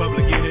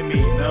 Public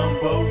enemy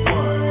number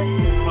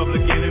one.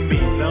 Public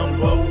enemy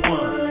number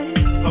one.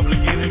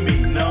 Public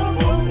enemy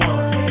number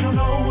one. They don't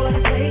know what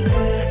it takes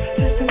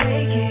just to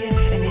make it,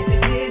 and if they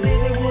did, then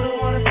they wouldn't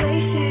wanna say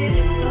shit.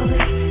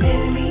 Public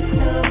enemy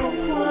number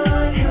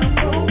one, hell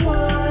no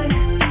one.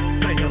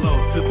 Say hello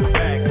to the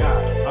bad guy,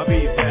 I'll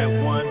be that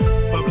one.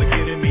 Public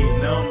enemy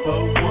number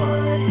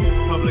one.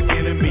 Public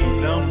enemy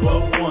number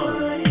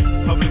one.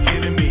 Public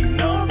enemy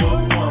number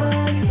one.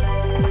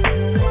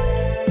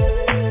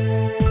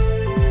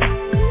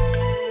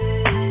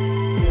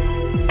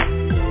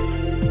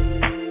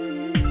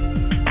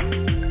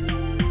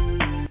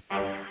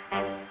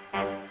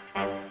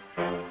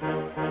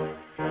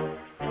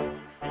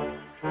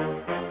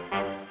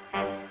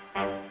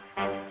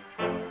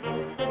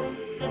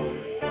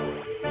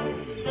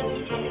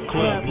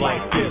 Club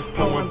like this,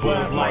 pouring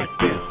bud like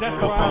this,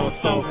 Kapone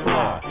so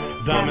fly,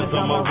 diamonds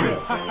on my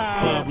wrist.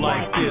 Club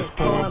like this,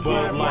 pouring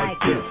bud like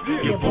this,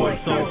 your boy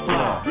so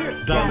fly,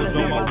 diamonds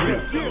on my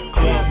wrist.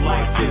 Club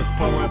like this,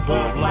 pouring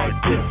bud like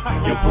this,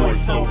 your boy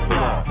so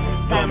fly,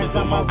 diamonds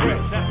on my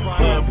wrist.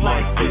 Club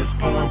like this,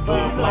 pouring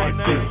bud like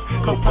this,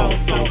 Kapone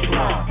so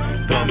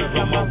fly, diamonds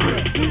on my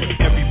wrist.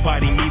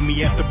 Everybody meet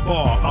me at the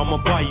bar, I'ma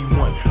buy you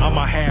one.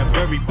 I'ma have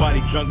everybody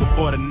drunk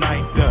before the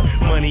night done.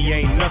 Money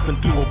ain't nothing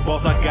to a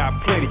boss, I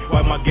got plenty.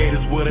 Wipe my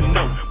gators with a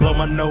note, blow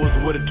my nose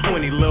with a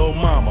 20, little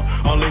mama.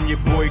 All in your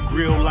boy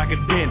grill like a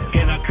dentist.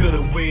 And I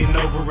could've went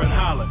over and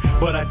hollered,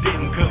 but I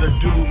didn't, cause the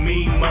dude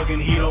me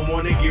mugging, he don't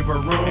wanna give her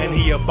room. And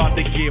he about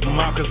to get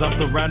mocked cause I'm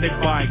surrounded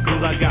by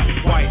ghouls. I got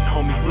white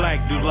homies,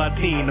 black dudes,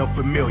 Latino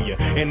familiar.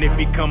 And if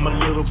he come a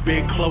little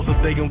bit closer,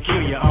 they gon'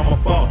 kill you. I'm a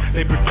boss,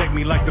 they protect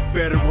me like the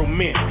federal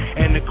mint.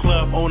 And the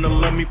club owner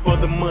love me for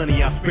the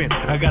money I spent.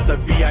 I got the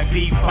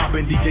VIP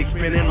popping, DJ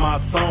spinning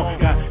my song.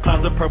 Got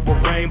clouds of purple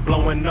rain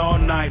blowing all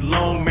night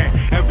long, man.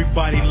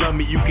 Everybody love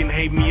me, you can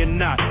hate me or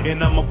not.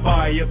 And I'ma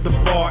buy up the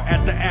bar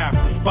at the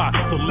after spot.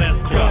 So let's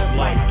club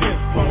like this,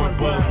 pouring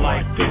buzz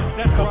like this.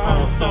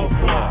 Kapone so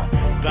fly,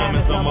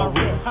 diamonds on my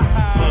wrist.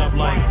 Club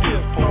like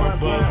this, pouring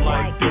buzz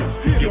like this.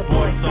 Your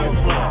boy so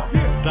fly,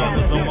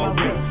 diamonds on my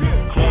wrist.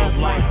 Club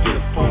like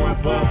this, pouring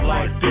buzz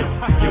like this.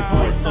 Your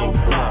boy so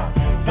fly,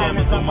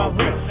 diamonds on my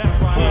wrist.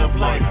 Club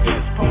like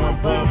this, pouring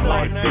buzz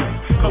like this.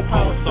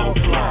 Kapone so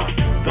fly,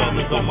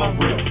 diamonds on my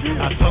wrist.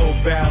 I told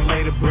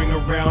valet to bring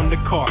around the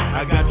car.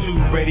 I got two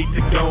ready need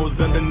to goes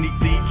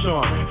underneath each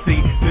arm. See,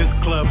 this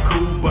club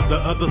cool, but the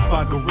other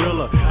spot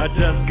gorilla. I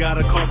just got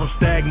a call from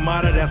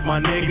Stagmata, that's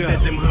my nigga. Let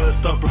them hoods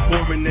start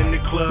performing and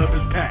the club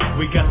is packed.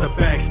 We got the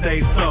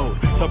backstage sold,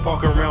 so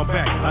park around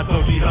back. I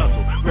told you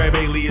hustle, grab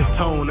alias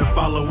tone and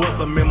follow us.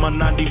 I'm in my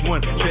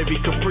 91 Chevy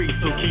Capri,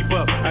 so keep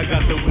up. I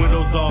got the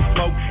windows off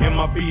smoke and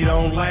my beat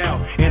on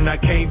loud, and I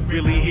can't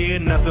really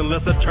hear nothing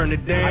unless I turn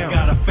it down. I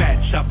got a fat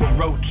chopper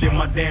roach in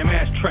my damn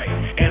ashtray,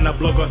 and I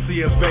blow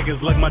Garcia Vegas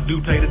like my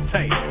Dute to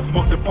tape.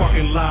 Smoke the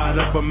parking lot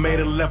up, I made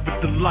a left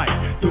at the light.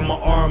 Threw my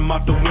arm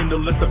out the window,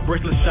 let the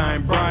bracelet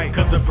shine bright.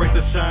 Cause the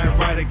bracelet shine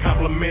bright and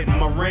compliment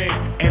my ring,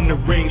 and the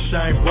ring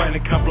shine bright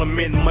and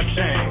compliment my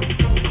chain.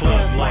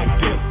 Club like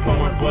this,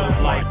 pouring buzz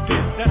like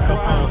this,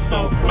 Kapone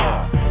so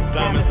fly,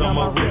 diamonds on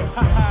my wrist.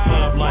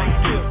 Club like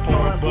this,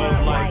 pouring buzz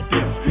like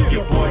this,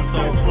 your boy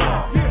so fly,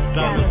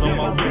 diamonds on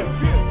my wrist.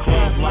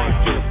 Club like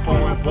this,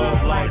 pouring buzz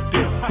like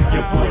this,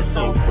 your boy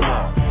so fly,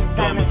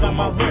 diamonds on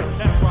my wrist.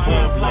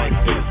 Club like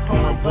this,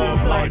 pouring buzz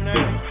like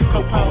this,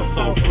 Kapone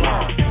so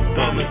fly,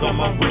 diamonds on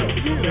my wrist.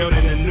 Held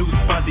in a new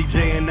spot,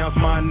 DJ announced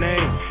my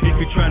name. If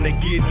you're trying to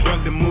get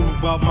drunk, then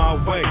move out my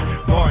way.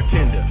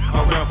 Bartender,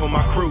 around for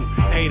my crew.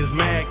 Haters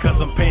mad cause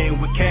I'm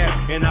paying with cash,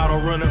 and I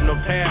don't run up no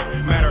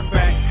tab. Matter of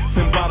fact,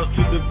 send bottles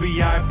to the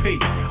VIP.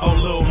 Oh,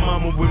 little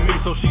mama with me,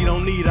 so she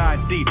don't need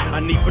ID.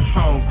 I need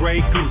Patron, Grey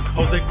Goose,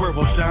 Jose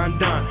Cuervo, Sean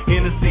Don,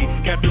 Hennessy,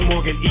 Captain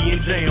Morgan,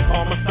 E&J, and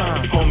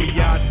Parmesan. Homie,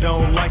 I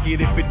don't like it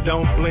if it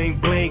don't bling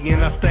bling,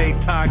 and I stay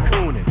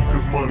tycooning.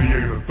 Cause money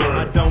ain't a thing.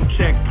 I don't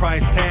check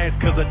price tags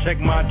cause I check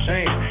my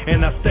chain,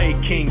 and I stay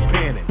king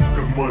penning.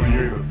 Cause money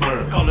ain't a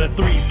thing. Call it a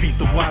 3-piece,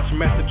 the watch,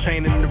 master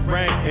chain in the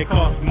ring. It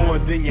costs more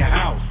than your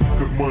house.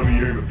 Cause money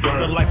ain't a thing.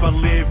 The life I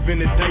live in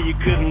the day you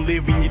couldn't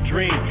live in your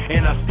dream,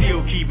 and I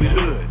still keep it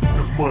hood.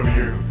 Cause money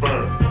ain't a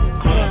thing.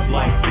 Club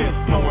like this,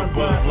 pouring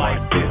buzz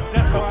like this,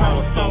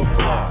 Kapone so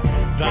fly,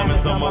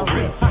 diamonds on my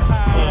wrist.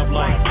 Club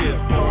like this,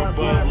 pouring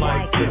buzz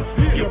like this,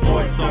 your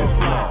boy so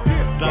fly,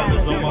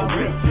 diamonds on my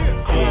wrist.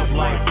 Club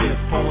like this,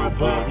 pouring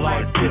buzz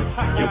like this,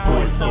 your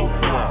boy so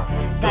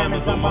fly,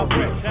 diamonds on my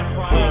wrist.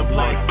 Club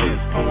like this,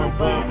 pouring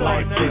buzz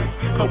like this,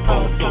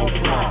 Kapone so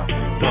fly,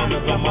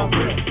 diamonds on my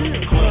wrist.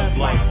 Club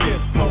like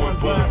this, pouring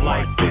buzz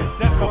like this,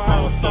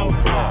 Kapone so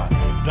fly,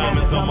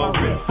 diamonds on my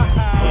wrist.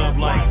 Club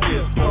like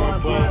this,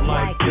 pouring buzz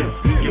like this,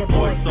 your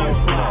boy so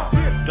fly,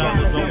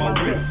 diamonds on my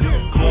wrist.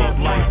 Club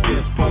like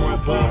this,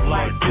 pouring buzz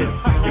like this,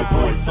 your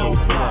boy so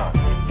fly,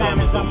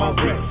 diamonds on my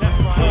wrist.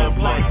 Club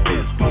like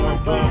this,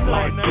 pouring buzz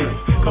like this,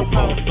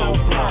 Kapone so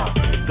fly,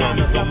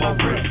 diamonds on my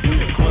wrist.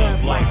 Club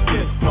like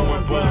this,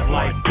 pouring buzz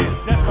like this,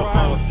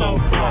 Kapone so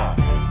fly,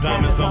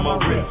 diamonds on my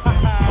wrist.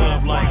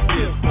 Club like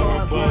this,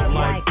 pouring buzz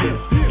like this,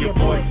 your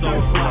boy so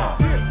fly,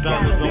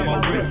 diamonds on my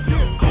wrist.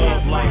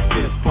 Club like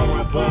this,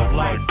 pouring buzz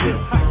like this,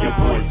 your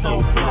boy so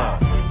fly,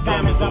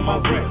 diamonds on my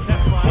wrist.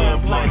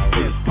 Club like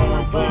this,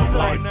 pouring buzz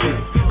like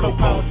this,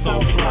 Kapone so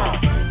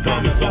fly,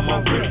 diamonds on my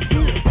wrist.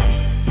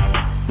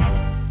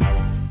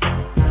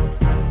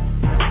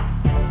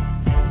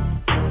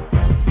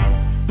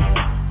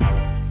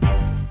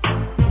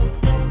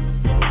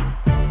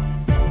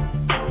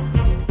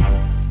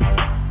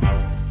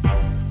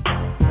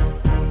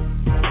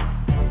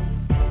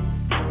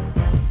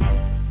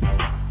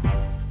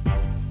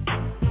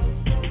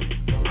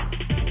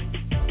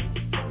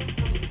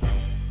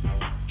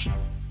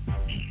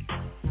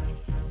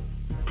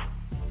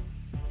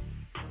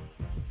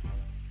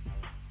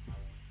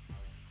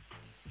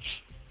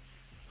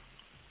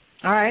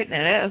 All right,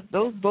 now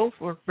those both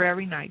were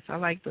very nice. I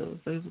like those.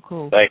 Those were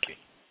cool. Thank you.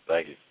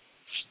 Thank you.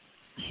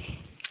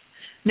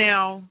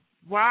 Now,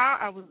 while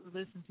I was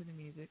listening to the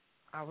music,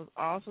 I was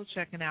also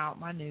checking out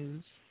my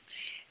news,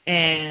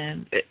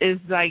 and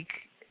it's like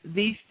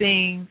these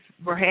things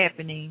were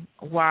happening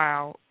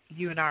while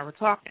you and I were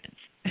talking.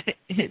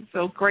 It's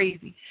so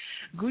crazy.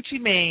 Gucci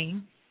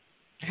Mane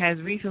has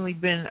recently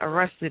been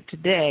arrested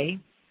today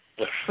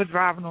for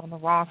driving on the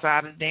wrong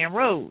side of the damn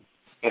road.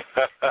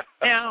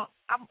 Now,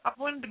 I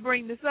wanted to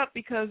bring this up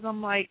because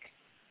I'm like,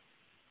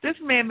 this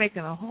man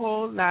making a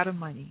whole lot of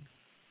money.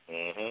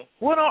 Mm-hmm.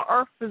 What on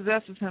earth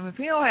possesses him? If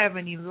he don't have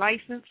any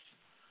license,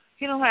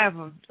 he don't have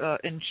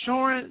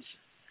insurance,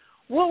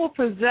 what will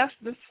possess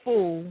this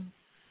fool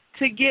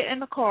to get in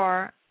the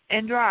car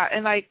and drive?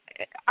 And, like,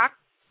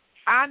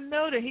 I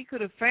know that he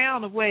could have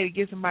found a way to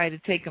get somebody to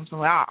take him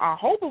somewhere. I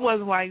hope it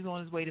wasn't while he was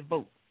on his way to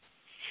vote.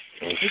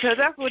 Because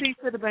that's what he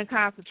should have been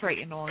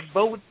concentrating on,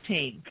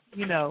 voting,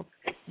 you know,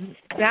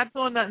 not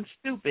doing nothing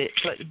stupid,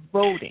 but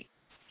voting.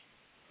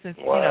 Since,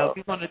 you know, if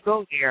you're going to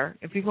go there,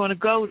 if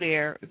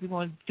you're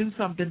going to do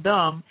something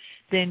dumb,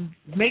 then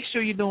make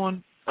sure you're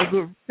doing a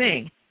good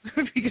thing.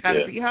 You got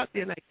to be out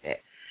there like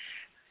that.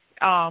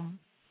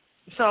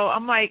 So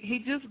I'm like, he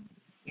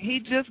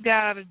just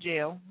got out of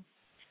jail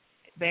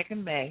back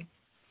in May.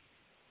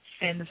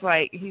 And it's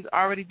like he's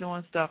already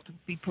doing stuff to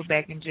be put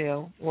back in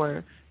jail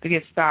or to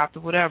get stopped or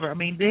whatever. I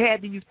mean, they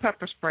had to use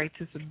pepper spray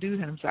to subdue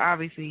him, so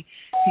obviously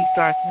he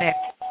starts snapping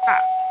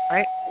pop,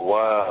 right?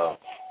 Wow.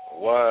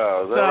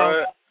 Is that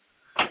right?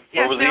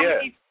 Yeah, Where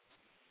was he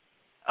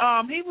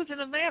He was in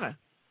Atlanta.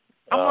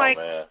 I'm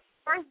man.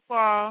 First of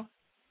all,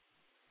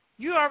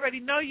 you already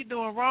know you're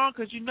doing wrong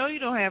because you know you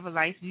don't have a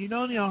license. You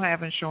know you don't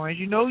have insurance.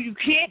 You know you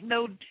can't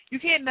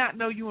not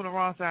know you're on the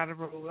wrong side of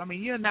the road. I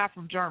mean, you're not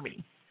from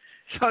Germany.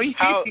 So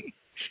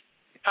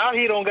how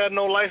he don't got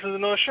no license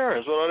and no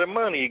insurance with all that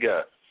money he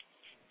got?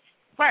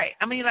 Right.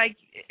 I mean, like,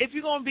 if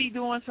you're going to be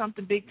doing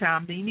something big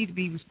time, then you need to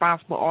be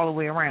responsible all the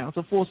way around. It's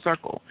a full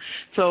circle.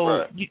 So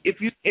right.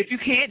 if you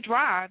can't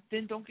drive,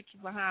 then don't get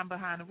you behind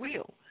the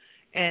wheel.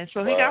 And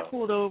so he got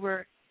pulled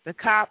over. The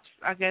cops,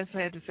 I guess,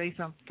 had to say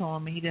something to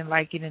him, and he didn't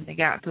like it, and they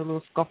got into a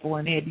little scuffle,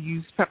 and they had to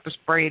use pepper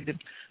spray to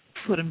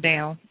put him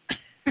down.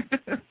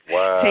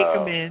 Wow.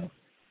 Take him in.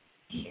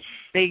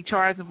 They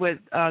charged him with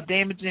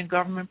damaging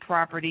government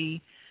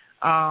property,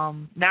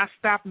 not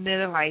stopping at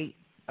a light,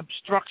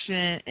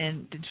 obstruction,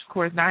 and, of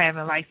course, not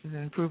having a license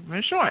and proof of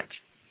insurance.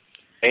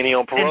 Ain't he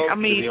on parole?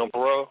 And, Is he on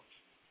parole?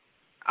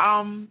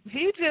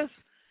 He just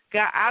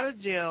got out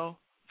of jail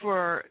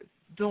for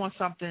doing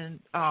something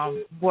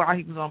while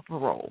he was on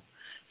parole.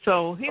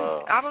 So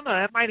I don't know.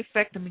 That might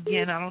affect him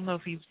again. I don't know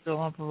if he's still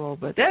on parole,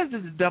 but that's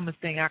just the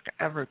dumbest thing I could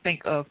ever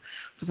think of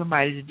for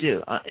somebody to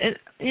do. And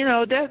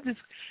that's just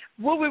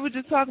what we were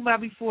just talking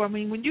about before. I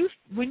mean, when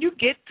you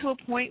get to a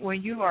point where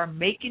you are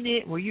making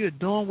it, where you're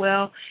doing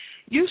well,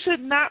 you should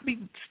not be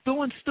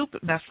doing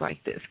stupid mess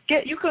like this.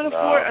 You could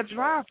afford a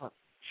driver.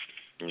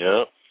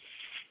 Yep.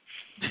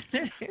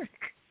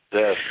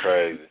 That's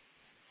crazy.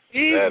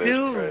 These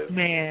dudes,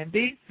 man,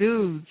 these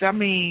dudes. I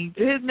mean,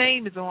 his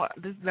name is on.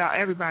 This is about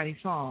everybody's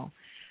song.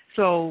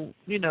 So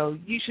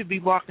you should be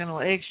walking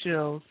on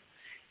eggshells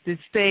to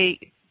stay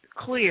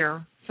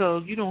clear, so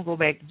you don't go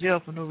back to jail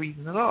for no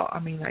reason at all. I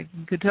mean, like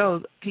you could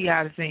tell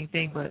T.I. the same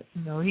thing, but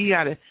he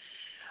got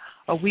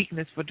a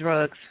weakness for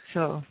drugs,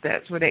 so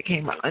that's where that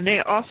came out. And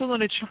they also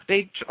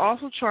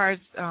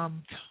charged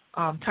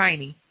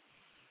Tiny.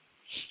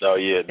 Oh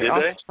yeah, did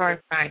they?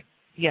 Charged Tiny.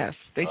 Yes,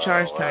 they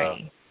charged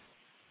Tiny.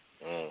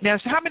 Now,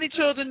 so how many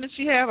children does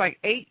she have? Like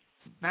 8,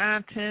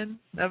 9, 10,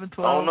 11,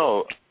 12? I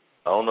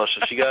don't know.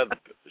 She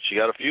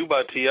got a few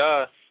by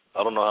T.I.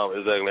 I don't know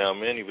exactly how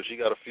many, but she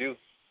got a few.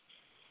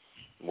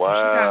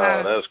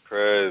 Wow, that's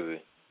crazy.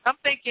 I'm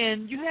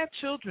thinking, you have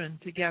children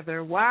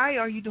together. Why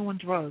are you doing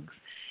drugs?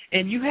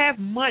 And you have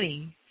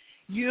money.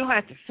 You don't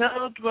have to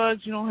sell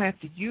drugs. You don't have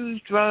to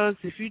use drugs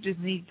if you just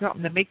need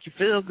something to make you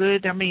feel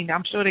good. I mean,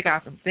 I'm sure they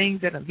got some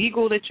things that are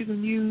legal that you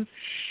can use.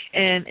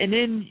 And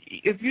then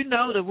if you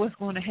know that what's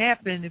going to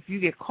happen if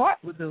you get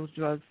caught with those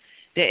drugs,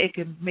 that it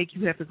can make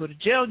you have to go to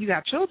jail. You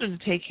got children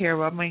to take care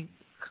of. I mean,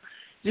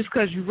 just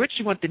because you're rich,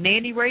 you want the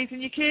nanny raising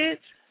your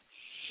kids?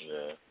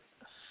 Yeah.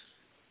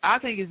 I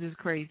think it's just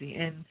crazy.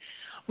 And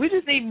we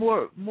just need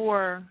more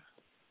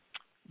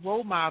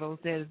role models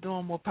that are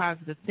doing more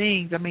positive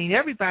things. I mean,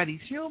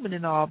 everybody's human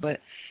and all, but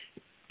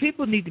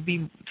people need to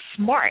be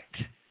smart.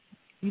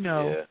 We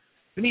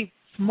need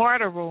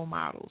smarter role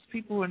models.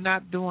 People are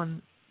not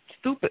doing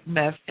stupid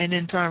mess and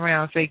then turn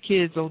around and say,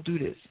 kids, don't do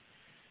this.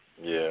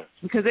 Yeah.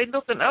 Because they're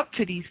looking up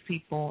to these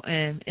people,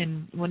 and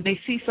when they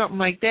see something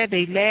like that,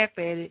 they laugh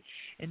at it,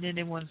 and then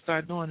they want to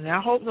start doing it. I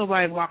hope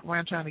nobody walk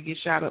around trying to get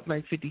shot up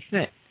like 50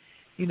 Cent.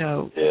 Yeah.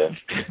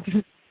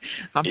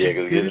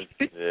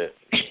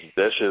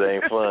 That shit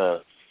ain't fun.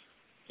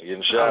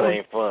 Getting shot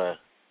ain't fun.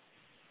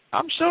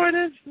 I'm sure it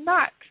is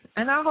not,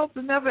 and I hope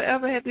to never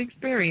ever have to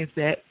experience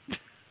that.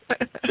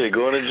 Shit,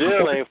 going to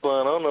jail ain't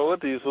fun. I don't know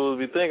what these fools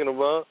be thinking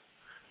about.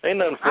 Ain't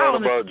nothing fun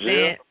about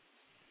jail.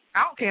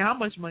 I don't care how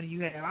much money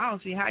you have. I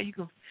don't see how you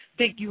can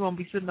think you're going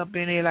to be sitting up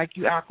in there like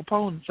you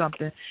ADCAPONE or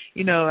something,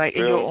 like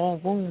in your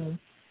own room,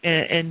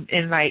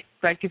 and like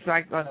it's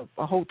like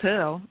a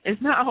hotel.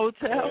 It's not a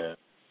hotel. Yeah.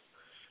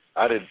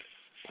 I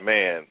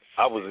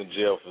was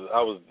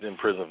in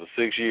prison for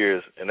 6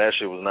 years, and that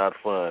shit was not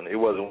fun. It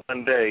wasn't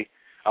one day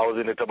I was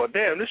in there talking about,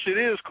 damn, this shit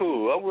is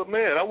cool. I wouldn't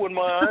mind.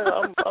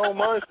 I don't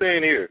mind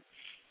staying here.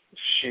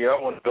 Shit,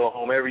 I want to go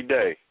home every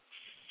day.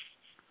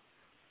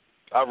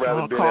 I'd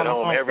rather be at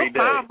home every day.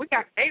 Mom, we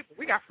got cable.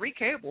 We got free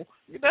cable.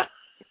 I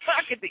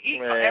get to eat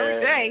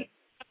every day.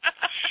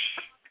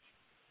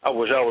 I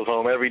wish I was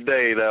home every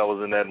day that I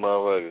was in that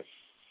motherfucker.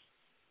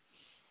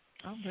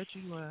 I bet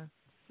you were.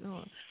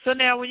 So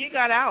now, when you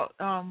got out,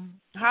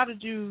 how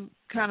did you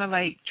kind of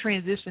like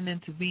transition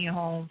into being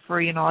home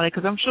free and all that?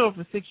 Because I'm sure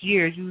for 6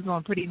 years you was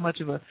on pretty much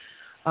of a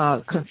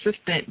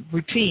consistent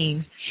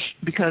routine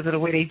because of the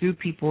way they do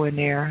people in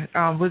there.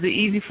 Was it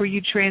easy for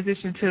you to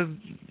transition to,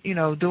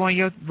 doing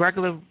your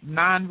regular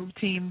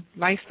non-routine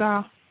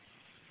lifestyle?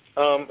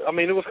 I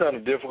mean, it was kind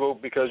of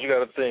difficult because you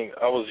got to think,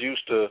 I was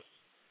used to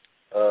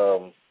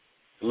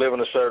living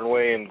a certain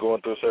way and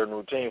going through a certain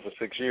routine for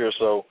 6 years.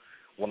 So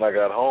when I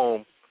got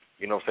home,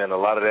 a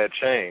lot of that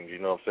changed,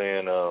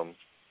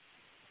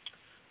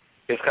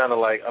 It's kind of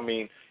like,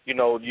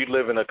 you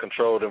live in a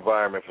controlled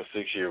environment for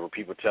 6 years where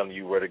people telling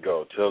you where to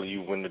go, telling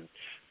you when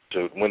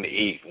to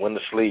eat, when to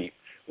sleep,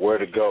 where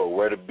to go,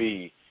 where to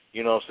be,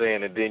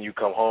 and then you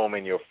come home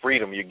and you're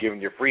giving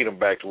your freedom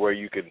back to where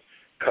you can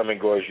come and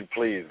go as you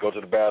please, go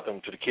to the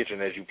bathroom, to the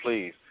kitchen as you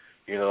please,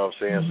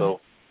 Mm-hmm. So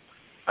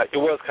it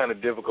was kind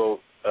of difficult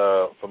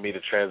for me to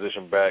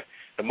transition back.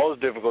 The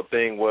most difficult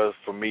thing was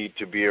for me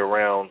to be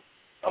around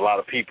a lot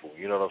of people,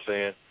 you know what I'm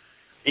saying?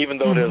 Even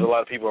though there's a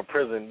lot of people in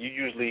prison, you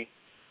usually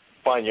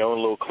find your own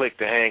little clique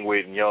to hang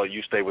with, and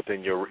you stay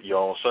within your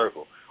own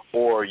circle,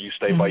 or you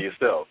stay by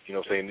yourself, you know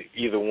what I'm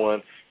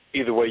saying?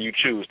 Either way you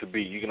choose to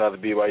be. You can either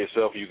be by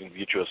yourself or you can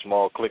get you a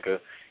small clique of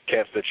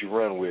cats that you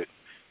run with.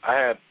 I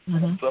had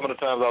some of the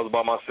times I was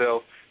by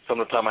myself, some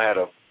of the time I had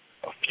a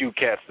few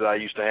cats that I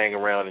used to hang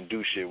around and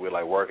do shit with,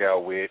 like work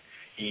out with,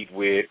 eat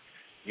with,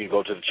 you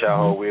go to the chow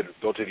hall with,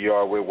 go to the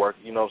yard with, work,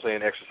 you know what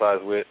I'm saying, exercise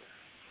with.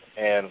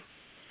 And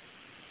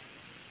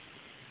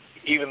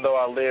even though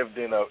I lived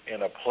in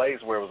a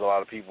place where there was a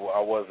lot of people, I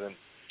wasn't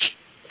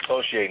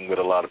associating with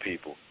a lot of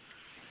people.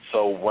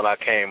 So when I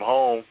came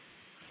home,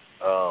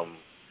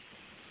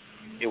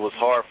 it was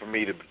hard for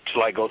me to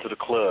like go to the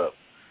club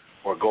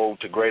or go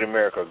to Great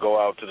America or go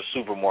out to the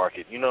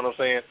supermarket, you know what I'm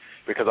saying?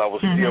 Because I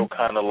was still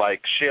kind of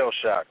like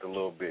shell-shocked a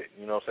little bit,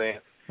 you know what I'm saying?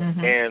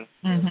 And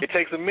it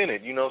takes a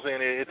minute, you know what I'm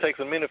saying? It takes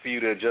a minute for you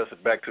to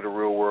adjust back to the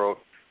real world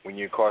when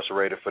you're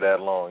incarcerated for that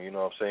long, you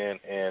know what I'm saying?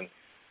 And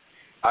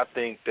I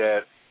think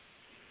that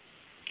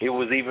it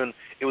was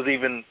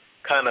even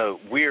kind of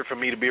weird for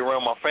me to be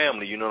around my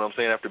family, you know what I'm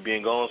saying, after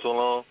being gone so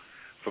long.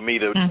 For me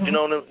to, you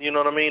know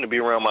what I mean, to be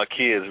around my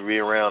kids, be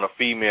around a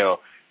female,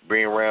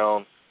 be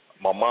around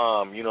my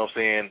mom, you know what I'm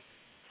saying.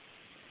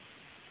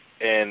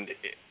 And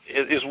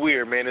it's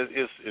weird, man.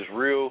 It's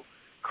real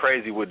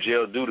crazy what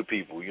jail do to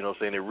people, you know what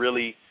I'm saying. It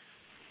really,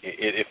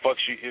 it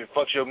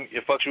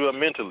fucks you up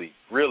mentally,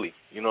 really,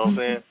 you know what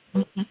I'm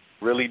saying.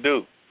 Really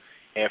do.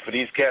 And for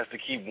these cats to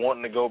keep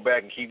wanting to go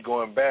back and keep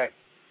going back,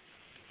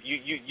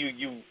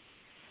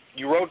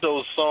 you wrote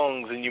those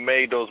songs and you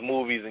made those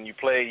movies and you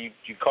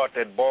caught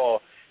that ball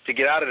to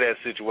get out of that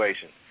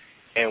situation.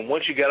 And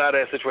once you got out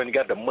of that situation, you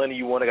got the money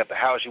you wanted, got the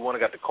house you wanted,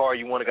 got the car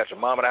you wanted, got your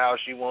mama the house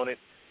you wanted,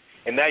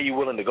 and now you're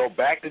willing to go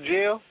back to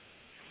jail?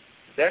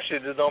 That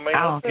shit just don't make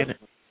no sense. Get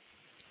it.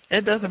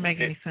 It doesn't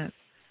make any sense.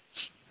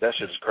 That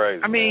shit's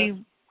crazy. I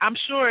mean, I'm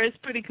sure it's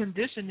pretty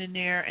conditioned in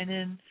there. And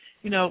then,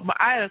 you know,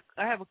 I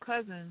have a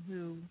cousin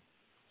who,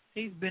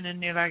 he's been in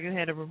there like it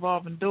had a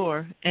revolving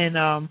door,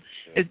 and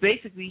it's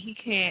basically he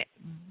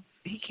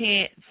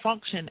can't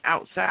function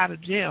outside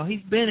of jail.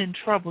 He's been in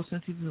trouble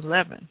since he was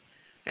 11.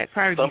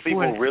 Some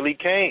people really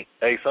can't.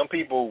 Hey, some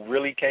people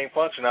really can't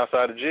function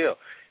outside of jail.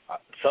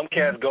 Some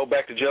cats go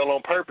back to jail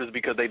on purpose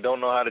because they don't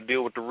know how to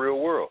deal with the real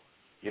world.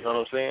 You know what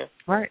I'm saying?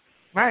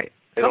 Right.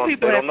 Some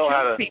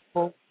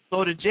people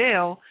go to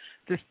jail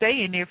to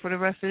stay in there for the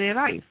rest of their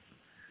life.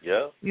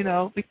 Yeah. You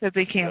know, because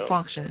they can't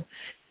function.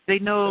 They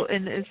know,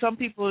 and some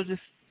people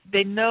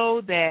they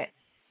know that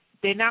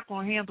they're not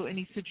going to handle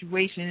any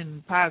situation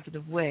in a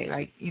positive way.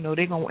 Like, you know,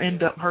 they're going to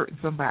end up hurting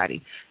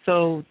somebody.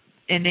 So,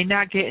 and they're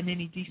not getting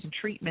any decent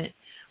treatment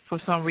for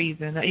some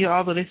reason. You know,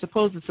 although they're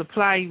supposed to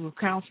supply you with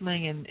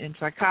counseling and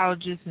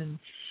psychologists and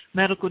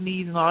medical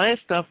needs and all that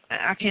stuff,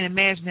 I can't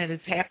imagine that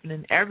it's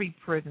happening in every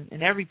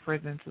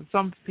prison. So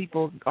some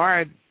people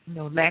are, you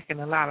know, lacking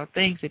a lot of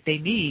things that they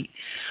need.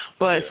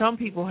 But some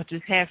people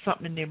just have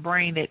something in their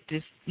brain that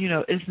just, you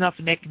know, it's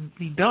nothing that can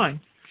be done.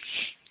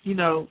 You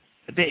know,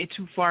 they're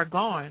too far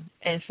gone.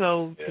 And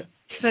so to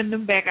send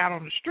them back out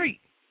on the street,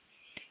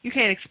 you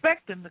can't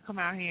expect them to come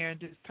out here and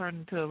just turn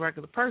into a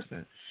regular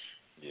person.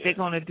 They're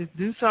going to just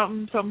do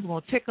something's going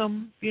to tick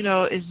them, you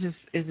know, it's just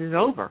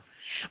over.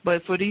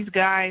 But for these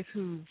guys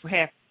who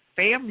have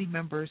family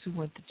members who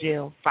went to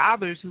jail,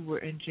 fathers who were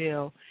in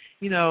jail,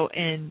 you know,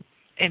 and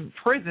in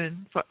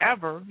prison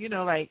forever, you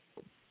know, like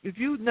if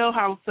you know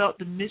how it felt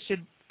to miss your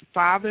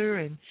father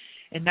and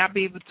not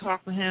be able to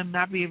talk to him,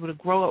 not be able to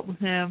grow up with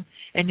him,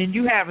 and then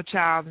you have a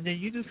child and then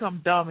you do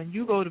something dumb and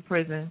you go to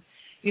prison,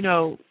 you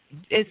know,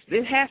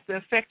 it has to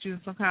affect you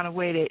in some kind of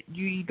way that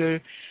you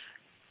either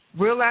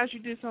realize you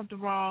did something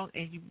wrong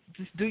and you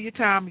just do your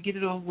time and get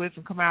it over with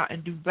and come out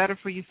and do better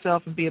for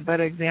yourself and be a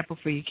better example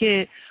for your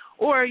kid,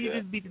 or you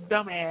just be the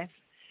dumbass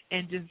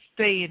and just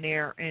stay in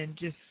there and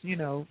just, you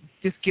know,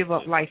 just give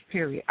up life,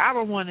 period. I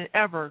don't want to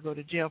ever go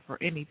to jail for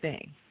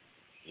anything.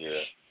 Yeah.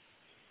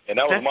 And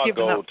that was my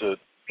goal that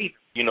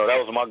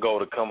was my goal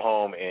to come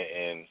home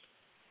and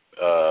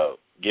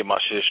get my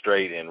shit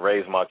straight and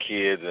raise my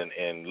kids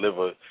and live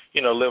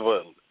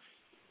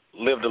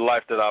the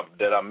life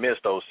that I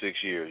missed those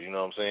 6 years, you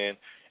know what I'm saying?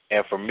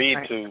 And for me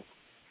to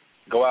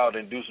go out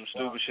and do some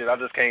stupid shit, I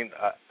just can't.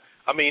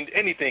 I mean,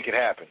 anything can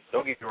happen.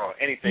 Don't get me wrong,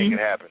 anything can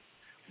happen.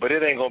 But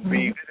it ain't going to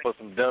be for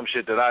some dumb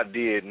shit that I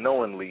did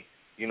knowingly,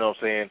 you know what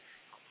I'm saying?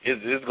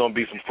 It's going to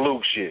be some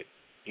fluke shit,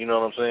 you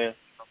know what I'm saying?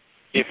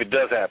 If it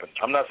does happen.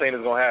 I'm not saying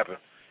it's going to happen,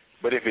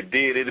 but if it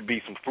did, it'd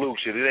be some fluke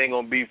shit. It ain't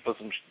going to be for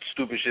some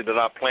stupid shit that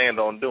I planned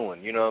on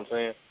doing, you know what I'm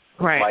saying?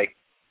 Right. Like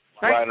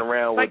riding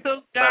around with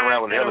hella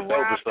dope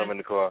or something in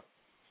the car.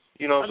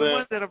 You know what I'm saying? The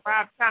ones that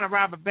are trying to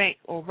rob a bank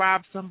or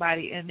rob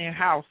somebody in their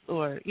house,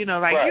 or, you know,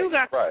 like you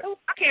got,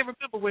 I can't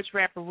remember which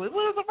rapper was.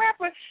 What was a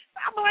rapper?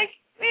 I'm like,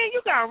 man,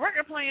 you got a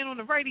record playing on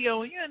the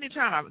radio and you're in there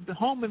trying to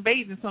home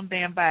invading some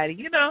damn body,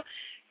 you know.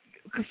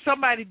 because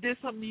somebody did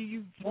something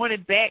you want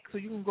it back, so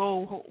you can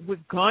go with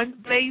guns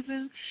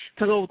blazing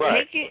to go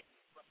take it.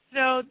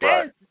 No,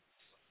 that's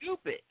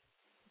stupid.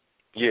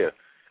 Yeah.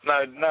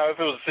 Now, if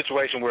it was a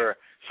situation where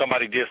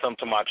somebody did something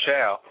to my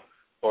child,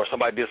 or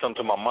somebody did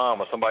something to my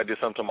mom, or somebody did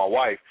something to my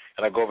wife,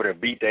 and I go over there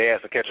and beat their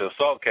ass and catch an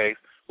assault case,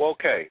 well,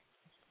 okay,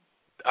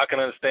 I can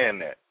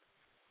understand that.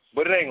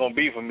 But it ain't gonna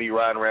be for me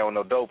riding around with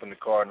no dope in the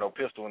car, no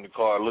pistol in the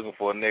car, looking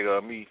for a nigga,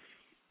 or me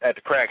at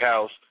the crack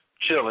house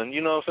chilling.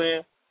 You know what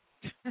I'm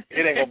saying?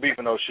 It ain't gonna be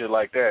for no shit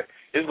like that.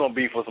 It's gonna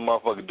be for some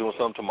motherfucker doing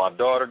something to my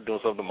daughter, doing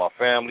something to my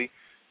family,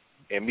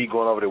 and me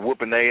going over there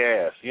whooping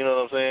their ass. You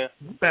know what I'm saying?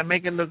 You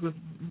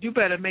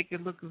better make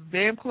it look as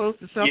damn close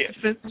to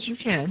self-defense as you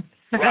can.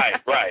 Right.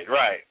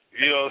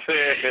 You know what I'm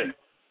saying?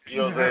 You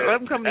know what I'm saying? Let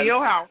them come to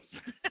your house.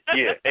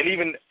 Yeah, and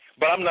even,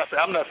 but I'm not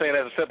saying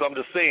that except I'm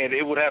just saying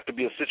it would have to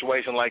be a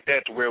situation like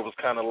that to where it was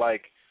kind of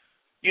like,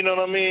 you know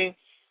what I mean?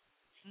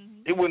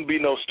 Mm-hmm. It wouldn't be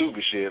no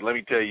stupid shit. Let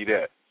me tell you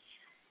that.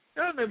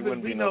 No,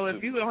 but we know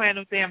if you don't have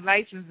no damn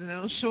license and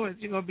no insurance,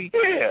 you're gonna be.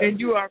 And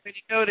you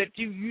already know that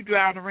you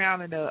driving around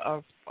in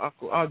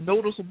a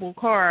noticeable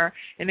car,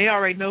 and they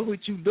already know what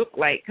you look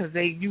like because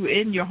you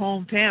in your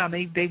hometown.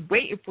 They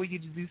waiting for you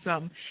to do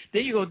something.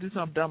 Then you gonna do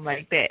something dumb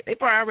like that. They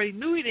probably already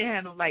knew he didn't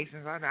have no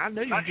license. I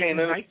know you didn't have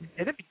no license.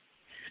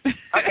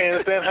 I can't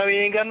understand how he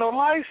ain't got no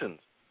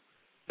license.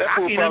 That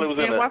fool probably was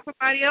in why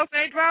somebody else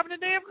ain't driving the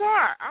damn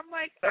car. I'm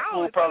like, that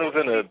fool probably was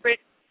in a.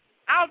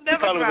 I'll never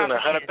probably drive was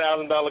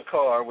in a $100,000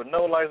 car with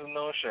no license,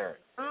 no insurance.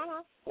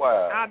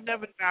 Wow. I'll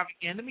never drive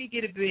again. Let me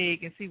get it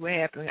big and see what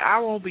happens. I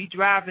won't be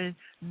driving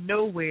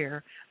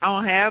nowhere. I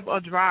don't have a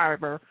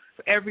driver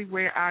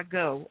everywhere I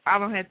go. I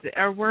don't have to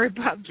ever worry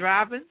about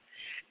driving.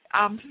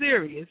 I'm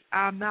serious.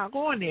 I'm not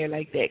going there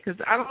like that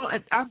because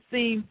I've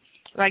seen.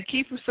 Like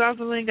Kiefer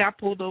Sutherland got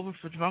pulled over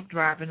for drunk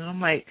driving, and I'm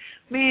like,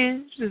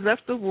 man, you just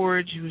left the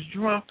ward. You was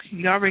drunk.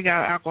 You already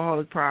got an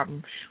alcoholic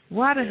problem.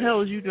 Why the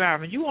hell is you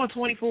driving? You on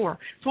 24.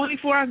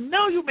 24, I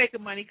know you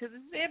making money because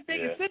it's damn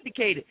thing is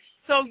syndicated.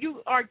 So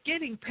you are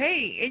getting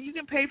paid, and you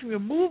can pay from your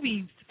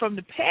movies from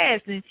the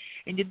past, and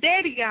your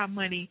daddy got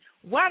money.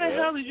 Why the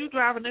hell is you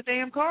driving a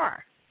damn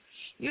car?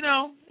 You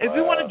know, if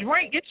you want to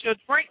drink, get your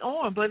drink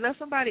on, but let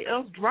somebody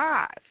else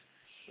drive.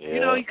 Yeah. You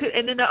know, he could,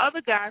 and then the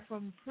other guy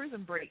from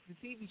Prison Break, the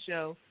TV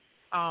show,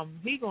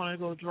 he gonna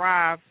go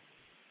drive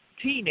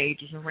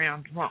teenagers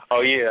around drunk. Oh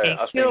yeah,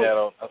 I seen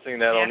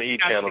that on the E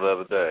channel the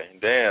other day.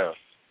 Damn.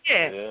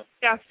 Yeah.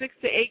 Got 6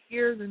 to 8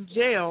 years in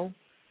jail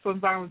for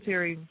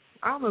involuntary.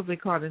 I don't know if they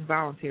call it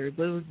involuntary,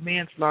 but it was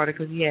manslaughter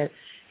because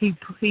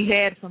he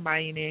had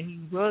somebody in there. And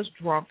he was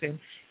drunk, and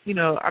you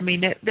know, I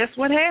mean that's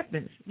what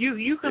happens.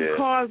 You can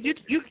cause you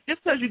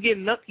just because you get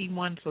lucky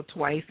once or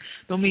twice,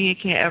 don't mean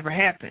it can't ever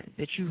happen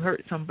that you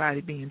hurt somebody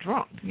being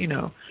drunk. You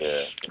know,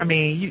 I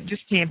mean you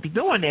just can't be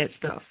doing that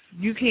stuff.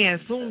 You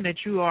can't assume that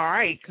you're all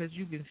right because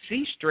you can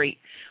see straight,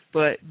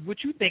 but what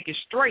you think is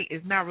straight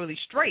is not really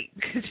straight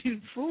because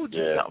you fooled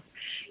yourself.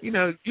 You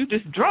know, you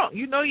just drunk.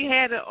 You know, you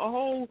had a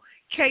whole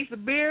case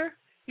of beer.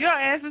 Your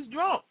ass is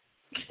drunk.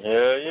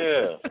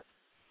 Yeah.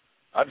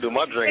 I do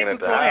my drinking at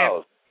the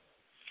house.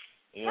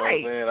 You know what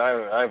I'm saying?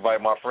 I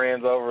invite my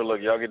friends over.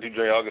 Look, y'all get to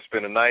drink. Y'all can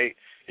spend the night.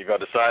 If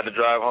y'all decide to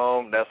drive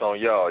home, that's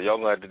on y'all.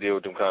 Y'all going to have to deal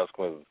with them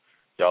consequences.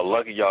 Y'all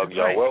lucky. Y'all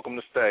welcome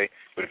to stay.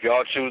 But if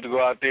y'all choose to go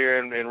out there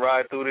and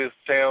ride through this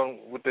town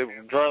with the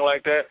drunk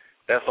like that,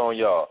 that's on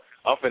y'all.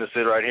 I'm finna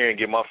sit right here and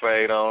get my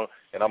fade on,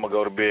 and I'm going to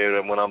go to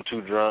bed. And when I'm too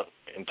drunk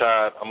and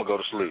tired, I'm going to go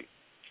to sleep.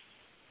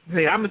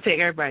 Hey, I'm going to take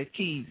everybody's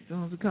keys as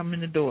soon as we come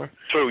in the door.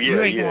 True,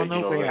 You ain't going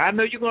nowhere. I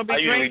know you're going to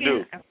be drinking. I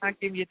usually do. I'm not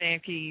giving you damn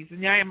keys.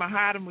 And y'all ain't going to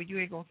hide them or you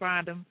ain't going to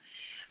find them.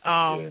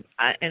 And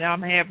I'm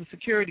going to have a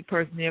security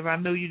person there if I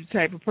know you're the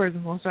type of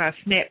person going to start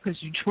snap because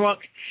you're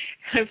drunk.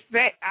 In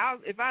fact,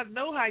 if I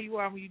know how you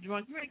are when you're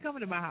drunk, you ain't coming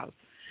to my house.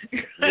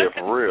 Yeah,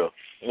 for real.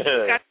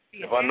 Yeah.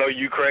 If I know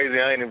you crazy,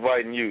 I ain't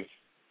inviting you.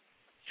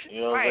 You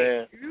know what I'm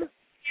saying? You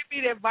give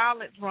me that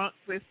violent drunk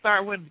that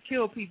start wanting to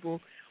kill people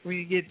when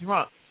you get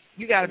drunk.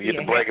 You got to be get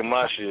to breaking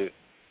my shit.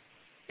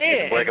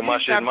 Yeah. Breaking my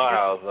shit in my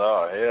house.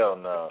 Oh,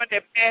 hell no. But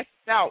that passed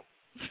out.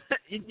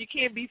 You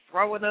can't be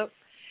throwing up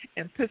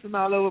and pissing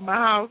all over my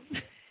house.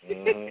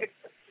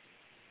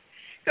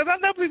 Because I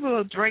know people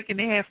are drinking,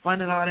 they have fun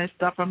and all that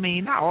stuff. I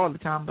mean, not all the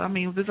time, but I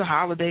mean, if it's a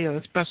holiday or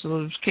a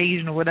special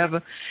occasion or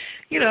whatever,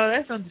 you know,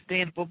 that's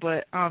understandable,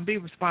 but be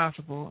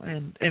responsible.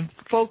 And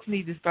folks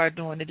need to start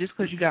doing it. Just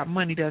because you got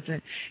money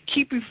doesn't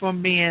keep you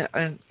from being,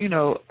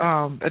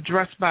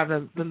 addressed by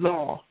the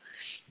law.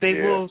 They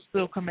will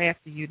still come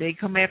after you. They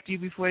come after you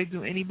before they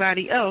do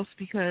anybody else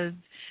because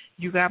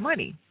you got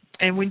money.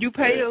 And when you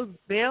pay those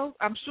bills,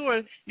 I'm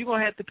sure you're going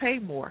to have to pay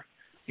more.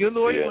 Your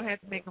lawyer will have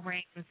to make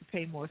arrangements to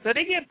pay more. So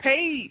they get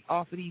paid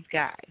off of these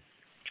guys.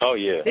 Oh,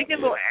 yeah. They get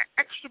a little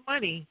extra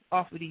money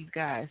off of these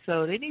guys.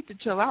 So they need to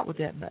chill out with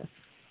that mess.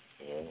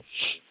 Yeah.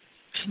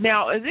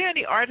 Now, is there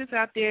any artists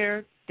out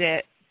there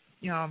that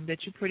that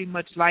you pretty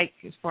much like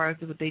as far as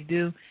what they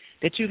do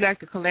that you'd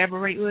like to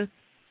collaborate with?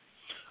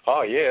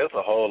 Oh, yeah, it's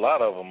a whole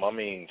lot of them. I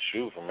mean,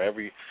 shoot,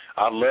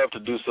 I'd love to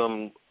do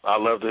some I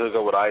love to hook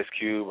up with Ice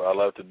Cube. I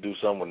love to do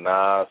something with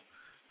Nas.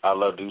 I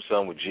love to do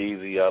something with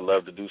Jeezy. I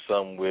love to do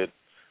something with,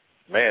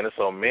 man, there's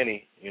so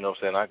many. You know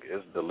what I'm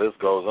saying? The list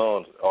goes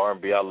on.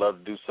 R&B, I love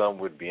to do something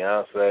with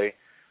Beyonce.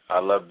 I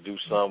love to do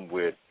something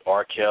with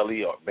R.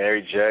 Kelly or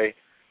Mary J.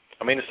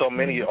 I mean, there's so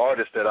many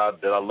artists that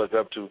I look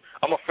up to.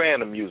 I'm a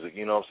fan of music,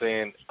 you know what I'm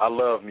saying? I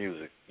love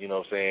music, you know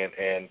what I'm saying?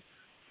 And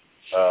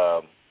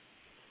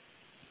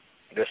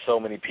there's so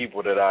many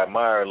people that I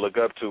admire and look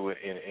up to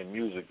in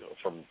music,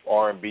 from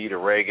R&B to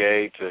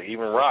reggae to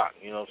even rock,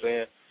 you know what I'm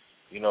saying?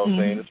 You know what I'm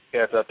saying?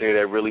 There's cats out there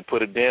that really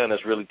put it down,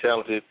 that's really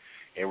talented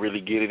and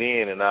really get it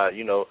in. And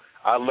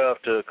I love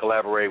to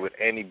collaborate with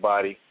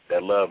anybody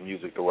that love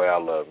music the way I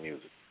love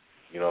music.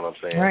 You know what I'm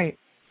saying? Right.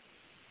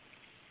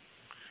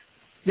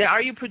 Now,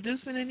 are you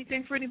producing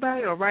anything for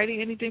anybody or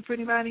writing anything for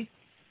anybody?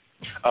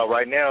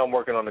 Right now I'm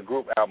working on a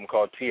group album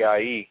called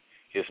TIE.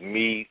 It's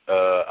me.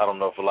 I don't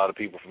know if a lot of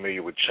people are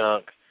familiar with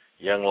Chunk,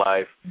 Young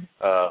Life.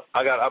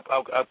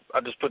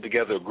 I just put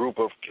together a group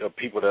of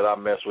people that I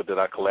mess with, that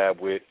I collab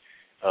with,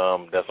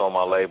 that's on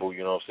my label,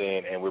 you know what I'm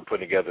saying? And we're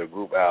putting together a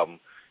group album.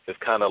 It's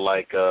kind of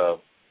like a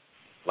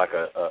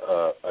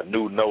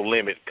new No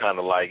Limit, kind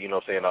of like, you know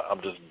what I'm saying?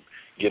 I'm just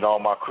getting all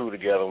my crew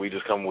together, and we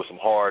just come with some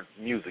hard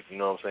music, you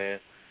know what I'm saying?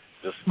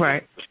 Just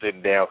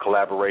sitting down,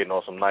 collaborating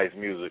on some nice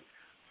music.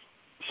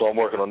 So I'm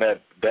working on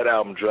that. That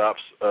album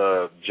drops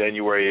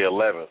January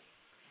 11th,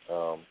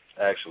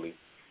 actually.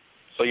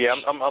 So yeah,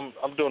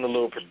 I'm doing a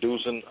little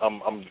producing.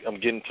 I'm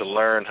getting to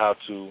learn how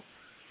to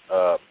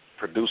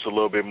produce a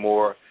little bit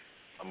more.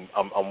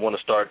 I want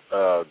to start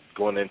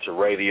going into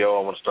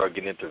radio. I want to start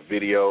getting into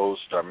videos,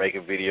 start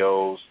making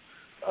videos.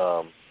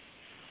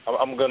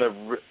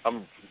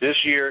 This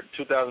year,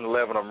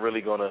 2011, I'm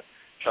really gonna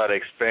try to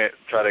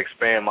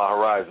expand my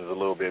horizons a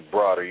little bit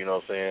broader. You know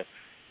what I'm saying?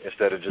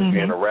 Instead of just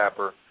being a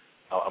rapper,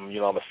 I'm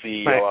a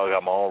CEO. Right. I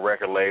got my own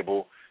record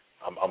label.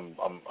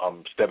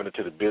 I'm stepping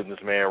into the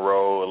businessman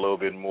role a little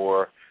bit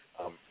more.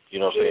 You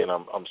know what I'm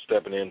saying? I'm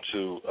stepping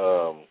into.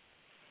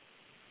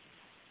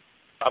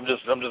 I'm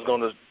just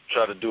going to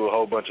try to do a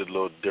whole bunch of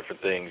little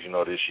different things, you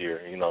know, this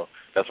year. You know,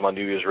 that's my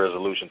New Year's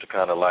resolution, to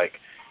kind of like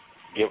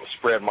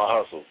spread my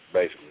hustle,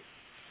 basically.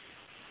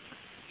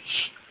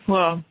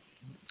 Well,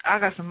 I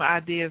got some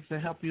ideas to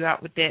help you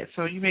out with that,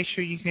 so you make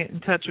sure you get in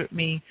touch with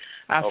me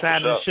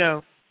outside of the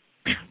show.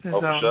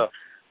 For sure.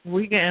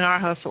 We getting our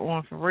hustle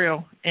on for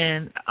real,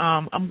 and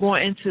I'm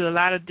going into a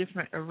lot of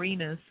different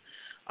arenas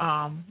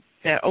that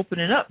are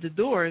opening up the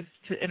doors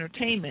to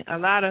entertainment.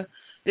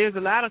 There's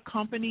a lot of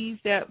companies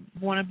that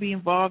want to be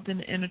involved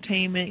in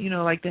entertainment, you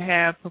know, like to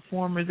have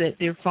performers at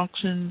their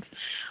functions.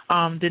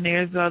 Then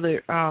there's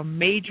other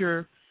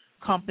major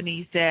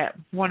companies that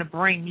want to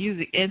bring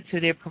music into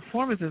their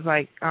performances.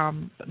 Like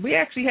we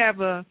actually have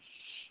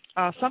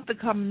something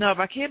coming up.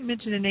 I can't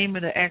mention the name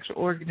of the actual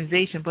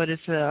organization, but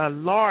it's a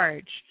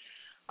large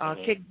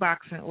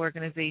kickboxing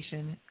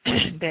organization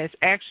that's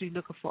actually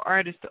looking for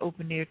artists to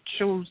open their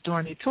shows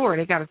during their tour.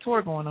 They got a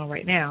tour going on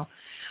right now.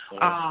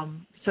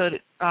 So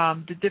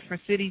the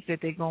different cities that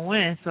they go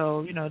in,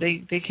 so, you know,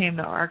 they came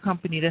to our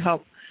company to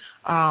help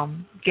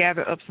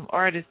gather up some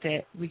artists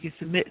that we could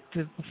submit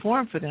to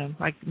perform for them,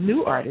 like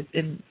new artists,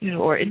 and, you know,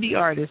 or indie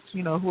artists,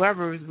 you know,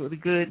 whoever is really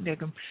good and they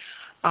can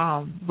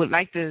would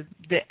like the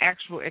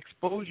actual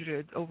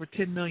exposure to over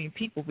 10 million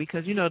people,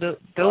 because, you know,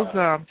 those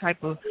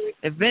type of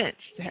events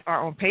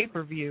are on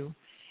pay-per-view,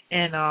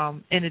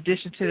 and in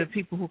addition to the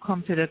people who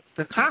come to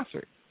the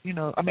concert, you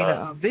know,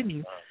 the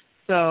venue.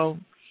 So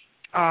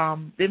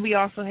then we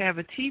also have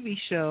a TV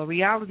show, a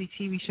reality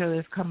TV show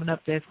that's coming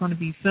up that's going to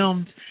be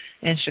filmed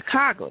in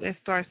Chicago. That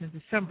starts in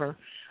December.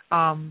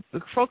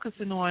 We're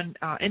focusing on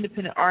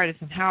independent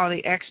artists and how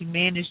they actually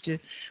manage to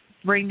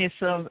bring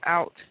themselves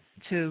out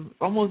to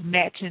almost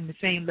matching the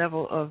same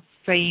level of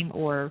fame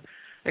or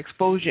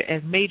exposure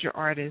as major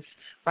artists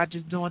by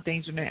just doing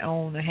things on their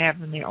own and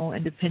having their own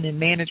independent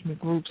management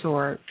groups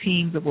or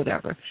teams or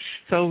whatever.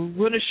 So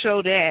we're going to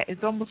show that.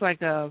 It's almost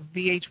like a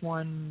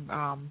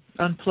VH1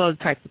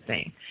 unplugged type of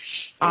thing.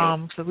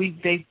 So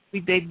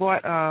they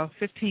bought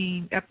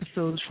 15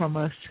 episodes from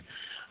us.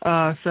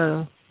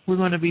 So we're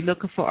going to be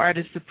looking for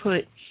artists to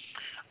put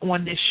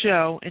on this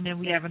show, and then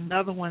we have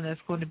another one that's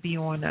going to be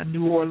on a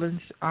New Orleans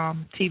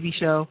TV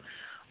show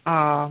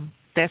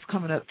that's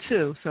coming up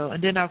too. So,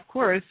 and then of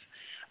course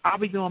I'll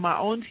be doing my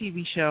own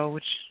TV show,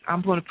 which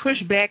I'm going to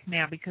push back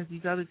now because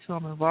these other two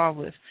I'm involved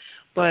with.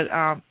 But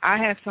I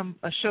have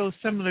a show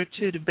similar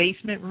to The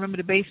Basement. Remember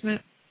The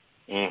Basement?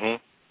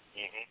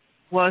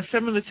 Well, it's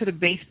similar to The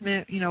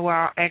Basement, you know, where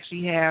I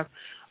actually have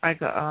like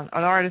an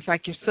artist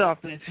like yourself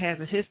that has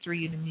a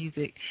history in the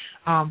music,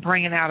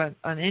 bringing out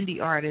an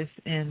indie artist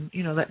and,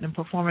 you know, letting them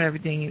perform and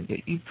everything.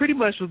 You pretty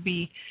much will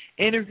be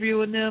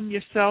interviewing them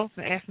yourself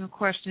and asking them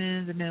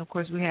questions. And then, of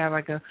course, we have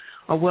like a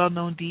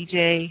well-known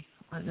DJ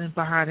and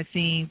behind the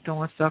scenes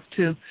doing stuff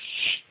too.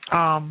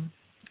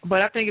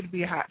 But I think it'll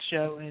be a hot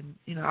show, and,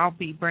 you know, I'll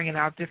be bringing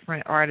out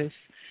different artists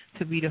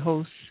to be the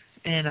hosts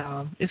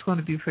and it's going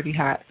to be pretty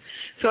hot.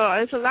 So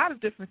it's a lot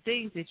of different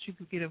things that you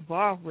could get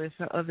involved with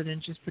other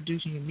than just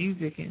producing your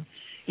music, and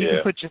you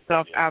can put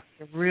yourself out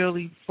there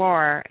really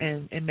far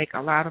and make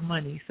a lot of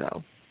money.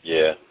 So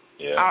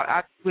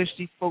I wish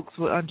these folks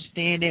would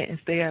understand that and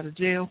stay out of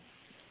jail.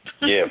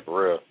 Yeah,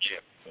 for real.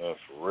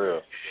 For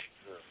real.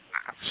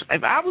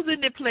 If I was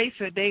in their place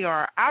where they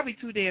are, I'd be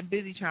too damn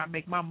busy trying to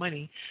make my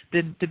money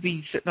than to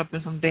be sitting up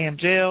in some damn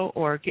jail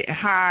or getting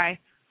high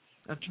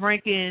or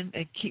drinking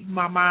and keeping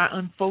my mind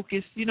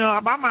unfocused. You know,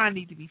 my mind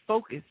needs to be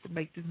focused to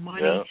make this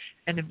money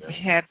and to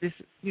have this,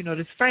 you know,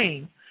 this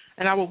fame.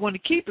 And I would want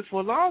to keep it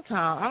for a long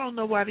time. I don't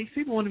know why these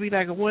people want to be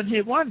like a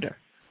one-hit wonder.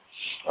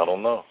 I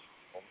don't know.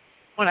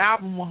 One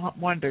album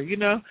wonder, you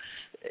know.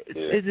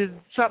 It is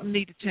something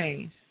need to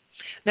change.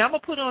 Now, I'm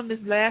going to put on this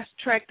last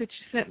track that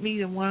you sent me,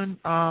 the one,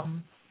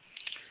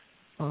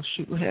 oh,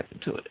 shoot, what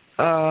happened to it?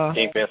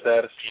 Kingpin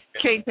Status?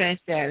 Kingpin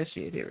Status,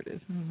 yeah, there it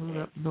is. Let me move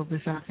it up a little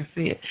bit so I can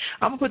see it.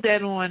 I'm going to put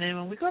that on, and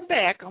when we come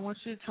back, I want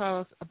you to tell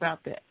us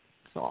about that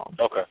song.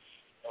 Okay.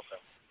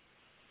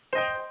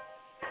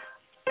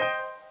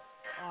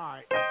 All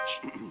right.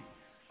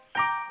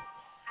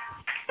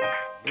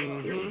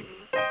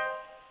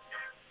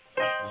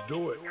 Let's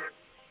do it.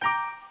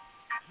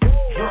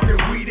 Drunk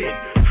and weeded,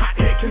 hot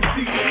head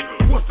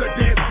conceited. What's the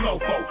dance flow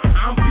for?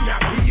 I'm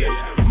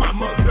VIP-ish, my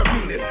mug's the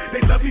meanest.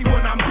 They love me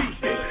when I'm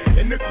decent.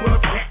 In the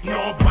club, acting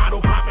all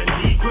bottle popping,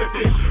 knee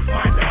clipping.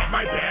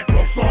 My bad,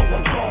 wrong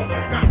song.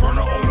 Got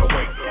burner on the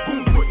way,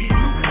 goons with me,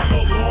 you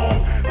hella long.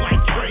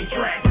 Like train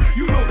tracks,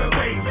 you know the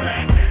laid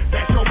back.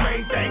 That's your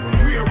main thing,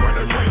 we'll run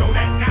a train on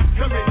that. Not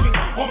to mention,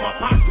 all my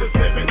pops is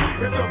living.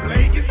 If the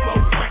blade gets slow,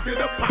 back to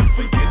the pops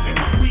and kitchen.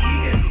 We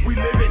eatin', we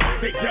living,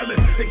 they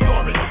jealous, they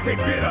starving, they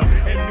bitter.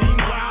 And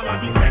meanwhile, I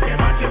be stacking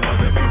my chippers.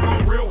 If you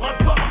a real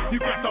hustler, you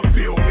got to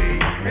feel me.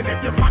 And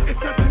if your pockets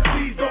touching,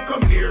 please don't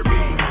come near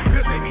me.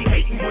 Cause they be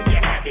hating when you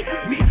have it.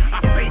 Me, I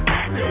stay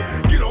active.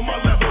 Get on my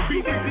level,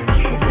 be with the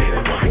kingpin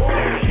like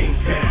that.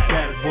 Kingpin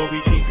status, boy, we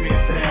kingpin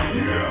status.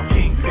 Yeah.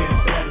 Kingpin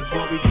status,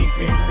 boy, we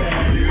kingpin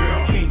status.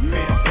 Yeah.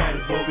 Kingpin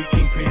status, boy, we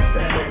kingpin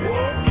status.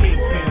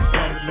 Kingpin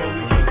status, boy,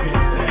 we kingpin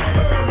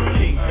status.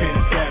 Kingpin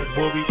status,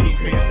 boy, we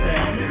kingpin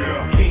status.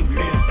 Yeah.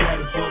 Kingpin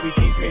status, boy, we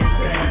kingpin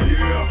status.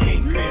 Yeah.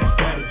 Kingpin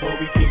status, boy,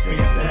 we kingpin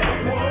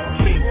status. Kingpin status, boy, we kingpin status.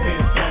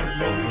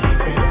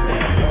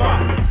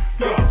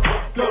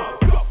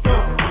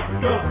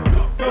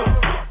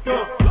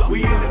 We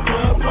in the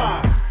club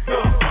live.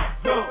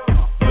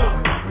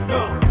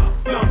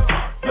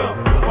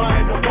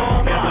 Buying the ball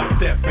live. As I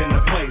step in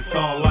the place,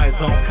 all eyes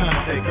on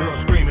contact. Girl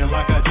screaming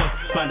like I just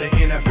signed an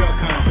NFL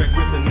contract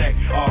with the neck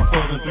all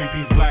frozen,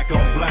 3-piece black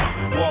on black.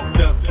 Walked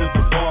up to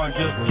the bar and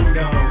just threw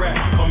down a rack.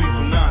 Call me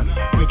tsunami,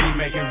 we be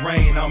making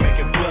rain, I'll make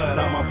it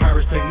blood. I'm a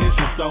pirate's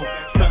technician, so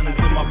stunning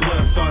in my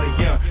blood. Started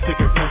young, took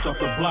a punch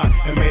off the block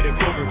and made it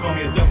quicker. Call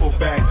me a double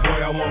back, boy,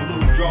 I won't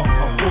lose draw.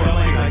 Of course,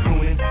 I ain't like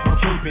Coonin', I'm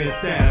keeping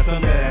status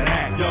under that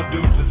act. Y'all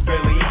dudes is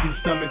barely eating,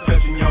 stomach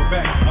touching your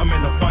back. I'm in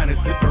the finest,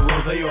 sipping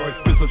rose or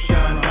expensive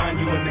shine. Down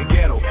you in the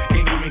ghetto,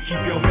 can't even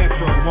keep your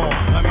metro on.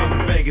 I'm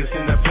in Vegas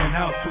in the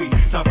penthouse suite,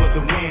 top of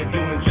the wind,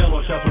 doing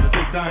jello shots with a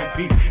 6-9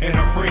 piece and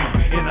a friend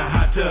in the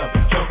hot tub,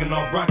 choking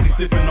on broccoli,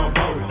 sipping on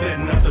bowls,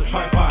 setting up the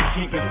tripod,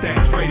 keeping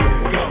stats ready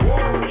to go.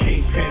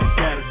 Kingpin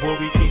status, boy,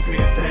 we kingpin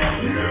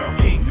status.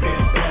 Yeah. Kingpin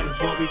status,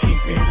 boy, we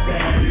kingpin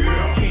status.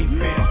 Yeah.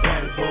 Kingpin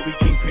status, boy, we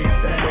kingpin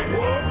status.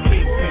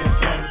 Kingpin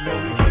status, boy,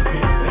 we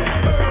kingpin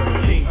status.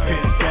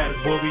 Kingpin status,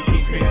 boy, we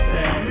kingpin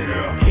status.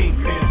 Yeah.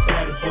 Kingpin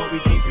status, boy, we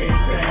kingpin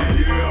status.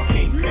 Yeah.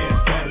 Kingpin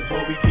status,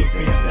 boy, we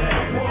kingpin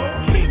status.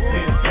 Kingpin status, boy, we kingpin status.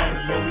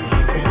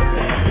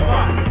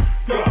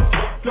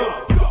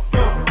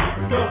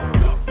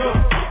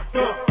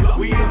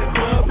 We in the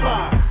club.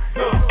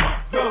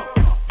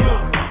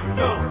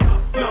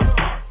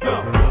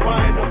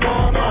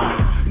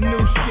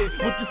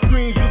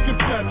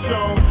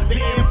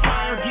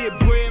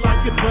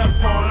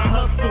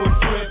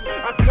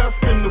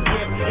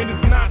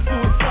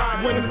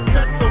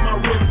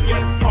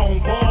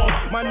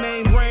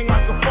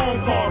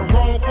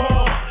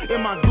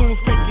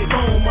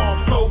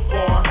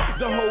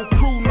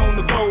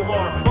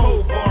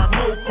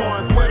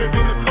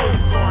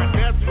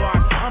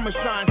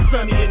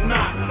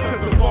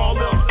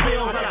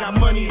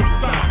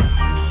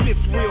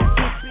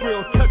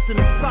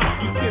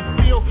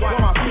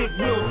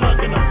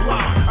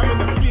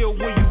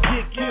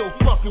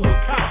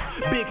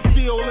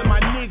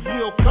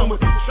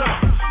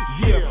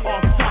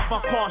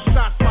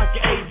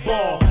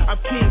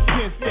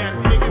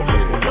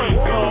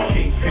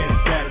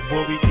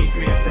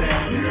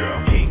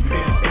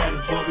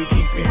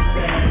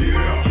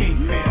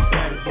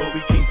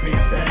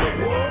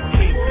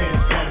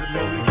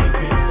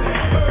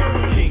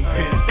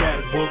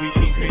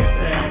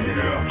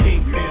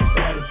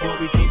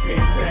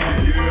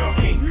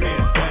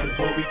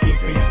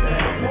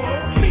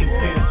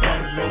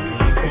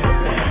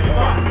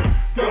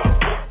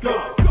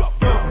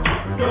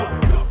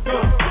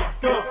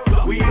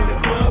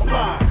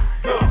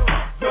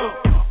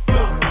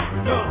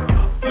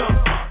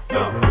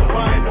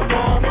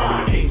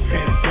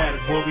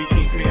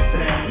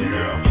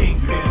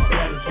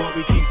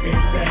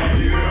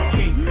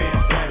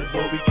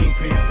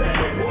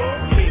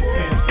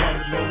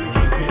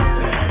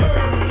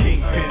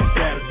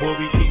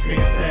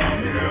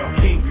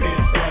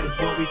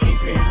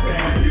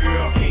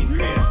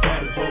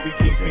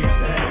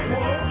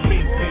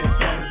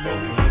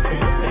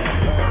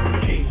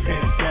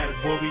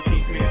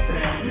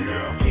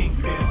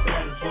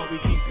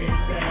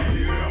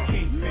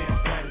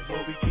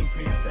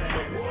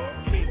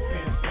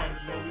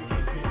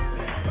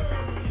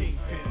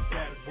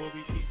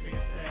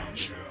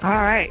 All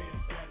right.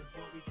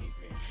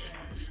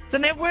 So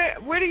then,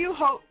 where do you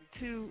hope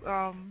to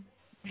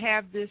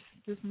have this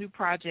new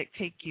project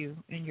take you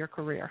in your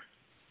career?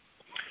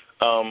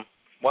 Well,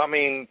 I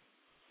mean,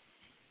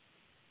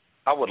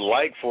 I would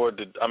like for it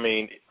to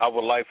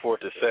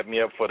set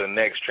me up for the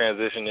next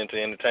transition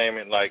into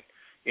entertainment. Like,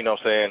 you know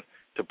what I'm saying,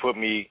 to put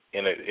me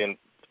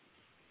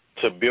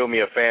to build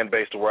me a fan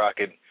base to where I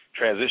could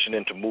transition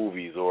into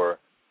movies or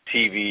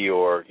TV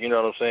or, you know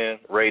what I'm saying,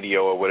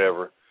 radio or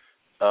whatever.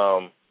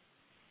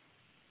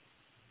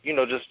 You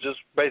know, just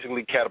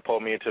basically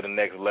catapult me into the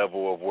next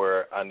level of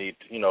where I need,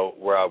 you know,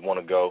 where I want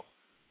to go.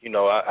 You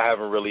know, I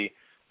haven't really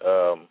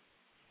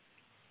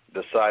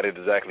decided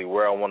exactly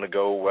where I want to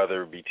go,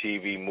 whether it be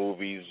TV,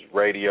 movies,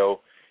 radio,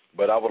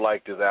 but I would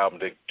like this album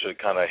to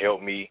kind of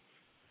help me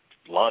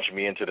launch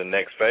me into the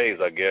next phase,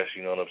 I guess,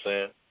 you know what I'm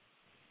saying?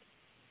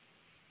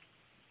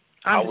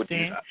 I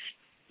understand.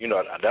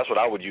 That's what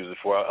I would use it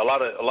for. A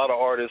lot of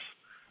artists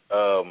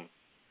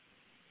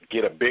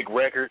get a big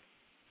record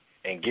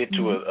and get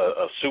to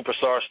a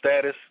superstar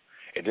status,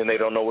 and then they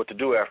don't know what to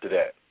do after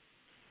that.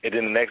 And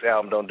then the next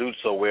album don't do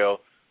so well,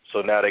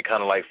 so now they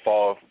kind of like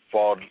fall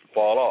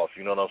off,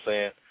 you know what I'm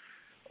saying?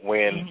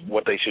 When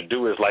what they should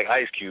do is like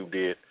Ice Cube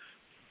did.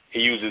 He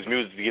used his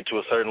music to get to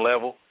a certain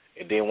level,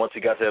 and then once he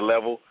got to that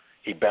level,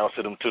 he bounced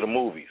them to the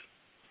movies.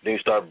 Then he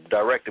started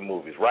directing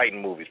movies,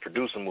 writing movies,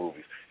 producing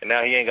movies, and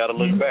now he ain't got to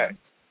look back.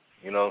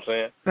 You know what I'm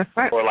saying? That's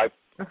right. Or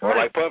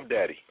like Puff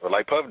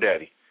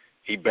Daddy.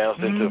 He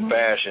bounced into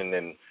fashion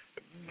and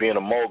being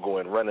a mogul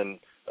and running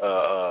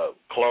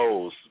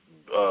clothes,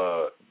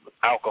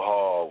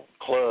 alcohol,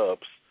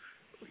 clubs,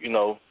 you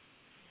know,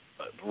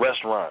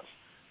 restaurants.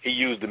 He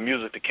used the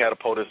music to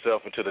catapult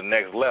himself into the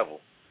next level.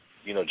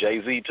 You know,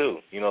 Jay-Z too.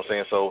 You know what I'm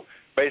saying? So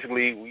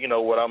basically, you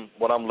know, what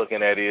I'm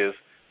looking at is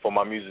for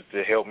my music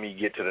to help me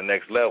get to the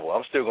next level.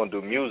 I'm still going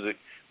to do music,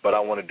 but I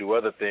want to do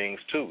other things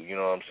too. You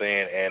know what I'm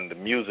saying? And the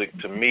music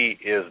to me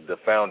is the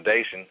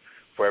foundation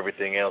for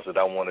everything else that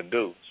I want to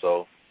do.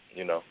 So,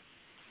 you know.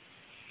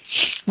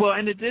 Well,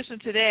 in addition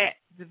to that,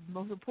 the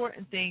most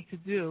important thing to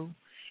do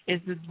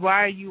is that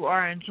while you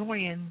are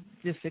enjoying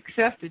the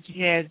success that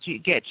you had, you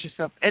get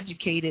yourself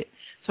educated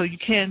so you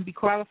can be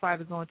qualified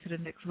to go into the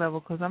next level.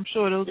 Because I'm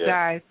sure those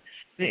guys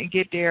didn't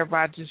get there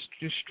by just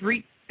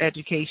street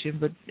education,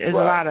 but there's a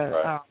lot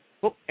of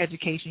book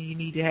education you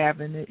need to have,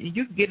 and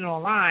you can get it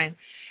online.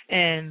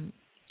 And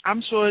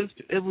I'm sure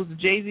it was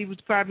Jay-Z was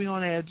probably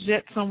on a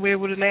jet somewhere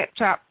with a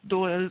laptop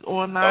doing his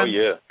online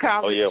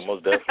college. Oh yeah,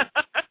 most definitely.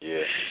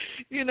 Yeah.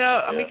 You know,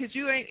 I mean, because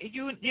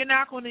you're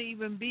not going to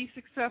even be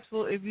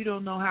successful if you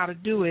don't know how to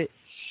do it.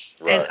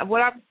 Right. And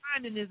what I'm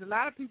finding is a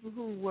lot of people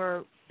who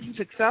were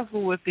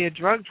successful with their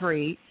drug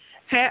trade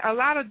had a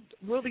lot of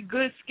really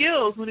good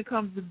skills when it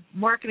comes to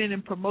marketing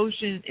and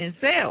promotion and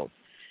sales.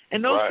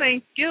 And those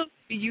same skills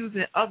be used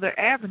in other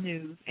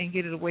avenues and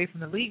get it away from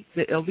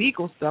the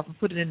illegal stuff and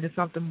put it into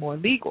something more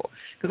legal.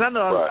 Because I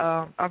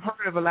know I've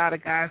heard of a lot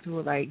of guys who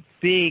are like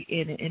big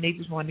in it and they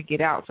just wanted to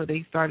get out, so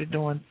they started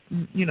doing,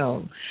 you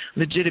know,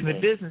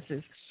 legitimate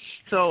businesses.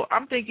 So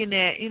I'm thinking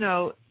that, you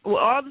know, with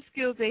all the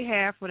skills they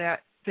have for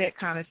that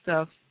kind of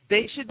stuff,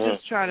 they should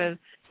just try to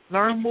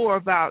learn more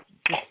about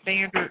the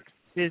standard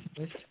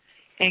business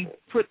and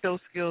put those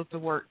skills to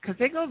work because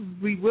they're going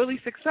to be really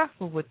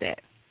successful with that.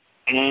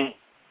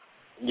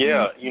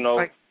 Yeah, you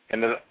know,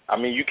 and I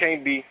mean, you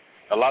can't be,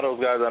 a lot of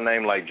those guys are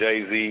named like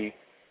Jay-Z,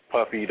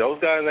 Puffy. Those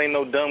guys ain't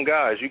no dumb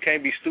guys. You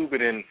can't be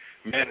stupid and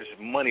manage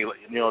money,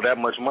 you know, that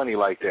much money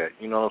like that.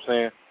 You know what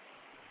I'm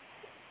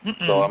saying?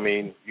 So, I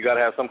mean, you got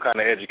to have some kind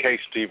of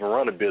education to even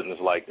run a business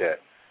like that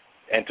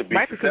and to be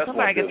successful in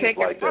a business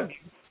like that.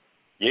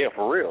 Yeah,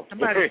 for real. You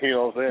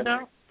know what I'm saying?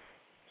 No.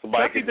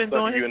 Puffy's been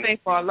doing his thing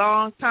for a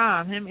long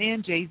time, him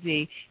and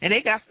Jay-Z, and they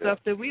got stuff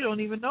that we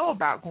don't even know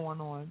about going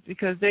on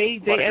because they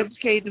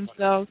educated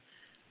themselves.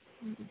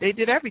 They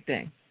did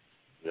everything.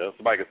 Yeah,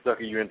 somebody can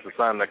sucker you into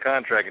signing a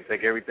contract and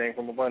take everything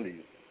from under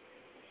you.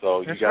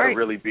 So you got to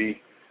really be,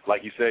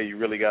 like you said, you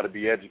really got to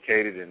be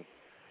educated, and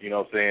you know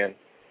what I'm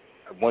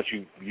saying. Once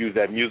you use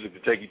that music to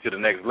take you to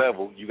the next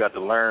level, you got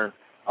to learn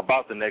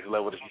about the next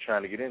level that you're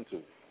trying to get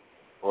into,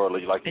 or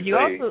like you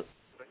say,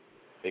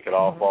 it could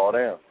all fall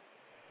down.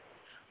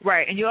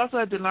 Right, and you also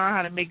have to learn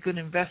how to make good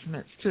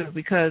investments, too,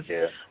 because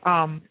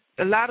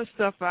a lot of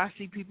stuff I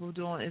see people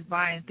doing is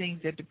buying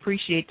things that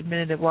depreciate the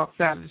minute it walks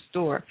out of the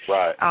store.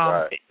 Right.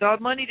 The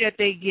money that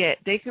they get,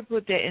 they could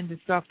put that into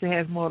stuff that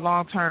has more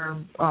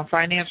long-term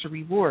financial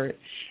reward.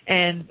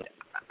 And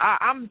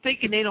I'm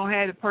thinking they don't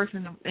have the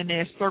person in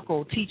their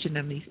circle teaching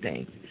them these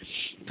things.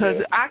 Because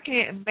I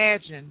can't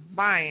imagine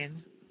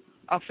buying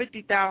a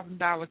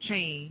 $50,000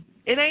 chain.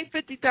 It ain't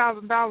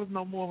 $50,000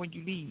 no more when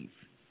you leave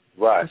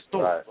the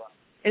store. Right.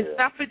 It's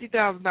not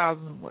 $50,000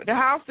 no more. The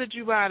house that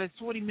you buy that's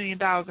 $20 million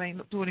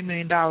ain't $20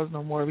 million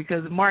no more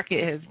because the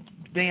market has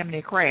damn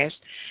near crashed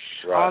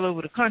all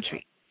over the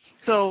country.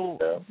 So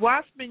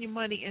why spend your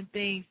money in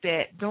things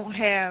that don't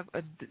have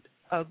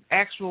a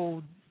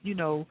actual, you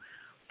know,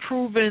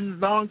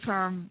 proven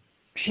long-term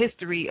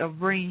history of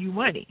bringing you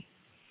money?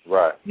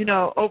 Right. You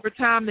know, over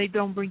time they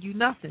don't bring you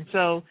nothing.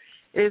 So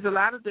there's a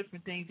lot of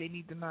different things they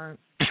need to learn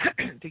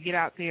to get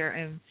out there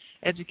and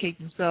educate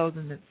themselves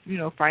in the, you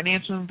know,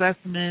 financial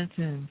investments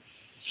and,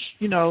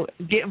 you know,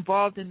 get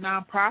involved in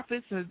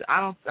nonprofits.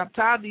 I'm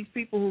tired of these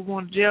people who go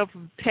to jail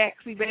for tax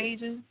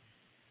evasion.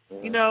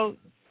 You know,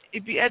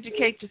 if you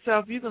educate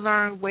yourself, you can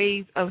learn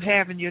ways of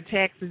having your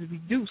taxes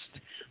reduced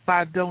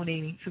by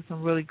donating to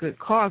some really good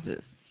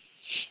causes.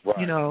 Right.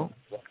 You know,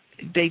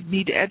 they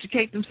need to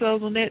educate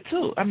themselves on that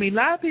too. I mean, a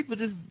lot of people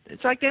just,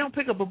 it's like they don't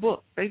pick up a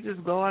book. They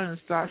just go out and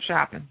start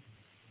shopping.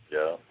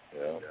 Yeah.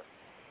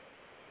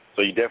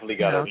 So you definitely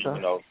got to,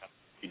 you know,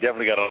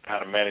 learn how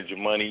to manage your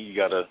money. You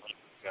got to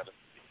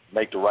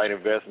make the right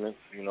investments,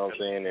 you know what I'm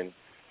saying? And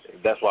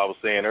that's why I was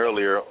saying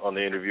earlier on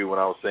the interview when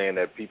I was saying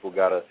that you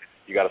got to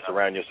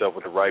surround yourself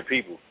with the right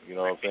people, you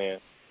know what I'm saying?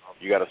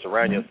 You got to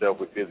surround yourself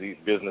with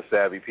business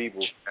savvy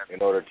people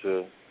in order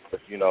to,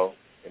 you know,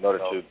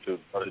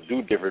 to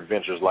do different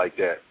ventures like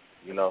that,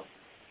 you know.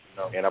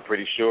 And I'm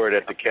pretty sure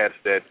that the cats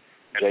that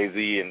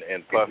Jay-Z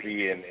and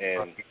Puffy and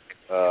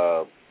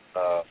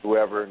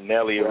whoever,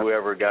 Nelly or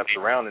whoever got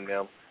surrounding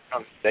them,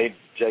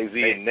 Jay-Z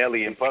and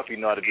Nelly and Puffy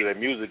know how to do their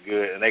music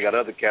good, and they got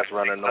other cats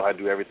around there that know how to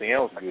do everything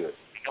else good.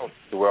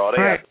 So where all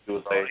they have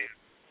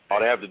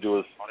to do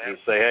is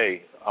say,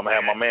 hey, I'm going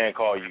to have my man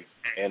call you.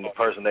 And the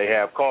person they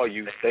have call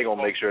you, they going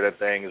to make sure that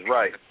thing is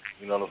right.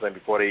 You know what I'm saying?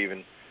 Before they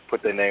even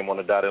put their name on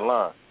the dotted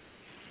line.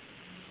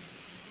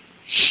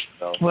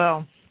 So,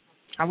 well,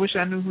 I wish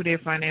I knew who their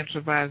financial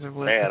advisor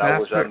was. Man, I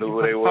wish I knew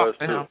who they was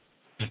too.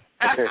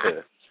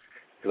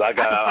 Because I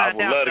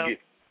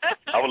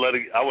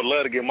would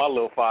love to get my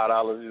little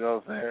 $5. You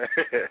know what I'm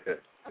saying?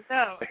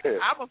 No,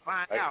 I'm gonna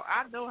find out.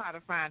 I know how to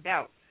find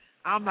out.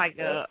 I'm like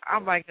I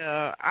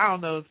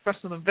don't know,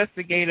 special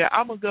investigator.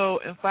 I'm gonna go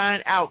and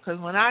find out, because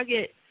when I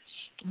get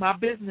my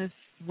business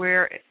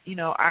where, you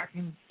know, I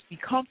can be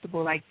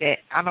comfortable like that,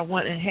 I don't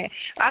want to have.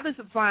 I just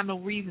find no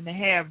reason to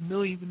have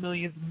millions and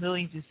millions and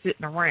millions just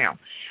sitting around.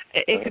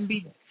 It can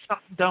be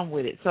something done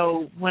with it.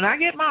 So when I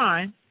get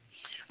mine,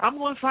 I'm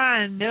going to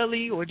find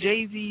Nelly or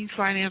Jay-Z's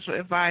financial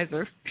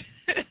advisor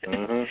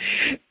to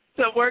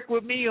work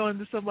with me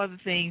on some other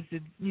things to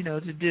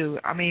do.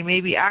 I mean,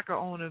 maybe I could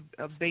own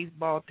a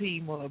baseball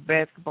team or a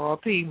basketball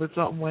team or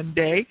something one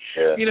day,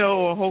 you know,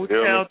 or a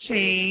hotel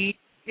chain,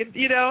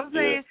 you know what I'm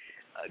saying?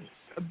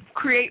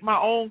 Create my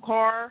own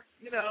car,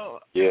 you know,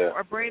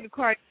 or bring the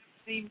car.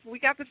 We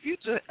got the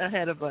future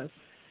ahead of us.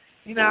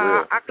 You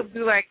know, I could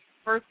do like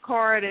first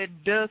car that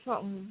does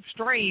something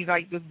strange,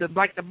 like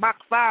the Mach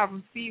 5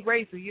 from Speed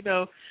Racer, you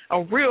know,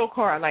 a real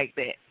car like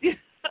that.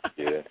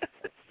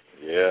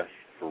 Yeah,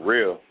 for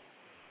real.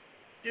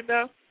 You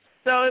know,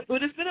 so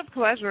it's been a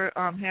pleasure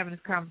having this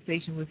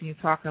conversation with you,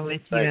 talking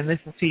with you, and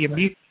listening to your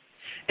music.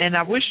 And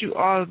I wish you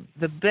all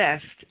the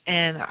best.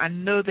 And I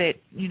know that,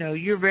 you know,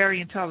 you're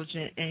very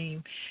intelligent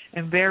and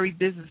very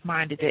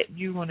business-minded, that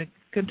you want to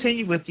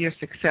continue with your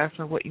success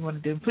or what you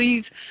want to do.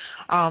 Please,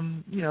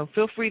 you know,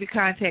 feel free to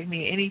contact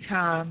me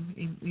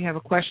anytime you have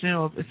a question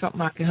or if it's something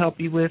I can help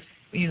you with,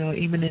 you know,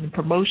 even in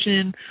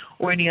promotion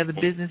or any other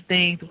business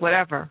things,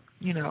 whatever,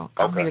 you know,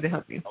 I'm here to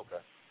help you. Okay.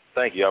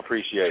 Thank you. I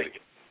appreciate it.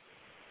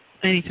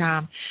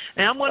 Anytime.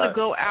 And I'm going to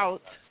go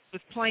out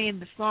with playing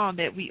the song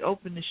that we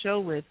opened the show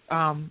with,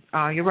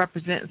 your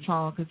representing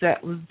song, because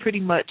that was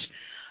pretty much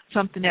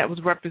something that was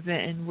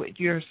representing what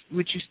you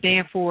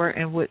stand for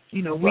and what,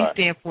 you know, we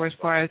stand for as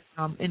far as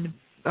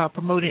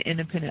promoting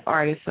independent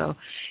artists. So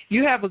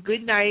you have a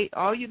good night.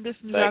 All your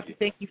listeners out there,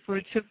 thank you for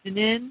tuning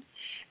in.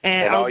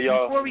 And all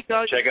y'all, before we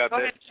go, check out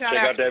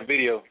that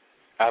video.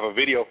 I have a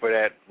video for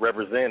that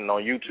representing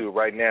on YouTube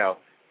right now.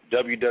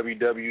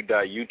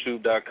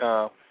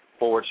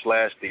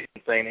 www.youtube.com/The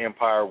Insane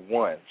Empire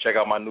 1. Check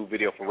out my new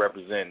video for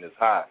representing. It's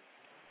hot.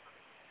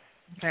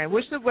 Okay,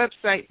 what's the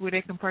website where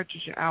they can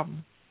purchase your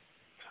album?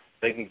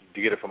 They can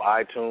get it from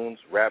iTunes,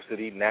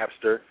 Rhapsody,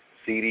 Napster,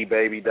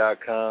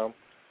 CDBaby.com.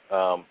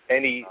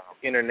 Any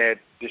internet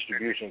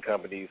distribution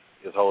companies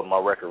is holding my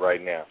record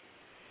right now.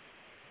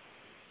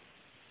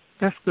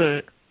 That's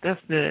good. That's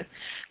good.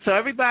 So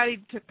everybody,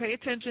 to pay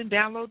attention,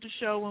 download the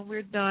show when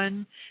we're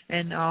done,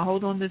 and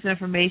hold on to this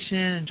information,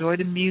 enjoy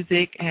the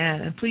music,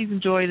 and please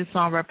enjoy the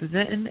song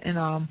representing.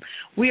 And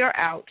we are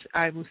out.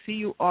 I will see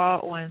you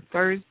all on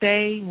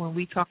Thursday when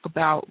we talk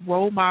about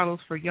role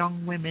models for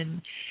young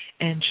women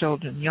and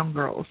children, young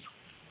girls.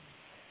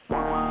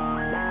 Any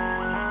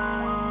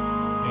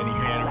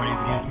hand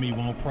raised against me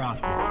won't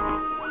prosper.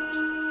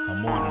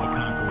 I'm more than a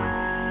conqueror.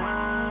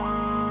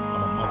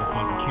 I'm a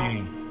motherfucking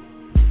king.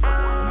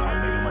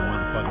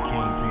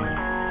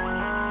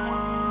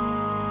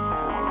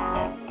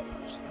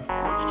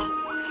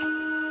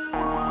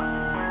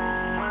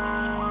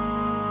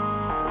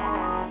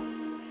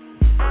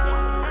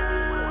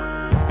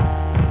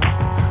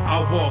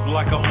 Walk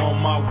like I'm on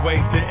my way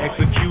to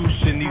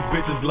execution. These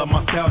bitches love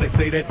my style, they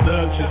say that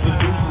thug shit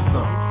seduces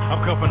them.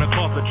 I'm coming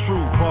across a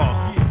true boss,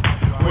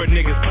 where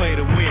niggas play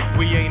to win.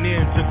 We ain't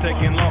into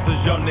taking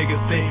losses, y'all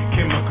niggas think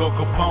chemical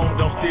Kapone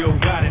don't still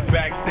got it.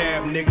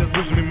 Backstab niggas,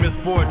 wish me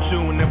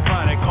misfortune and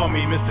pride. They call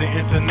me Mr.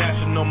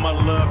 International, my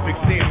love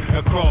extends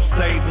across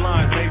state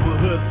lines,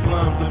 neighborhoods,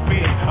 slums, and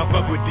bins. I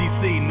fuck with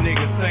DC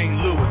niggas, St.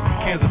 Louis,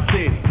 Kansas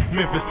City,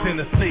 Memphis,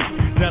 Tennessee,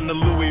 down to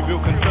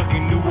Louisville, Kentucky,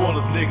 New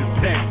Orleans, niggas,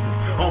 Texas.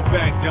 On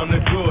back down to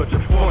Georgia,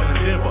 Portland,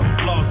 Denver,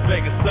 Las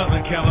Vegas,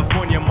 Southern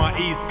California, my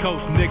East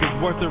Coast niggas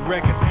worth the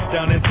records.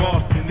 Down in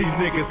Boston, these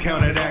niggas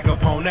counted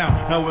ADCAPONE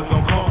out. Now it's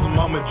gon' cost them.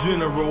 I'm a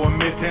general in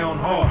Midtown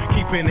Hall,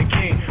 keeping the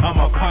king. I'm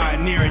a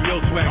pioneer in your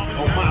swag,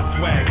 on my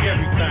swag,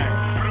 everything.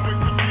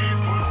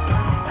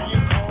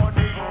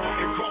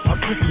 I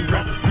strictly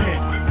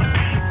represent.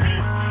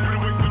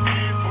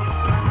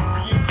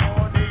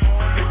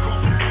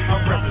 I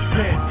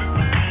represent.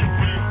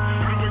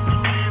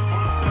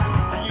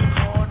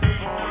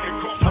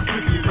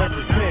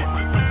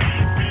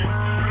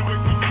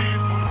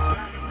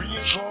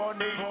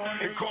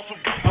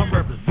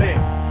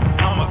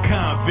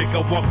 I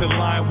walk the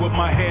line with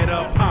my head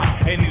up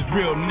high, and these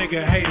real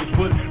nigga haters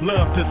would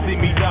love to see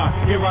me die.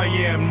 Here I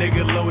am,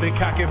 nigga loaded,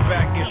 cock it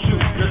back and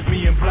shoot. Dress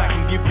me in black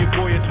and give your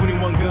boy a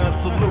 21 gun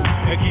salute.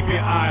 And keep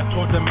your eyes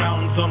toward the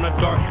mountains on a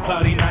dark,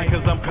 cloudy night,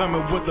 cause I'm coming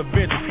with a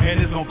vengeance,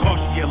 and it's gonna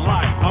cost you your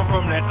life. I'm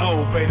from that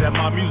old baby, that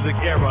my music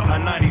era, a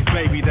 90s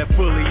baby, that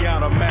fully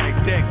automatic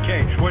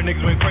decade, where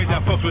niggas went crazy. I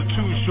fucks with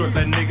Too Short,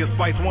 that niggas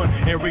Spice One,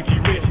 and Richie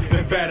Rich,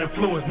 and bad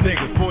influence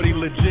niggas, 40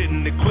 legit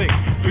in the clique,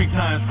 3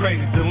 times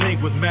crazy,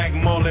 delinquents, Mac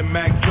Mullen,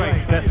 Mac Dre,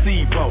 that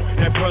Sebo,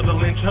 that Brother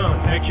Lynch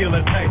Hunt, that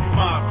Killer Tay,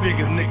 my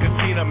figures,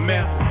 Nicotina,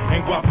 Meth,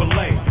 and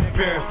Guapale,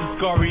 Paris, the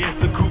Scarius,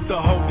 the Coupe, the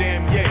whole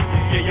damn yay.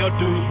 Yeah, your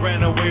dudes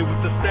ran away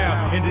with the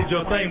style and did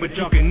your thing, but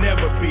y'all can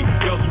never be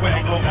your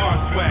swag or our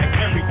swag,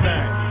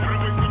 everything.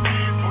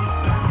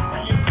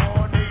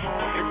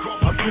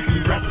 I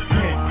strictly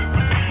represent.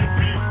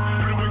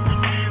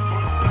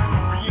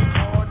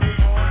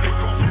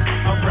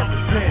 I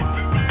represent.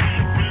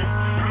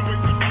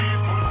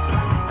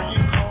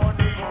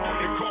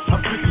 I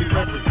strictly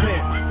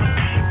represent.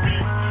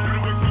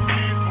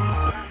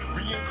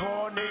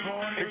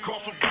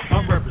 I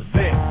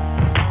represent.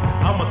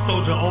 I'm a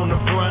soldier on the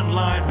front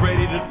line,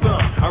 ready to thump.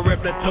 I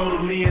rep that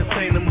Totaly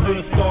Insane, them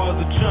hood stars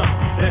a chump.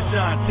 That's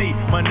Sean T,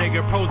 my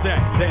nigga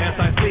Prozac, the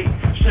SIC.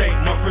 Shake,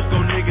 my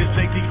Frisco niggas,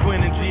 JT Quinn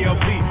and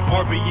GLP.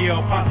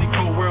 RBL, Posse,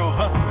 Cold World,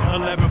 Hustle,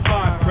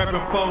 11-5, reppin'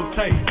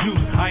 Forte,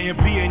 Juice,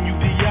 IMP and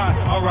UDI.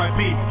 RIP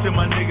to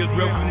my niggas,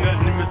 Real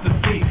Nothing and Mr.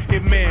 C.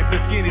 Hitman,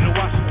 Biscini, the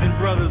Washington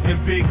Brothers,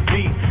 and Big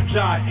B.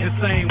 Jai,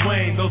 Insane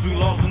Wayne, those we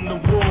lost in the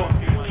war.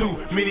 Too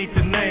many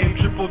to name,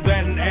 triple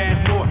that and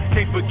add more.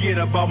 Can't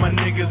forget about my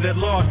niggas that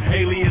lost,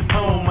 alias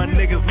home. My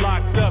niggas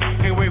locked up,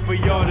 can't wait for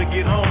y'all to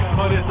get home.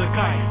 Oh, there's a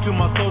kite to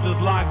my soldiers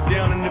locked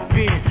down in the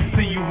pen.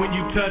 See you when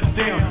you touch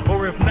down,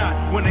 or if not,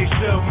 when they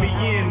shove me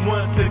in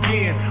once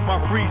again. My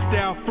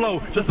freestyle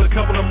flow, just a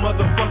couple of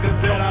motherfuckers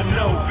that I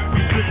know.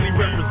 We strictly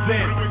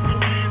represent.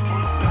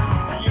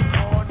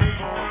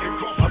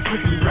 I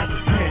strictly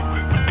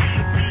represent.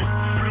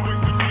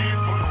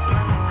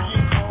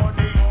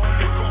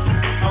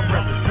 I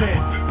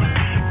represent.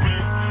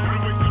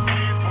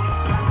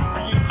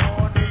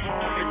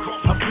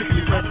 I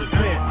strictly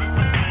represent.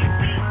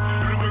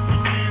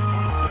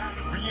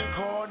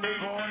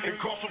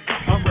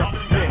 I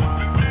represent.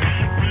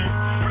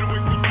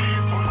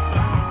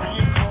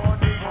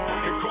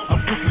 I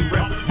strictly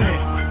represent.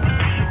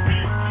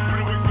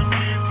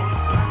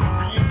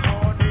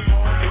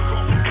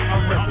 I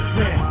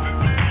represent.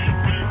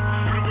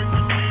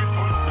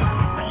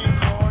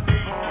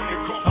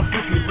 I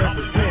strictly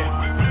represent.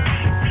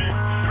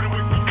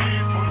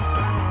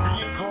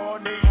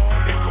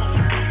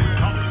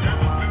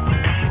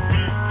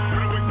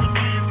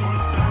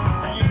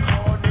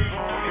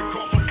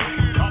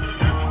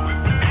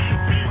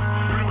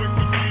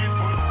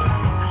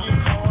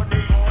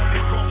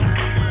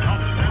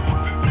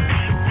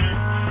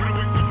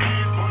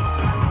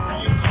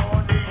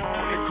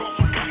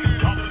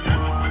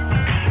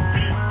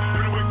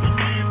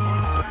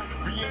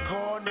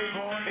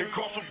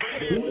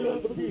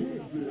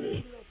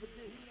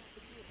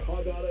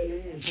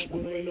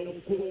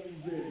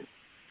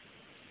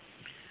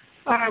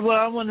 All right, well,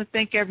 I want to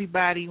thank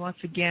everybody once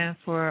again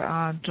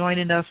for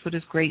joining us for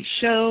this great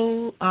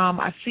show.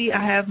 I see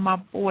I have my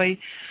boy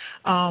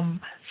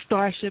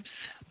Starships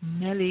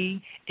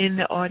Melly in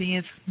the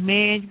audience.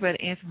 Man, you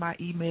better answer my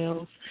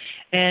emails.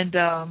 And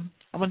I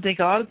want to thank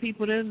all the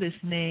people that are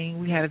listening.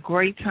 We had a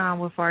great time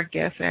with our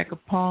guest,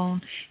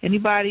 ADCAPONE.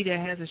 Anybody that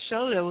has a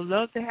show that would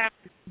love to have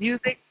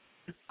music,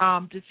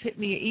 just hit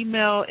me an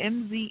email,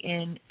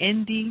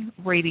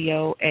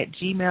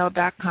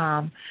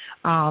 mznindyradio@gmail.com.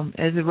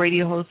 As a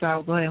radio host,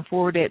 I'll go ahead and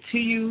forward that to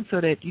you so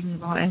that you can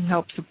go ahead and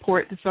help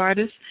support this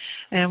artist.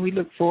 And we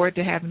look forward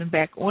to having him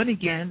back on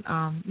again,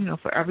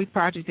 for every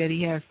project that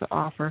he has to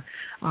offer,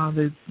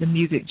 the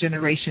music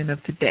generation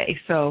of today.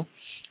 So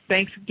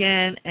thanks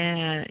again,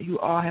 and you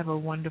all have a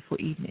wonderful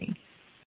evening.